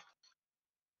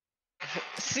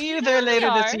 See You you know there where we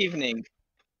later this are. evening.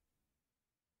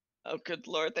 Oh, good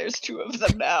lord, there's two of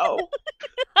them now.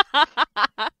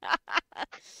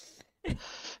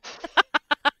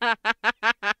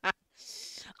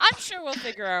 I'm sure we'll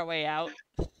figure our way out.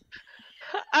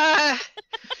 Uh,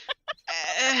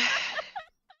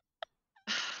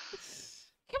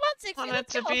 Come on, Siegfried, wanted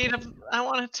let's to go. beat him. I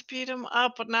wanted to beat him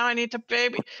up, but now I need to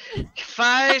baby.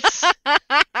 Vice,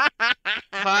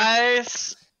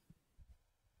 Vice,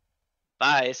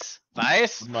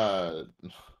 Vice.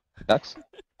 Ducks.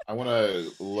 I want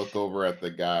to look over at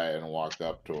the guy and walk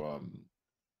up to him.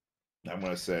 I'm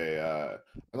going to say,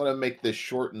 I'm going to make this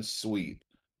short and sweet.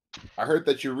 I heard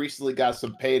that you recently got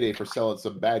some payday for selling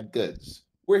some bad goods.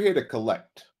 We're here to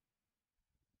collect.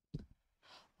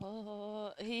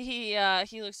 Oh, he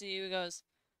looks at you and goes,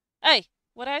 "Hey,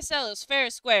 what I sell is fair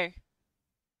and square.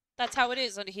 That's how it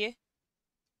is under here."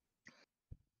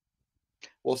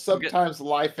 Well, sometimes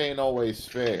life ain't always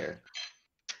fair.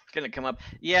 Gonna come up.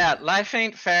 Yeah, life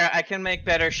ain't fair. I can make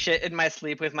better shit in my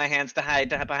sleep with my hands to hide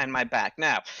behind my back.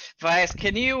 Now, Vice,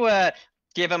 can you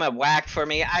give him a whack for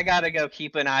me? I gotta go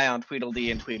keep an eye on Tweedledee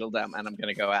and Tweedledum, and I'm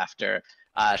gonna go after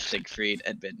Siegfried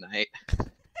at midnight.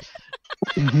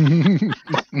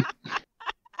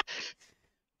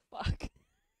 Fuck.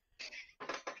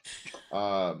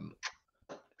 I'm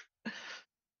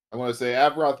going to say,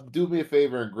 Avroth, do me a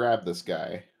favor and grab this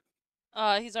guy.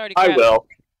 He's already I grabbed. will.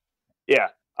 Yeah,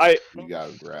 You got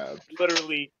him grabbed.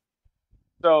 literally.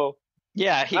 So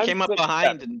Yeah, he I'm came up 6'7".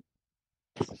 behind and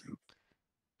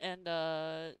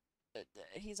And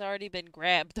he's already been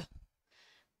grabbed.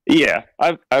 Yeah,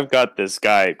 I've got this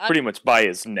guy pretty much by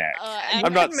his neck. you I'm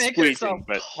can not make squeezing, yourself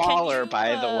but taller, you,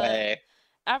 by the way.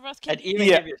 Avroth, can And you even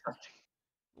Yeah. give yourself.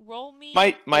 roll me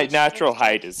my a natural strength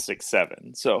height check? is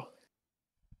 6'7", so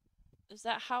Is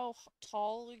that how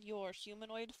tall your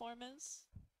humanoid form is?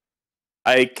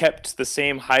 I kept the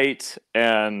same height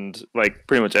and like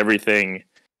pretty much everything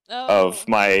Oh, of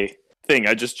my thing.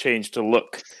 I just changed to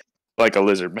look like a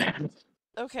lizard man.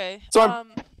 okay. So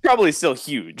I'm probably still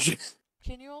huge.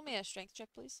 Can you roll me a strength check,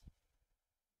 please?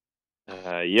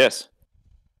 Yes.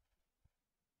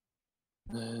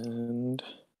 And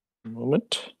a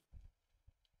moment.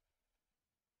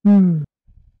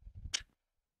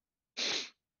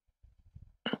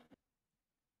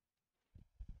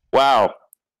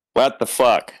 What the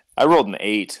fuck? I rolled an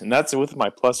 8, and that's with my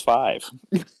 +5.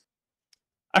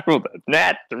 I rolled a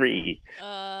nat 3.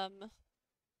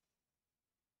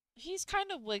 He's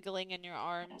kind of wiggling in your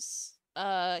arms.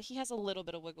 He has a little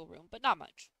bit of wiggle room, but not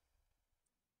much.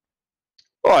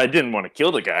 Oh, I didn't want to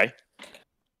kill the guy.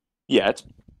 Yet.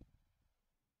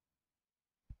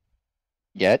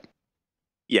 Yet?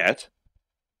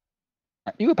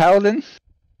 Are you a paladin?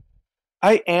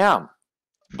 I am.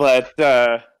 But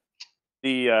the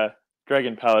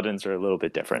dragon paladins are a little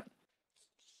bit different.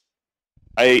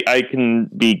 I can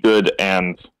be good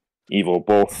and evil,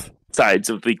 both sides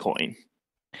of the coin.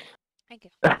 Thank you.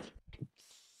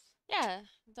 Yeah,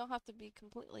 don't have to be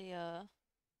completely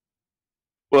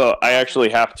Well, I actually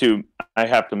have to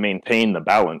maintain the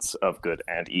balance of good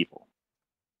and evil.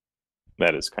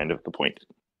 That is kind of the point.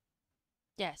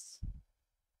 Yes.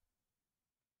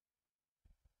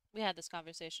 We had this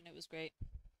conversation. It was great.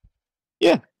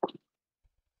 Yeah.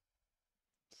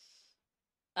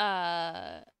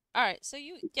 All right. So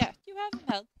you have him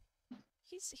held.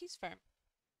 He's firm,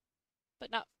 but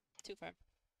not too firm.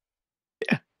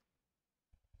 Yeah.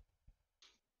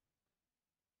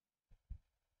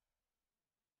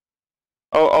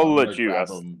 I'll let you grab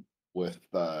ask. him with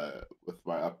my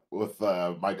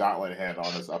gauntlet hand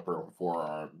on his upper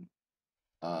forearm.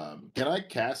 Can I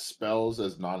cast spells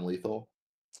as non-lethal?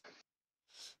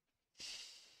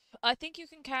 I think you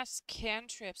can cast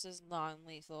cantrips as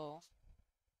non-lethal.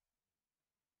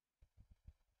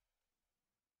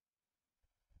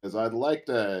 Because I'd like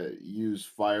to use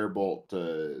Firebolt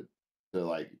to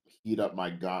like heat up my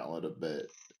gauntlet a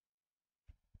bit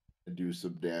and do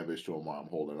some damage to him while I'm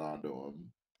holding on to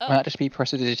him. Why not just be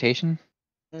prestidigitation?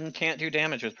 Can't do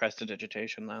damage with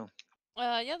prestidigitation though.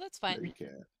 Yeah, that's No, fine. you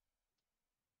can't.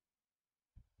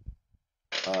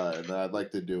 And then I'd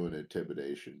like to do an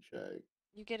intimidation check.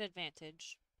 You get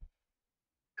advantage.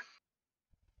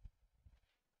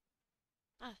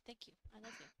 Ah, thank you. I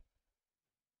love you.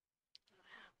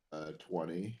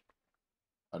 20.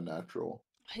 Unnatural.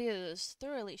 He is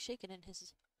thoroughly shaken in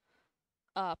his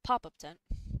pop-up tent.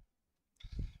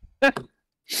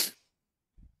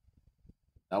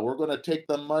 Now we're going to take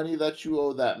the money that you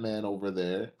owe that man over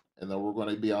there, and then we're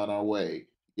going to be on our way.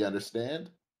 You understand?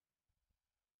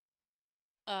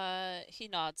 He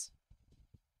nods.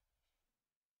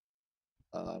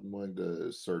 I'm going to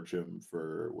search him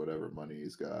for whatever money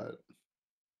he's got.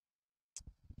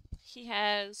 He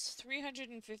has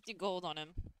 350 gold on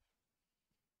him.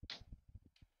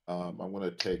 I'm going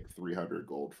to take 300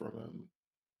 gold from him.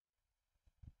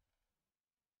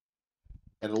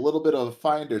 And a little bit of a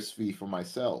finder's fee for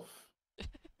myself.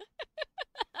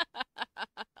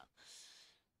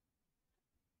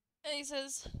 And he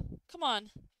says, "Come on,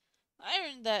 I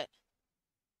earned that."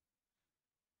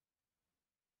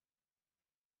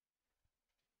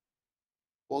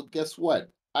 Well, guess what?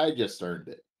 I just earned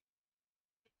it.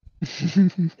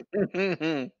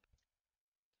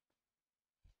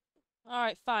 All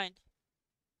right, fine.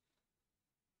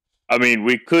 I mean,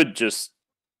 we could just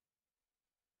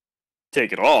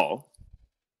take it all.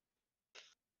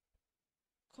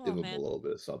 Come Give on, him a man. little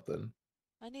bit of something.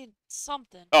 I need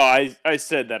something. Oh, I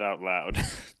said that out loud.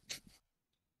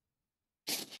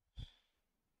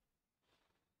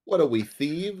 What are we,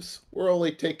 thieves? We're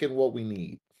only taking what we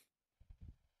need.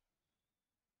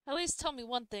 At least tell me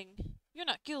one thing. You're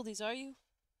not guildies, are you?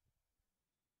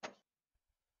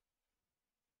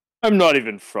 I'm not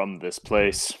even from this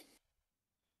place.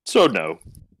 So no.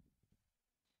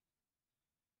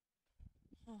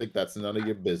 I think that's none of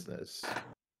your business.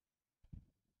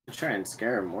 Try and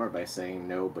scare him more by saying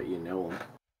no, but you know him.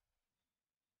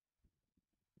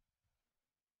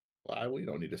 Why? We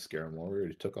don't need to scare him more. We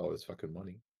already took all his fucking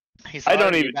money. He's I don't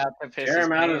already even- about to piss his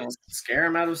pants. Scare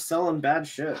him out of selling bad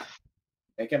shit.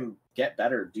 Make him get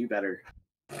better, do better.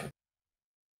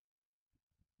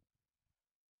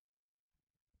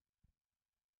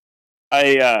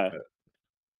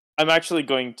 I'm actually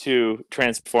going to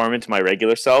transform into my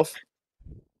regular self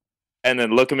and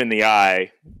then look him in the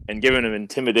eye and give him an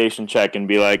intimidation check and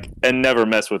be like, and never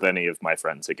mess with any of my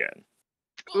friends again.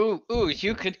 Ooh,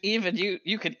 you could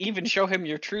even show him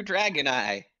your true dragon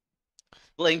eye.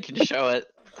 Blink and show it.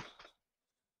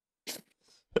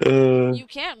 You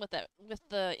can with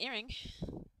the earring.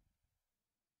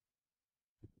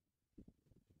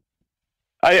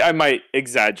 I might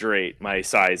exaggerate my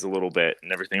size a little bit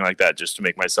and everything like that just to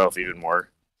make myself even more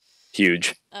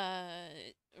huge.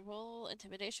 Roll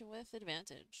intimidation with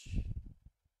advantage.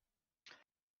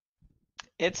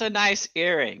 It's a nice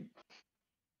earring.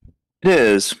 It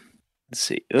is. Let's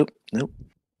see. Oh, nope.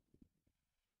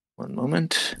 One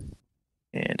moment.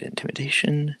 And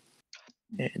intimidation.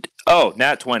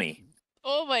 Nat 20.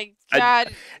 Oh my I-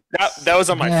 god. That was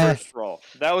on my Yeah. first roll.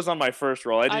 That was on my first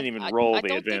roll. I didn't even roll I the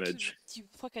don't advantage. think you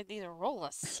fucking need to roll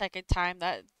a second time.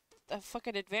 That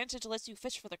fucking advantage lets you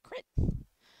fish for the crit.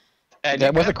 And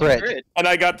That you was a got the crit. And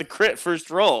I got the crit first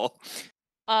roll.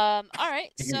 All right.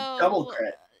 You can double So,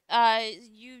 crit.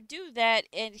 you do that,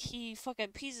 and he fucking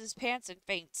pees his pants and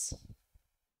faints.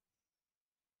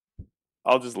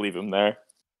 I'll just leave him there.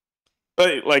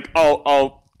 But like,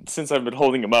 I'll since I've been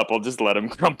holding him up, I'll just let him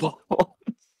crumple.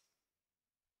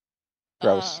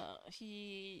 Gross.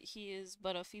 He is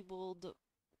but a feebled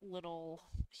little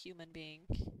human being.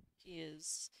 He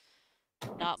is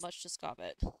not much to scoff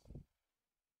at.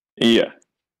 Yeah.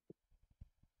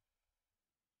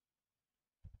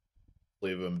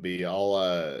 Leave him be.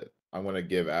 I'm gonna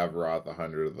give Avaroth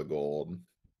 100 of the gold.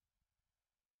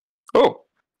 Oh,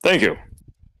 thank you.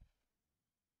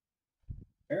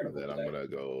 And then I'm gonna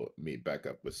go meet back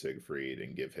up with Siegfried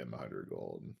and give him 100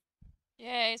 gold.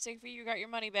 Yay, Siegfried, you got your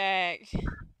money back.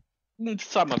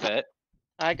 Some of it.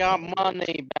 I got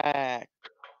money back.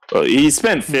 Well, he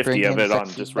spent 50 Bring of him it on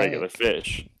sexy just regular back.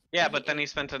 fish. Yeah, but then he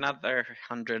spent another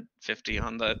 150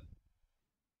 on the.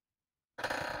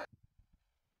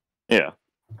 Yeah.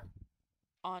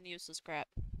 On useless crap.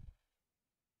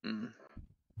 Mm.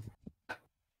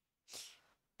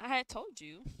 I told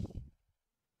you.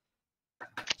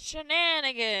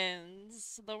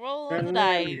 Shenanigans. The roll of the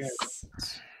dice.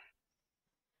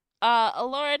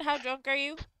 Lauren, how drunk are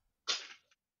you?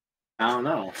 I don't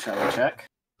know. Shall we check?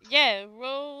 Yeah,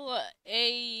 roll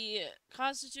a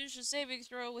Constitution saving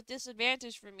throw with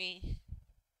disadvantage for me.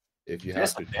 If you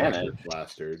have to check, you're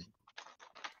plastered.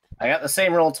 I got the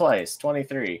same roll twice.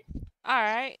 23.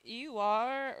 Alright, you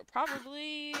are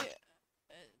probably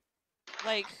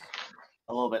like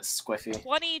A little bit squiffy.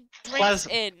 20 drinks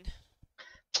in.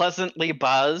 Pleasantly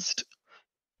buzzed.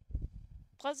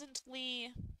 Pleasantly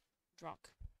drunk.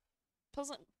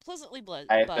 Pleasantly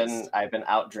buzzed. I've been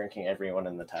out drinking everyone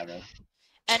in the tavern.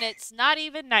 And it's not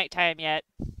even nighttime yet.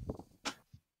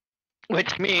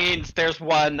 Which means there's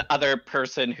one other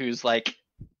person who's like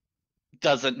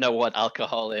doesn't know what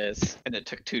alcohol is, and it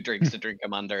took 2 drinks to drink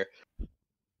him under.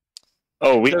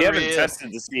 Oh, we The haven't real-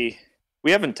 tested to see.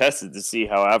 We haven't tested to see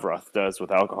how Avroth does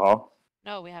with alcohol.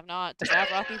 No, we have not. Does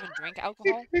Avroth even drink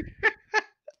alcohol?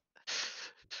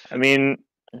 I mean,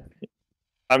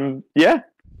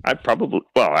 I probably.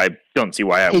 Well, I don't see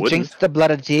why I He wouldn't. drinks the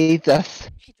blood of Jesus.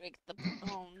 He drinks the.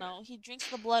 Oh no, he drinks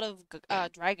the blood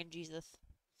of Dragon Jesus.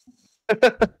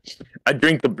 I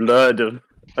drink the blood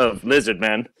of lizard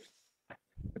man.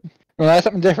 Well, that's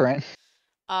something different.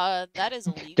 That is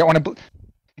illegal. You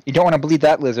don't want to bleed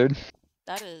that lizard.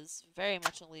 That is very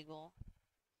much illegal.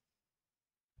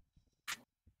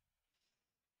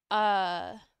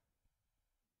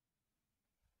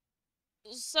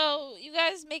 So you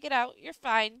guys make it out. You're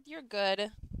fine. You're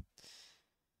good.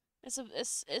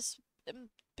 It's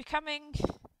becoming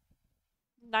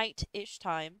night-ish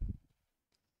time.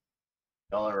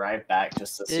 Y'all arrive back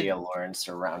just to see a Lauren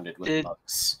surrounded with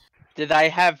bugs. Did I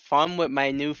have fun with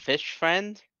my new fish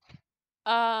friend?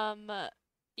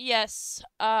 Yes.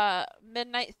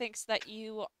 Midnight thinks that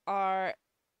you are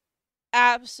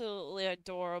absolutely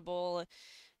adorable.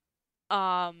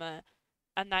 And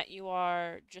that you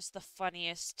are just the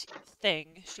funniest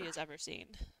thing she has ever seen.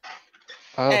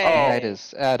 Oh, Hey. Midnight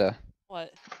is Ada.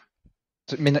 What?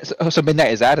 So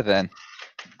Midnight is Ada then.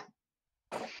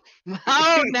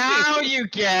 Oh, now you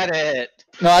get it.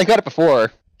 No, I got it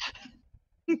before.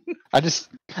 I'm just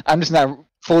not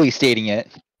fully stating it.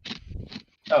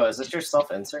 Oh, is this your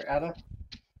self-insert, Ada?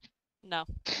 No.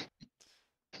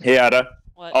 Hey, Ada.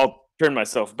 What? I'll turn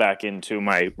myself back into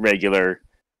my regular,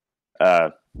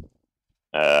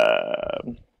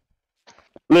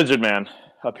 lizard man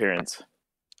appearance.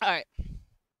 All right.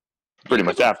 Pretty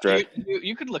much after it.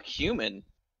 You could look human.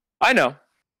 I know.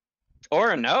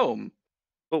 Or a gnome.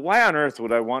 But why on earth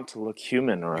would I want to look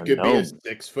human or You a could be a gnome?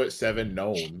 6'7"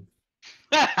 gnome.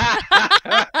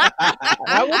 That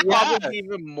would probably be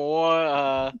even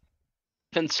more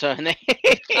concerning.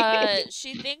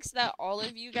 She thinks that all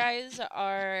of you guys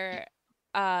are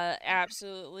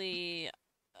absolutely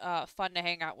fun to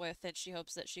hang out with, and she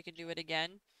hopes that she can do it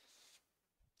again.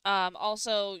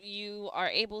 Also, you are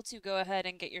able to go ahead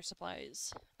and get your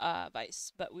supplies,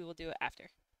 Vice, but we will do it after.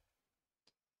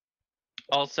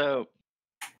 Also,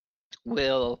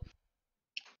 will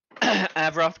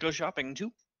Avroth go shopping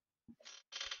too?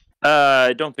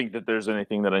 I don't think that there's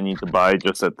anything that I need to buy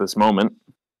just at this moment.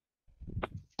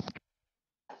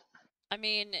 I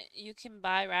mean, you can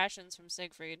buy rations from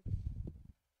Siegfried.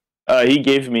 He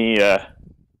gave me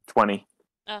 20.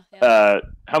 Oh, yeah.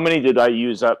 How many did I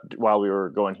use up while we were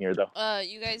going here, though?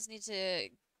 You guys need to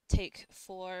take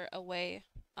 4 away,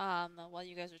 while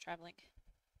you guys are traveling.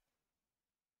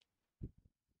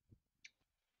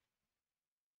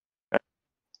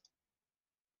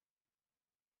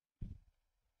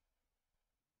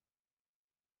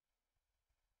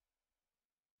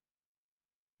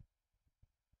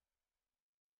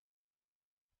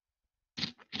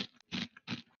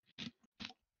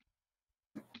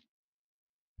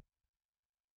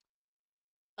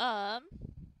 Um,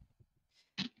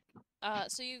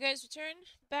 so you guys return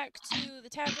back to the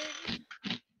tavern.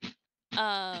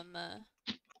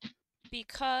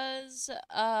 Because,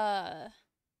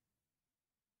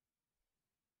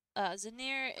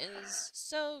 Zanir is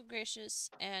so gracious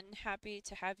and happy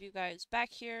to have you guys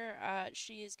back here.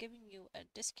 She is giving you a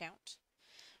discount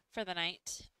for the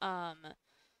night. And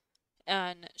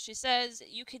she says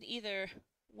you can either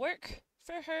work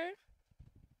for her,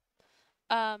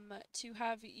 to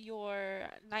have your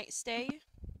night stay,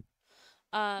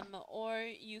 or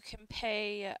you can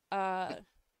pay,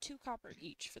 2 copper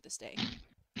each for the stay.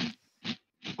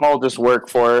 I'll just work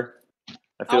for her.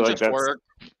 I feel I'll like just that's work.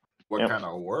 What Yep. kind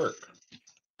of work?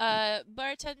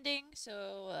 Bartending,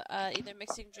 so, either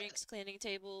mixing drinks, cleaning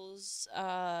tables,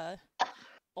 or...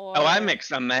 Oh, I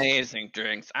mix amazing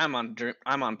drinks. I'm on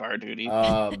bar duty.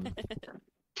 Says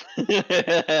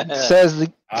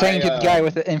the saying to the guy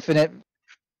with the infinite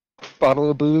bottle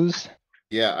of booze.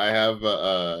 Yeah, I have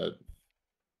the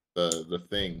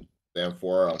thing, the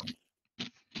amphora,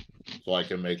 so I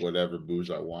can make whatever booze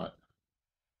I want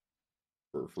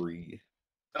for free.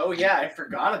 Oh yeah, I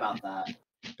forgot about that.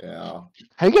 Yeah.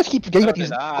 How do you guys keep forgetting So about these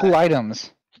did I. cool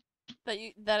items?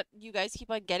 that you guys keep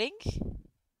on getting.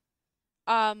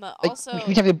 Like, Also,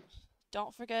 we have the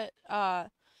don't forget,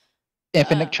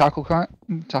 infinite chocolate Count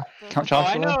for- Oh,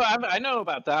 Chocula. I know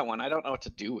about that one. I don't know what to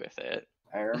do with it.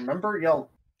 I remember y'all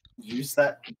use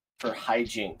that for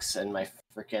hijinks in my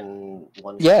freaking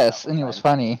one. Yes, and it was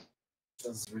funny. It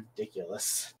was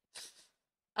ridiculous.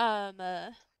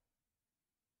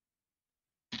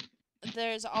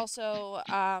 There's also,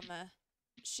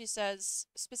 she says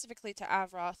specifically to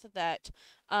Avroth that,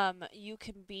 you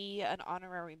can be an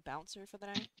honorary bouncer for the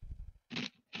night.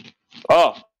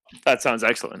 Oh, that sounds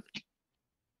excellent.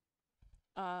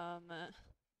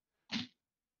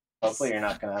 Hopefully you're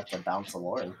not gonna have to bounce a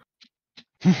Lauren.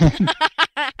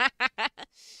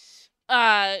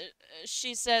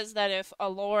 She says that if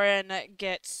Aloran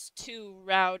gets too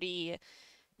rowdy,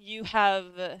 you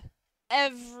have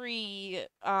every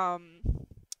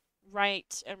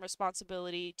right and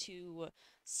responsibility to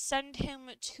send him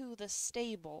to the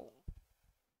stable.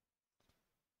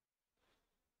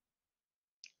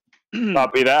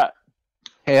 Copy that.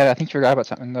 Hey, I think you forgot about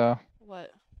something though.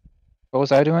 What? What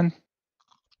was I doing?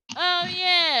 Oh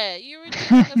yeah, you were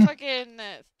doing the fucking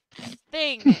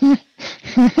thing.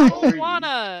 I don't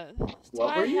wanna. Do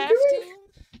What I were you have doing?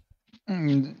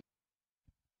 Mm,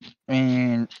 I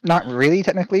mean, not really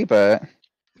technically, but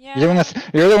Yeah. you're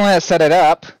the one that set it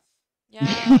up.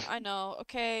 Yeah, I know.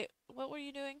 Okay, what were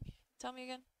you doing? Tell me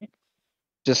again.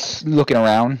 Just looking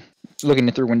around, looking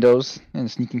through windows and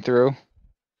sneaking through,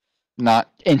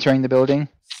 not entering the building.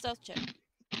 Stealth check.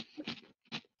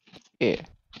 Yeah.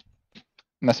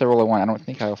 Unless I roll a 1, I don't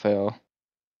think I'll fail.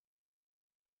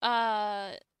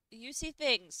 You see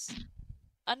things.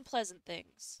 Unpleasant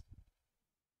things.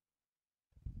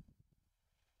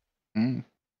 Mm.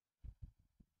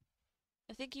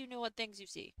 I think you know what things you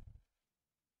see.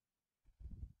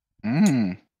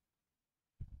 The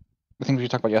things we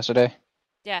talked about yesterday?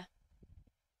 Yeah.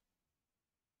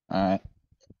 Alright.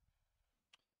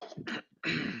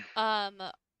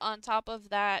 On top of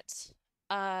that,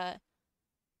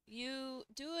 you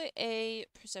do a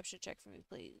perception check for me,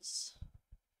 please.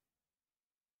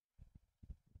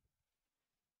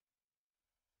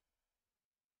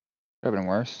 Could have been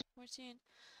worse. 14.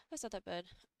 That's not that bad.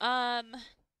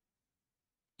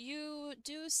 You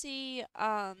do see,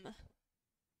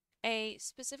 a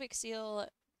specific seal,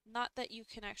 not that you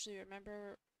can actually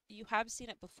remember. You have seen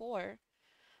it before.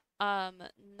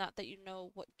 Not that you know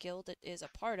what guild it is a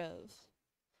part of.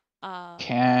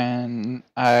 Can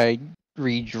I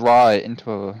redraw it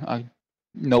into a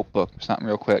notebook or something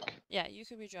real quick? Yeah, you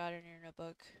can redraw it in your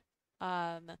notebook.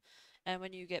 And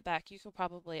when you get back, you can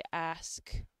probably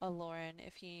ask Aloran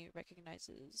if he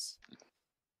recognizes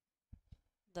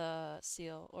the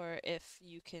seal, or if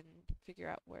you can figure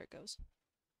out where it goes.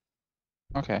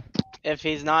 Okay. If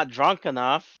he's not drunk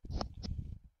enough.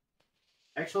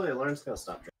 Actually, Lauren's gonna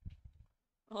stop drinking.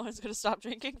 Aloran's gonna stop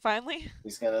drinking finally.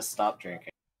 He's gonna stop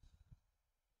drinking.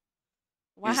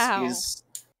 Wow.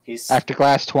 He's After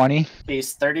class 20,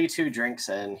 He's 32 drinks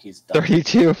in. He's done.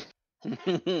 32.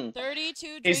 32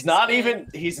 drinks He's not in.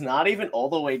 even all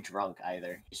the way drunk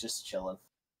either. He's just chilling.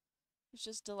 He's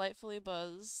just delightfully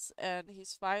buzzed, and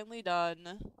he's finally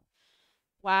done.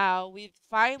 Wow, we've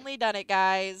finally done it,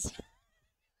 guys.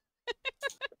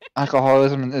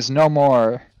 Alcoholism is no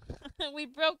more. We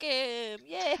broke him!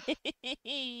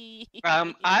 Yay!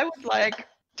 I would like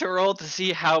to roll to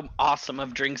see how awesome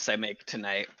of drinks I make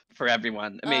tonight for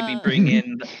everyone. Maybe bring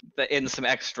in some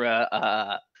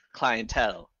extra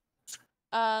clientele.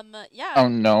 Yeah. Oh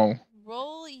no.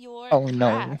 Roll your Oh no.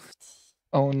 craft.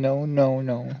 Oh no, no,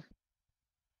 no.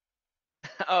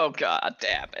 Oh god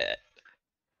damn it.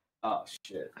 Oh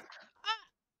shit.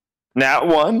 Nat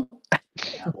 1.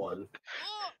 That one.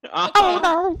 Oh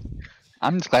no!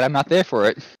 I'm just glad I'm not there for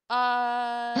it.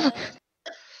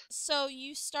 So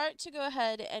you start to go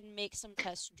ahead and make some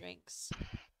test drinks.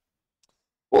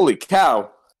 Holy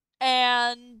cow.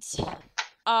 And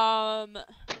the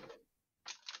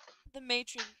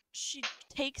matron, she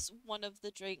takes one of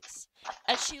the drinks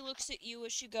and she looks at you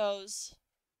as she goes,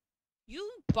 "You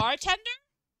bartender?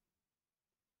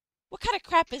 What kind of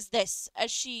crap is this?" As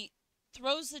she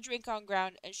throws the drink on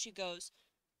ground and she goes,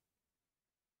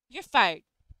 "You're fired.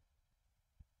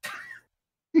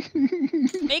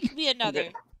 Make me another."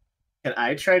 Can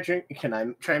I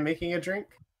try making a drink?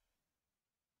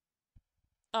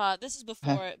 This is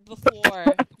before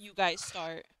you guys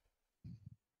start.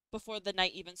 Before the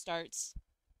night even starts.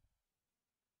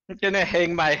 I'm gonna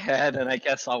hang my head and I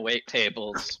guess I'll wait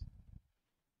tables.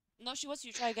 No, she wants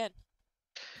you to try again.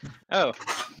 Oh.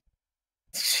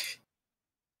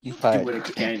 You're Do fired. it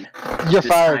again. You're This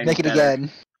fired. time Make it better.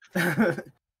 again.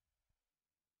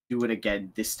 Do it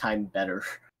again. This time better.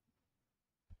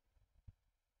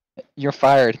 You're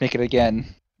fired. Make it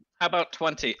again. How about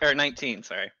 20 or 19,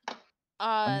 sorry.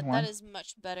 That 21? is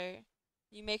much better.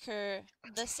 You make her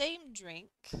the same drink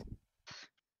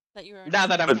that you were Now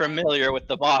that I'm initially trying. familiar with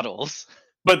the bottles.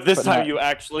 But this But time not- you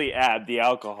actually add the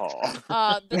alcohol.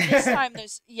 But this time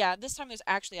there's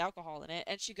actually alcohol in it,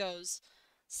 and she goes,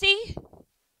 "See?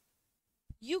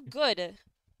 You good.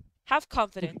 Have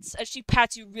confidence." And she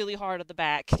pats you really hard on the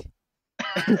back.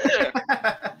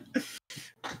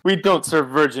 We don't serve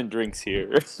virgin drinks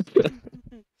here.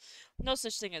 No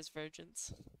such thing as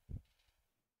virgins.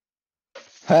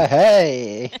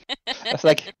 Hey! It's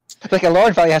like a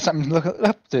Lord probably has something to look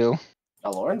up to.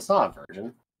 Oh, Lauren's not a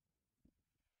virgin.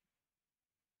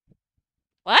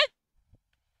 What?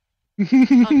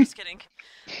 I'm just kidding.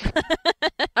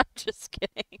 I'm just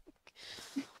kidding.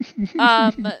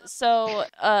 So,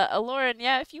 Lauren,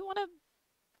 yeah, if you want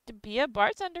to be a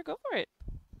bartender, go for it.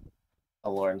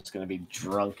 Oh, Lauren's gonna be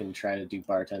drunk and try to do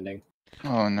bartending.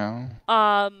 Oh no.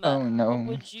 Oh no.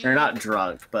 Would you They're not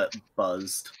drunk, but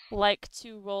buzzed. like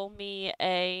to roll me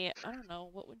a, I don't know,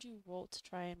 what would you roll to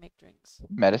try and make drinks?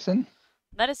 Medicine?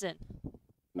 Medicine.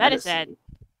 Medicine.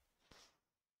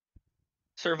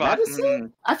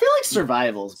 Medicine? I feel like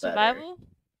survival's better. Survival?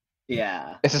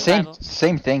 Yeah. It's the Survival.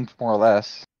 same thing, more or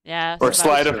less. Yeah. Or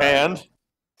survival. sleight of hand.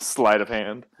 Sleight of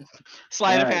hand.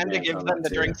 Sleight of Yeah, hand to yeah, give no, them the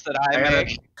too. drinks that I I got a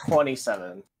make.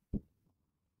 27.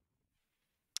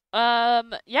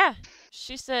 Yeah.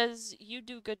 She says you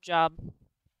do good job.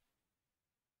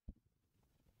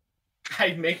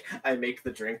 I make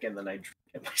the drink and then I drink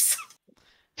it myself.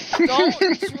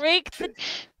 Don't drink the.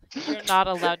 You're not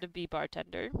allowed to be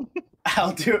bartender.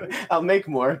 I'll make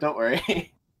more, don't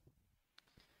worry.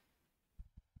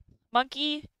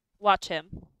 Monkey, watch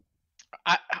him.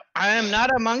 I am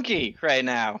not a monkey right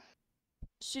now.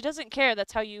 She doesn't care.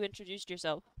 That's how you introduced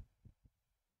yourself.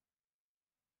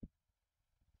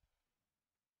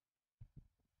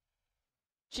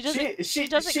 She doesn't. She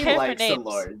doesn't she care for likes a names.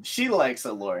 Lauren. She likes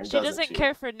a Lauren, She doesn't doesn't she?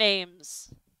 care for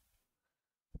names.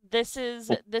 This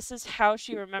is how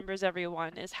she remembers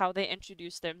everyone. Is how they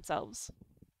introduce themselves.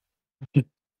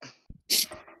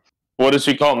 What does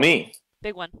she call me?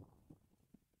 Big one.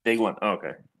 Big one. Oh,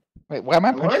 okay. Wait, why am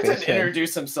I Lauren punch didn't face then?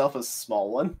 introduce himself as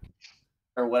small one.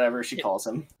 Or whatever she calls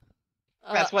him.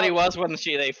 That's what he was when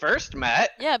they first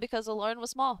met. Yeah, because Alorn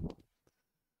was small.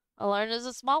 Alorn is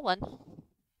a small one.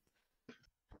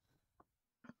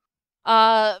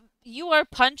 You are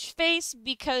punch face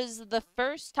because the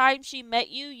first time she met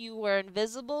you, you were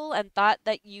invisible and thought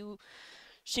that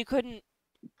she couldn't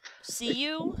see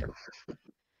you.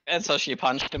 And so she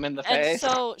punched him in the And face.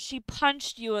 so she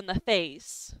punched you in the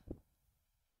face.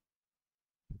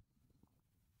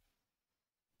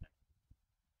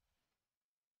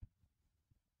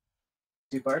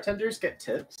 Do bartenders get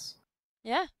tips?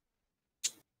 Yeah.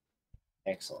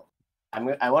 Excellent.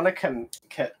 I want to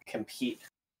compete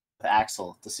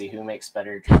Axel to see who makes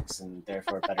better drinks and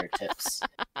therefore better tips.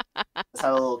 Let's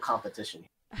have a little competition.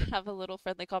 Have a little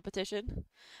friendly competition.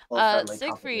 A little friendly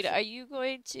Siegfried, competition. are you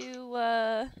going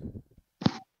to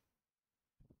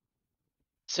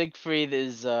Siegfried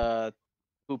is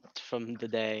pooped from the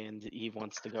day and he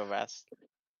wants to go rest.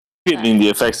 Feeling the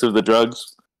effects of the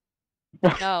drugs.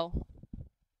 No.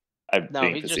 I'm No,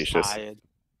 being he's just facetious. tired.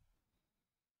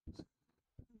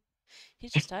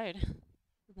 He's just tired.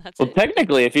 That's Well, it.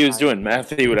 technically, if he was doing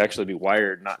meth, he would actually be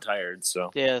wired, not tired.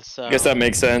 So Yeah, so I guess that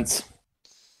makes sense.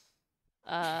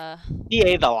 he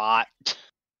ate a lot.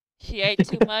 He ate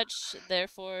too much,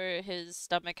 therefore his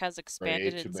stomach has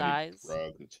expanded Way too in many size.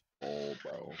 drugs. It's full,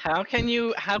 bro. How can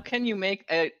you make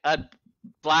a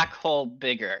black hole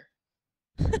bigger?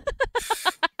 You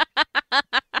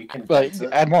can But condense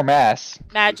it. add more mass. You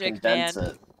Magic, man. condense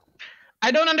it.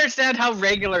 I don't understand how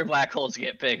regular black holes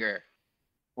get bigger.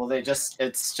 Well,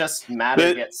 it's just matter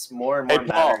But- gets more and more Hey,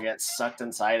 matter Paul. gets sucked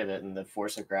inside of it, and the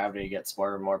force of gravity gets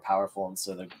more and more powerful, and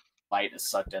so the light is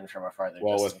sucked in from a farther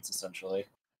Well, distance, essentially.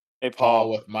 Hey, Paul, Paul,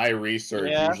 with my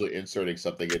research, Yeah. usually inserting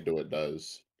something into it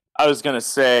does. I was gonna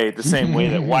say the same way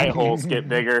that white holes get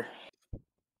bigger.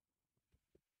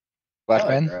 Black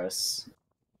Hella men. gross.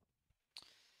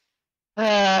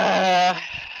 Uh,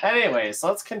 Anyways,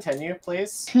 let's continue,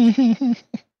 please.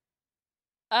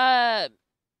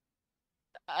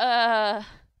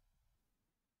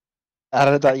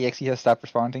 Ada.exe has stopped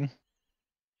responding.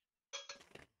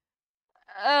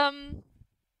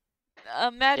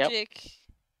 Magic.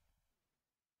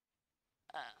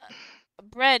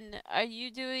 Bren, are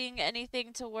you doing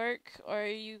anything to work, or are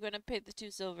you gonna pay the 2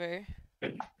 silver?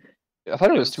 I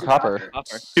thought it was 2 copper.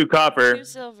 2 copper. 2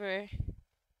 silver.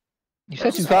 You That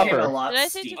said 2 just became a copper. lot Did I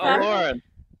say two steeper. copper?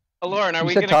 Lauren, are You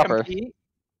we said gonna copper. compete?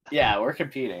 Yeah, we're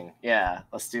competing. Yeah,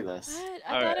 let's do this. What?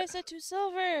 I All thought right. I said 2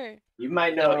 silver. You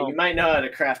might know No. you might know how to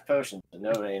craft potions, but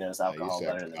nobody knows You alcohol said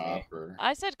better than me. copper.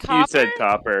 I said copper. You said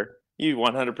copper. You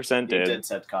 100% You did. did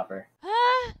said copper.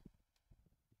 Huh?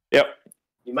 Yep.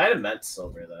 You might have meant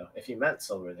silver though. If you meant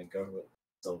silver, then go with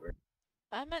silver.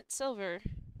 I meant silver.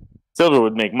 Silver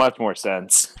would make much more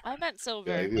sense. I meant Yeah,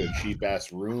 silver. these are cheap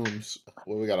ass rooms.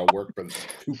 Well, we gotta work for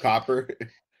 2 copper.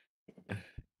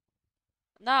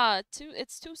 Nah,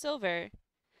 it's 2 silver.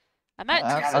 I meant 2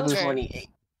 I'll just- silver. 28.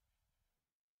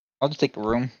 I'll just take the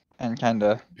room and kind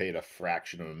of. Paid a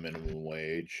fraction of a minimum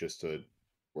wage just to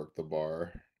work the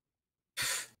bar.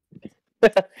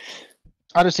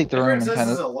 I'll just take the room and kind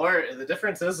of. The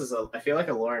difference is I feel like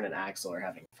Lauren and Axel are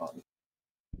having fun.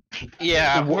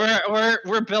 Yeah,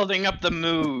 we're building up the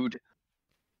mood.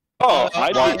 Oh,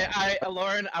 I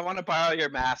Lauren, I want to borrow your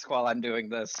mask while I'm doing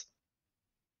this.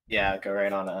 Yeah, go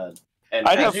right on ahead. And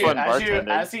I'd as have you- fun as you- bartending.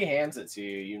 As he hands it to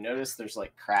you, you notice there's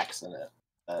like cracks in it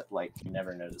that like you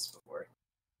never noticed before.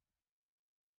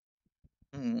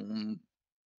 I'm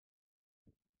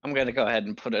gonna go ahead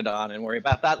and put it on and worry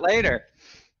about that later.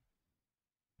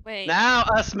 Wait. Now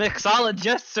us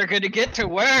mixologists are gonna get to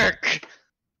work.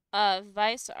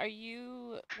 Vice, are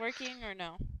you working or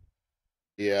no?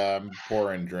 Yeah, I'm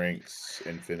pouring drinks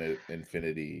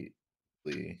infinitely.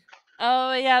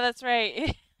 Oh yeah, that's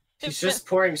right. He's just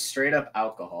pouring straight up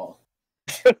alcohol.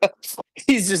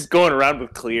 He's just going around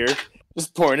with clear,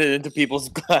 just pouring it into people's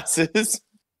glasses.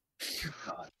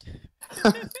 God.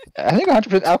 I think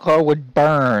 100% alcohol would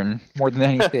burn more than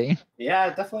anything. Yeah,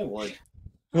 it definitely would.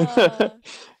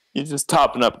 He's just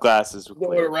topping up glasses with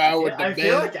Going clear. around with the I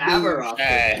feel like big Aberoth could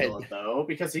moonshine. handle it though,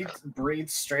 because he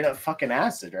breathes straight up fucking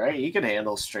acid, right? He can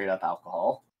handle straight up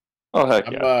alcohol. Oh heck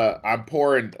yeah! I'm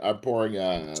pouring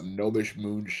gnomish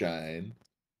moonshine.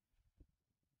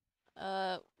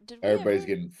 Did we Everybody's ever...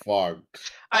 getting fogged.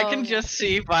 I Oh, can yeah. just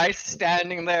see Vice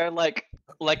standing there like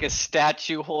a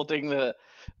statue holding the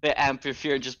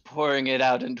amphitheater, just pouring it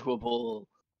out into a bowl.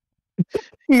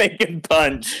 Making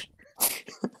punch.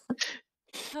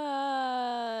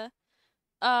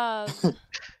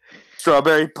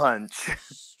 Strawberry punch.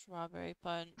 Strawberry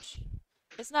punch.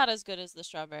 It's not as good as the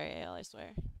strawberry ale, I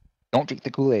swear. Don't drink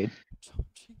the Kool-Aid. Don't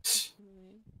drink the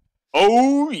Kool-Aid.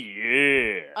 Oh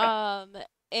yeah.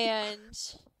 And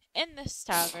in this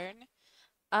tavern,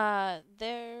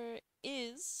 there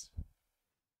is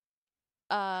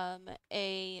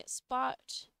a spot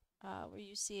where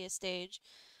you see a stage,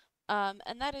 and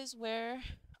that is where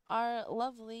our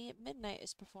lovely Midnight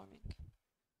is performing.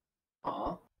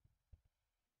 Aw.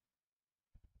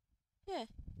 Yeah.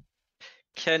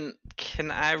 Can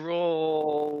I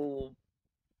roll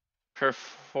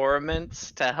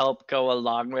performance to help go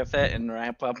along with it and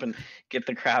ramp up and get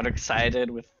the crowd excited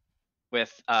with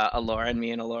Alora and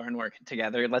me and Alora working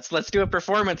together? Let's do a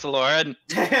performance, Alora.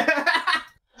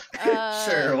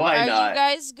 Sure, why are not? you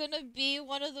guys gonna be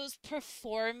one of those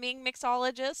performing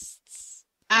mixologists?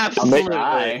 Absolutely.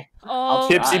 Try. Oh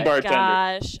Tipsy my bartender.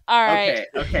 gosh. Alright.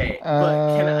 Okay,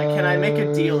 but can I make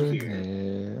a deal here?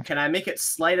 Yeah. Can I make it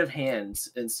sleight of hand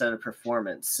instead of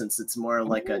performance, since it's more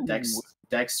like a Ooh.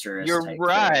 dexterous You're type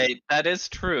right. thing? That is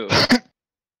true.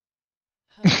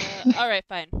 Alright,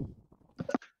 fine.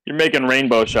 You're making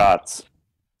rainbow shots.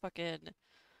 Fucking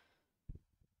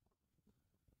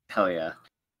Hell yeah.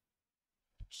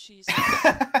 Jesus.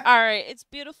 Alright, it's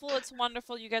beautiful, it's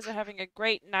wonderful, you guys are having a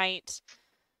great night.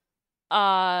 You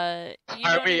Are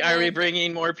don't we even...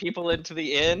 bringing more people into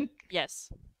the inn? Yes.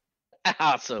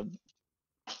 Awesome.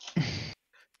 You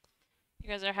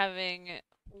guys are having a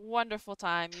wonderful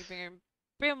time. You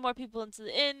bring more people into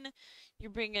the inn.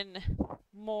 You're bringing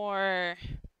more,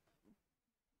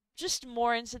 just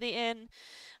more into the inn.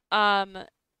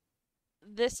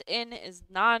 This inn is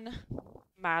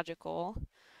non-magical.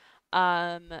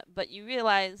 But you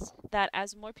realize that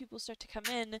as more people start to come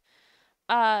in,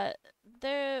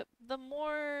 the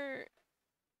more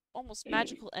almost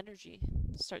magical energy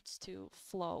starts to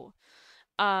flow.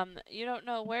 You don't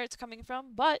know where it's coming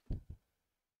from, but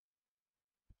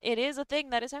it is a thing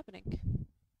that is happening.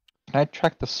 Can I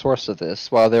track the source of this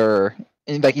while they're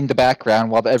in the background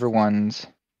while everyone's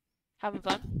Having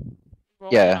fun?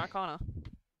 Roll Yeah. an Arcana.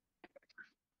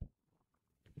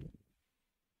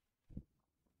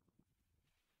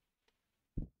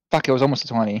 fuck? It was almost a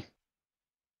 20.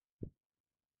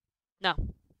 No.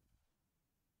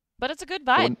 But it's a good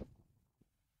vibe.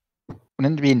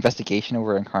 Wouldn't it be investigation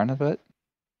over Incarnate? But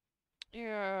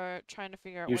You're trying to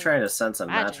figure out You're what trying to sense a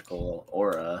magic. magical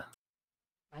aura,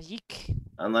 Magic.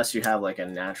 unless you have like a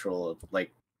natural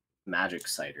like magic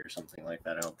sight or something like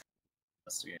that. I don't think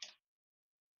investigate.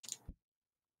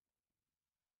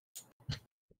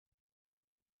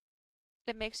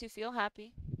 It makes you feel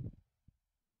happy.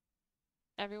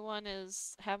 Everyone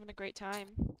is having a great time.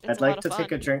 It's I'd a lot like of to fun.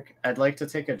 take a drink. I'd like to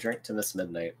take a drink to Miss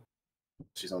Midnight.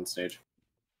 She's on stage.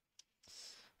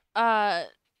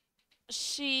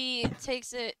 She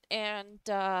takes it and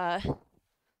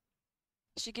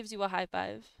she gives you a high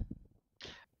five.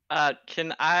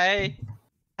 Can I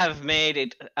have made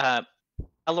it?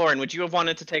 Lauren, would you have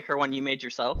wanted to take her one you made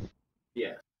yourself?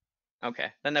 Yeah.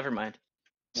 Okay, then never mind.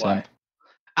 Why? Simp.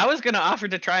 I was gonna offer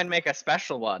to try and make a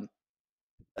special one.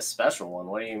 A special one?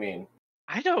 What do you mean?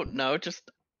 I don't know, just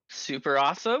super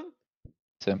awesome.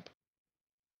 Simp.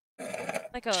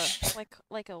 Like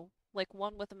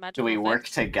one with a magical Do we work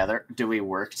effect. together? Do we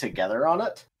work together on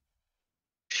it?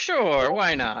 Sure,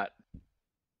 why not?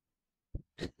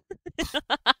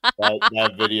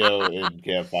 That video in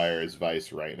Campfire is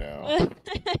Vice right now.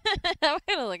 I'm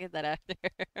gonna look at that after.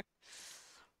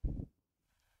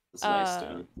 It's nice,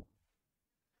 dude.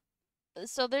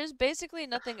 So there's basically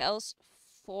nothing else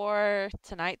for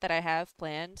tonight that I have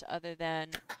planned other than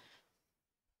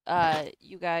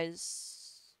you guys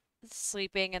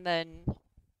sleeping and then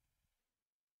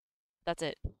that's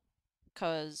it.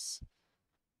 'Cause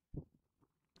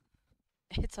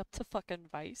it's up to fucking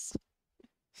Vice.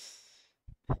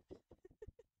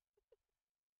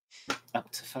 Up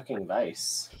to fucking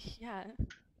Vice. Yeah.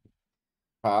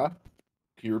 Huh?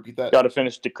 Can you repeat that? Got to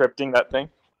finish decrypting that thing.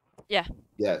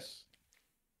 Yes.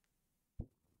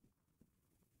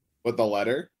 With the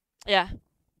letter? Yeah.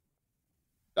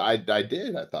 I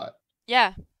did, I thought.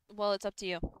 Yeah. Well, it's up to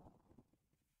you.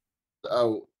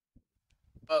 Oh.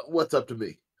 What's up to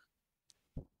me?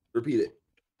 Repeat it.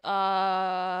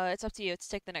 It's up to you. It's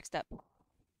take the next step.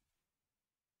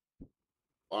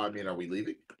 I mean, are we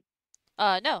leaving?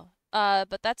 No.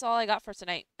 But that's all I got for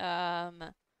tonight.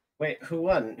 Wait, who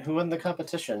won? Who won the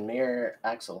competition? Me or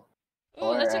Axel?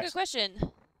 Ooh, that's a good Axel?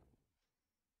 question.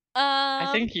 I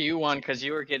think you won because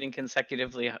you were getting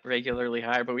consecutively regularly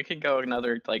higher, but we could go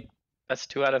another like that's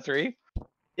 2 out of 3.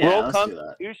 Yeah, Roll let's do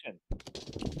that. Constitution.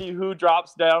 See who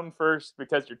drops down first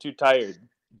because you're too tired.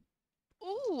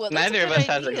 Ooh, that's Neither a of good us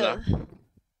has idea.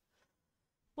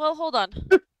 Well, hold on.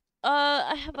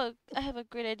 I have a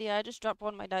great idea. I just dropped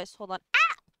one of my dice. Hold on.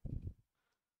 Ah!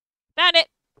 Found it.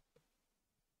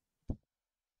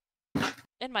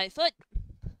 In my foot.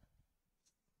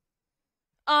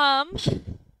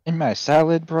 In my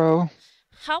salad, bro.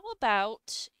 How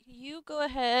about you go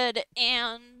ahead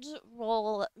and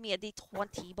roll me a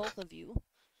d20, both of you.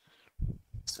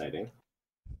 Exciting.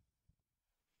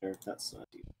 Or that's not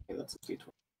D. Okay, that's a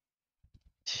D20.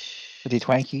 The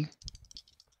D-Twanky.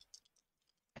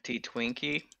 T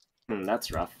Twinkie.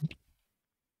 That's rough.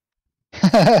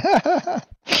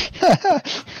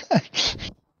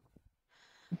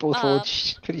 Both rolled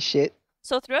pretty shit.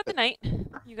 So throughout the night,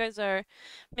 you guys are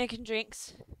making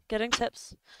drinks, getting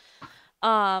tips.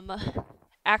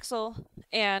 Axel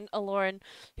and Aloran,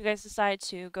 you guys decide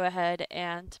to go ahead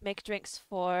and make drinks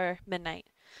for Midnight,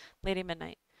 Lady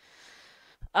Midnight.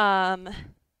 And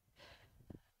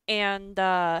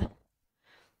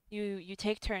you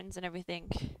take turns and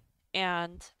everything.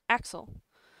 And Axel,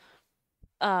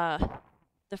 the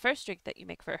first drink that you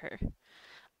make for her,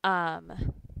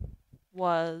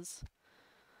 was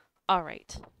all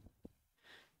right.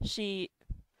 She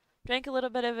drank a little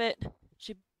bit of it.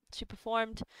 She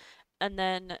performed, and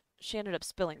then she ended up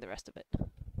spilling the rest of it.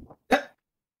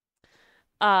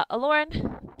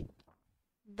 Aloran,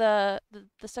 the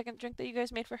second drink that you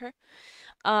guys made for her,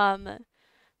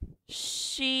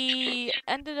 she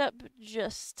ended up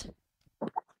just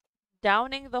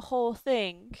downing the whole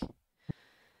thing,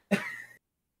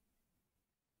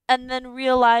 and then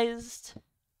realized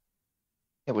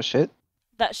It was shit.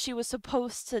 that she was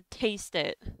supposed to taste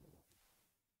it,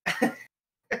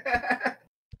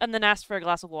 and then asked for a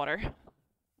glass of water.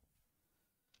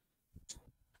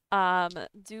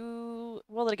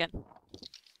 Roll it again.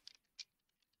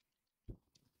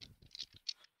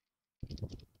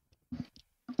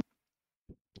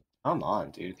 Come on,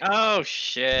 dude. Oh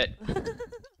shit.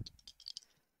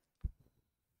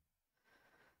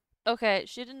 Okay,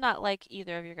 she did not like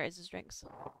either of your guys' drinks.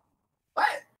 What?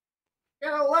 You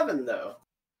got 11 though.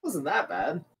 Wasn't that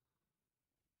bad.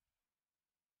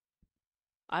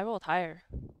 I rolled higher.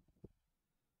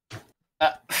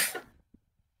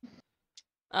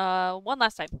 One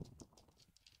last time.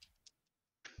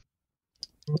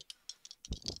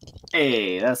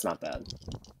 Hey, that's not bad.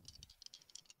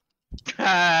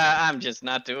 I'm just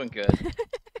not doing good.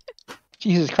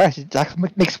 Jesus Christ, did Zach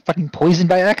mix fucking poison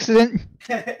by accident?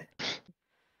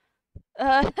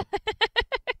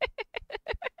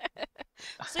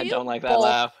 So I you don't like that both-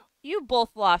 laugh. You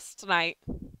both lost tonight.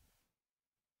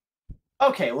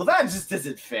 Okay, well that just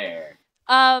isn't fair.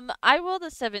 I rolled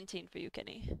a 17 for you,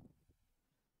 Kenny.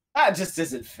 That just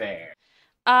isn't fair.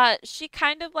 She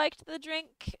kind of liked the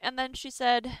drink, and then she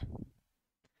said,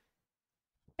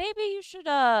 maybe you should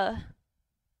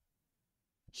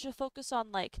focus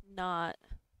on like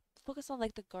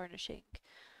the garnishing.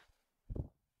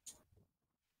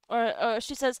 Or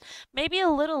she says, maybe a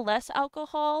little less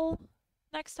alcohol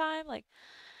next time, like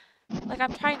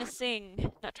I'm trying to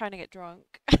sing, not trying to get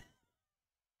drunk.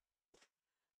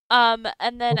 And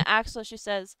then Axel, she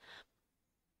says,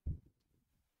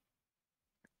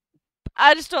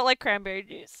 I just don't like cranberry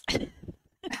juice.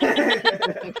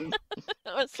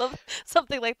 Or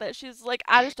something like that. She's like,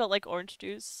 I just don't like orange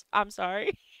juice. I'm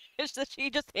sorry. It's just, she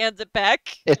just hands it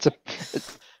back.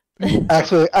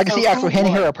 Actually, I can So see Axel who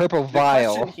handing won? her a purple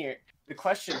vial. The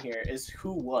question here is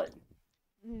who won?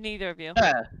 Neither of you.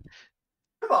 Yeah.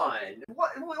 Come on,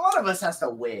 one of us has to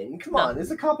win. Come No. on, it's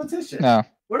a competition. No.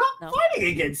 We're not No. fighting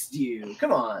against you.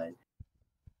 Come on.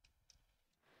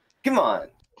 Come on.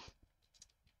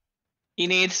 He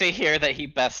needs to hear that he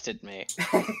bested me.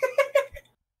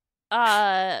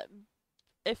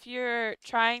 If you're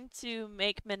trying to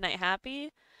make Midnight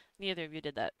happy, neither of you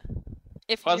did that.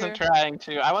 If Wasn't you're trying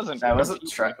to. I wasn't. I wasn't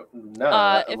trying.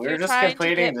 No, if we you're were just trying to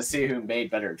competing get- to see who made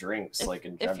better drinks, if, like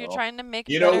in if general. you're trying to make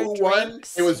You know better who won?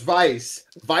 drinks, It was Vice.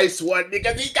 Vice won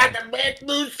because he got the best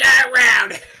moonshine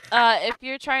round. if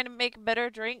you're trying to make better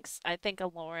drinks, I think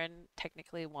Lauren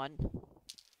technically won.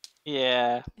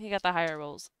 Yeah. He got the higher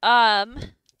rolls.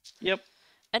 Yep.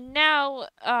 And now,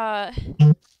 I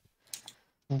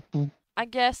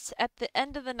guess at the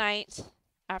end of the night,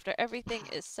 after everything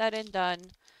is said and done,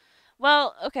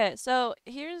 well, okay, so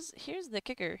here's the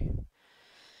kicker,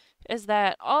 is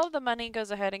that all of the money goes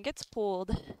ahead and gets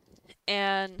pooled,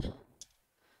 and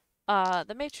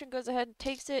the matron goes ahead and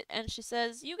takes it, and she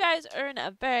says, you guys earn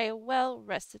a very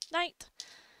well-rested night.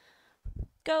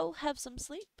 Go have some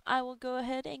sleep. I will go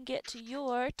ahead and get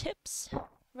your tips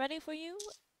ready for you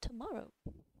tomorrow.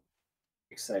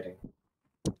 Exciting.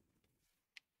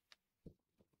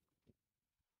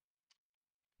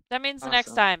 That means the Awesome.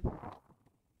 next time.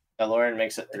 Lauren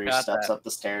makes it 3 Got steps that. up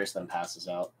the stairs, then passes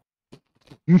out.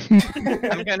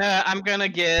 I'm gonna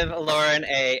give Lauren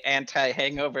a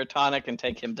anti-hangover tonic and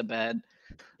take him to bed.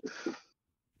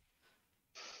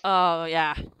 Oh,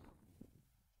 yeah.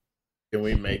 Can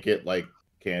we make it like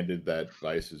candid that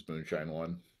Vice's moonshine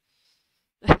won?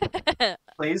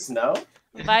 Please, no?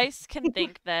 Vice can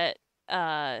think that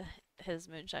his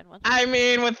moonshine won. I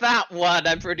mean, with that one,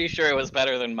 I'm pretty sure it was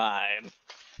better than mine.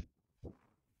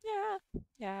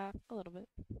 Yeah, a little bit.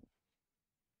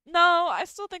 No, I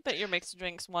still think that your mixed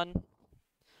drinks won.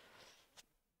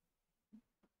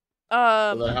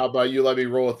 So then how about you let me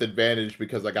roll with advantage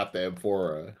because I got the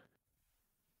amphora?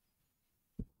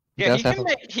 Yeah, Yes, he that's can a-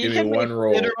 make Give me one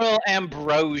roll. literal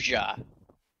ambrosia.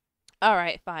 All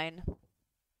right, fine.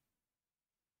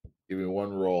 Give me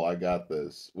one roll. I got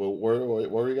this. Well,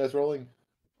 what were you guys rolling?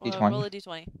 Well, D20. roll a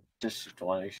d20. Just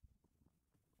 20.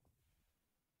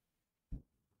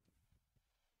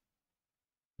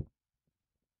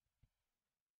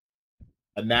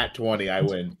 A nat 20. I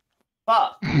win.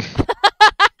 Fuck.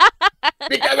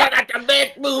 Because I got the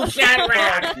best moonshine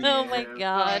around. Oh my Yeah,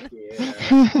 god. fuck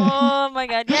yeah. Oh my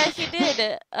god. Yes, you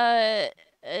did. Uh,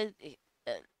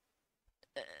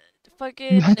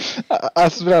 fucking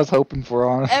That's what I was hoping for,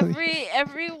 honestly.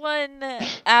 everyone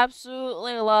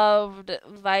absolutely loved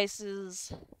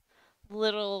Vice's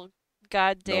little No,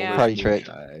 goddamn Party trick.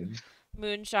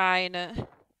 moonshine.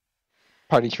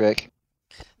 Party trick.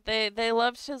 They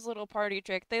loved his little party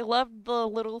trick. They loved the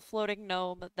little floating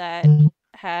gnome that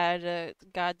had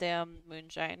goddamn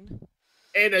moonshine.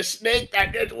 And a snake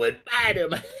that just went by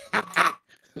him.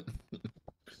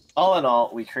 All in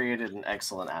all, we created an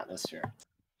excellent atmosphere.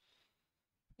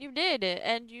 You did,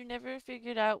 and you never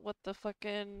figured out what the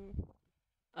fucking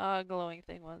glowing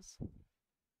thing was.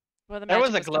 Where the There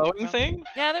was magic a coming glowing from. thing?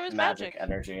 Yeah, there was Magic magic.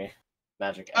 energy.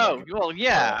 Magic Oh, energy. well,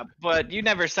 yeah, but you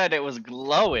never said it was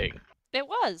glowing. It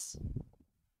was.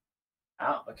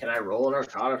 Oh, can I roll an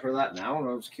arcana for that now? Out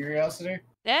of curiosity.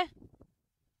 Yeah.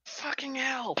 Fucking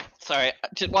hell. Sorry,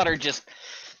 water just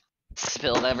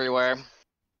spilled everywhere.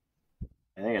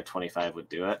 I think a 25 would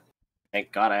do it.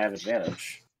 Thank God I have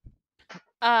advantage.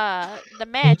 The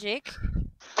magic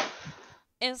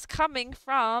is coming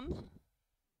from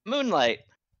Moonlight.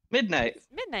 Midnight.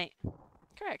 midnight.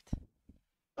 Correct.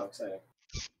 So exciting.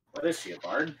 What is she, a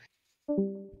bard?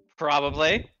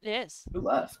 Probably. It is. Who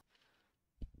left?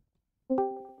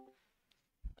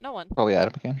 No one. Probably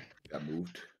Adam again. Got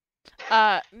moved.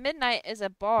 Midnight is a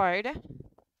bard.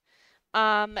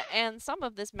 And some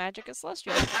of this magic is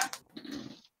celestial.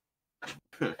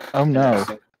 Oh no.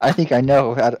 Interesting. I think I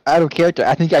know. Out of character,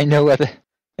 I think I know what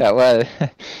that was.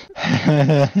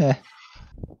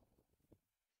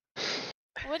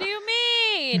 What do you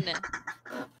mean?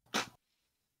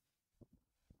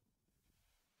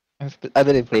 I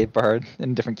literally played Bard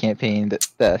in a different campaign that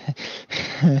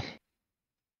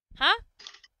Huh?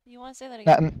 You want to say that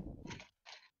again?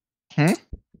 Hmm?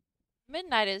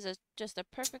 Midnight is just a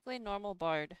perfectly normal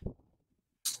bard.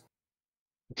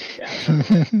 Yeah.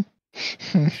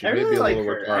 She I may really be a like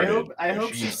little her. retarded. I but hope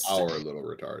she's she's- our little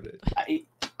retarded.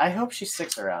 I hope she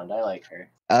sticks around. I like her.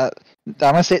 I'm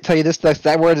gonna tell you this.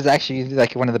 That word is actually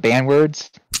like one of the banned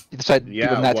words. So people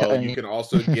Yeah, not well, telling you can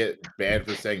also get banned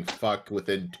for saying fuck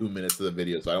within 2 minutes of the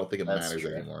video, so I don't think it That's matters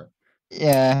true. anymore.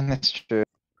 Yeah, that's true.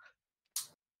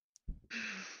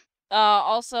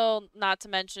 Also, not to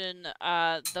mention,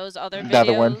 those other The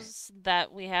other one. videos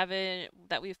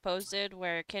that we've posted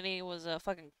where Kenny was a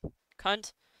fucking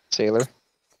cunt. Sailor.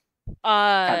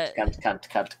 Cunt.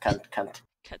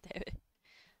 God damn it.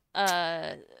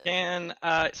 Can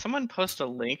someone post a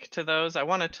link to those? I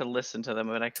wanted to listen to them,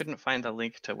 but I couldn't find the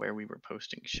link to where we were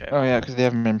posting show. Oh yeah, because they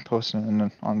haven't been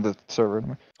posting on the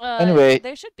server. Anyway.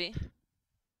 They should be.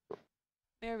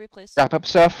 May I replace? Wrap up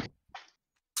stuff.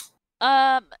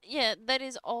 Yeah, that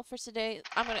is all for today.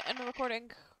 I'm gonna end the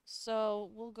recording, so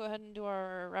we'll go ahead and do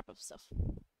our wrap up stuff.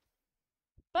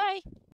 Bye!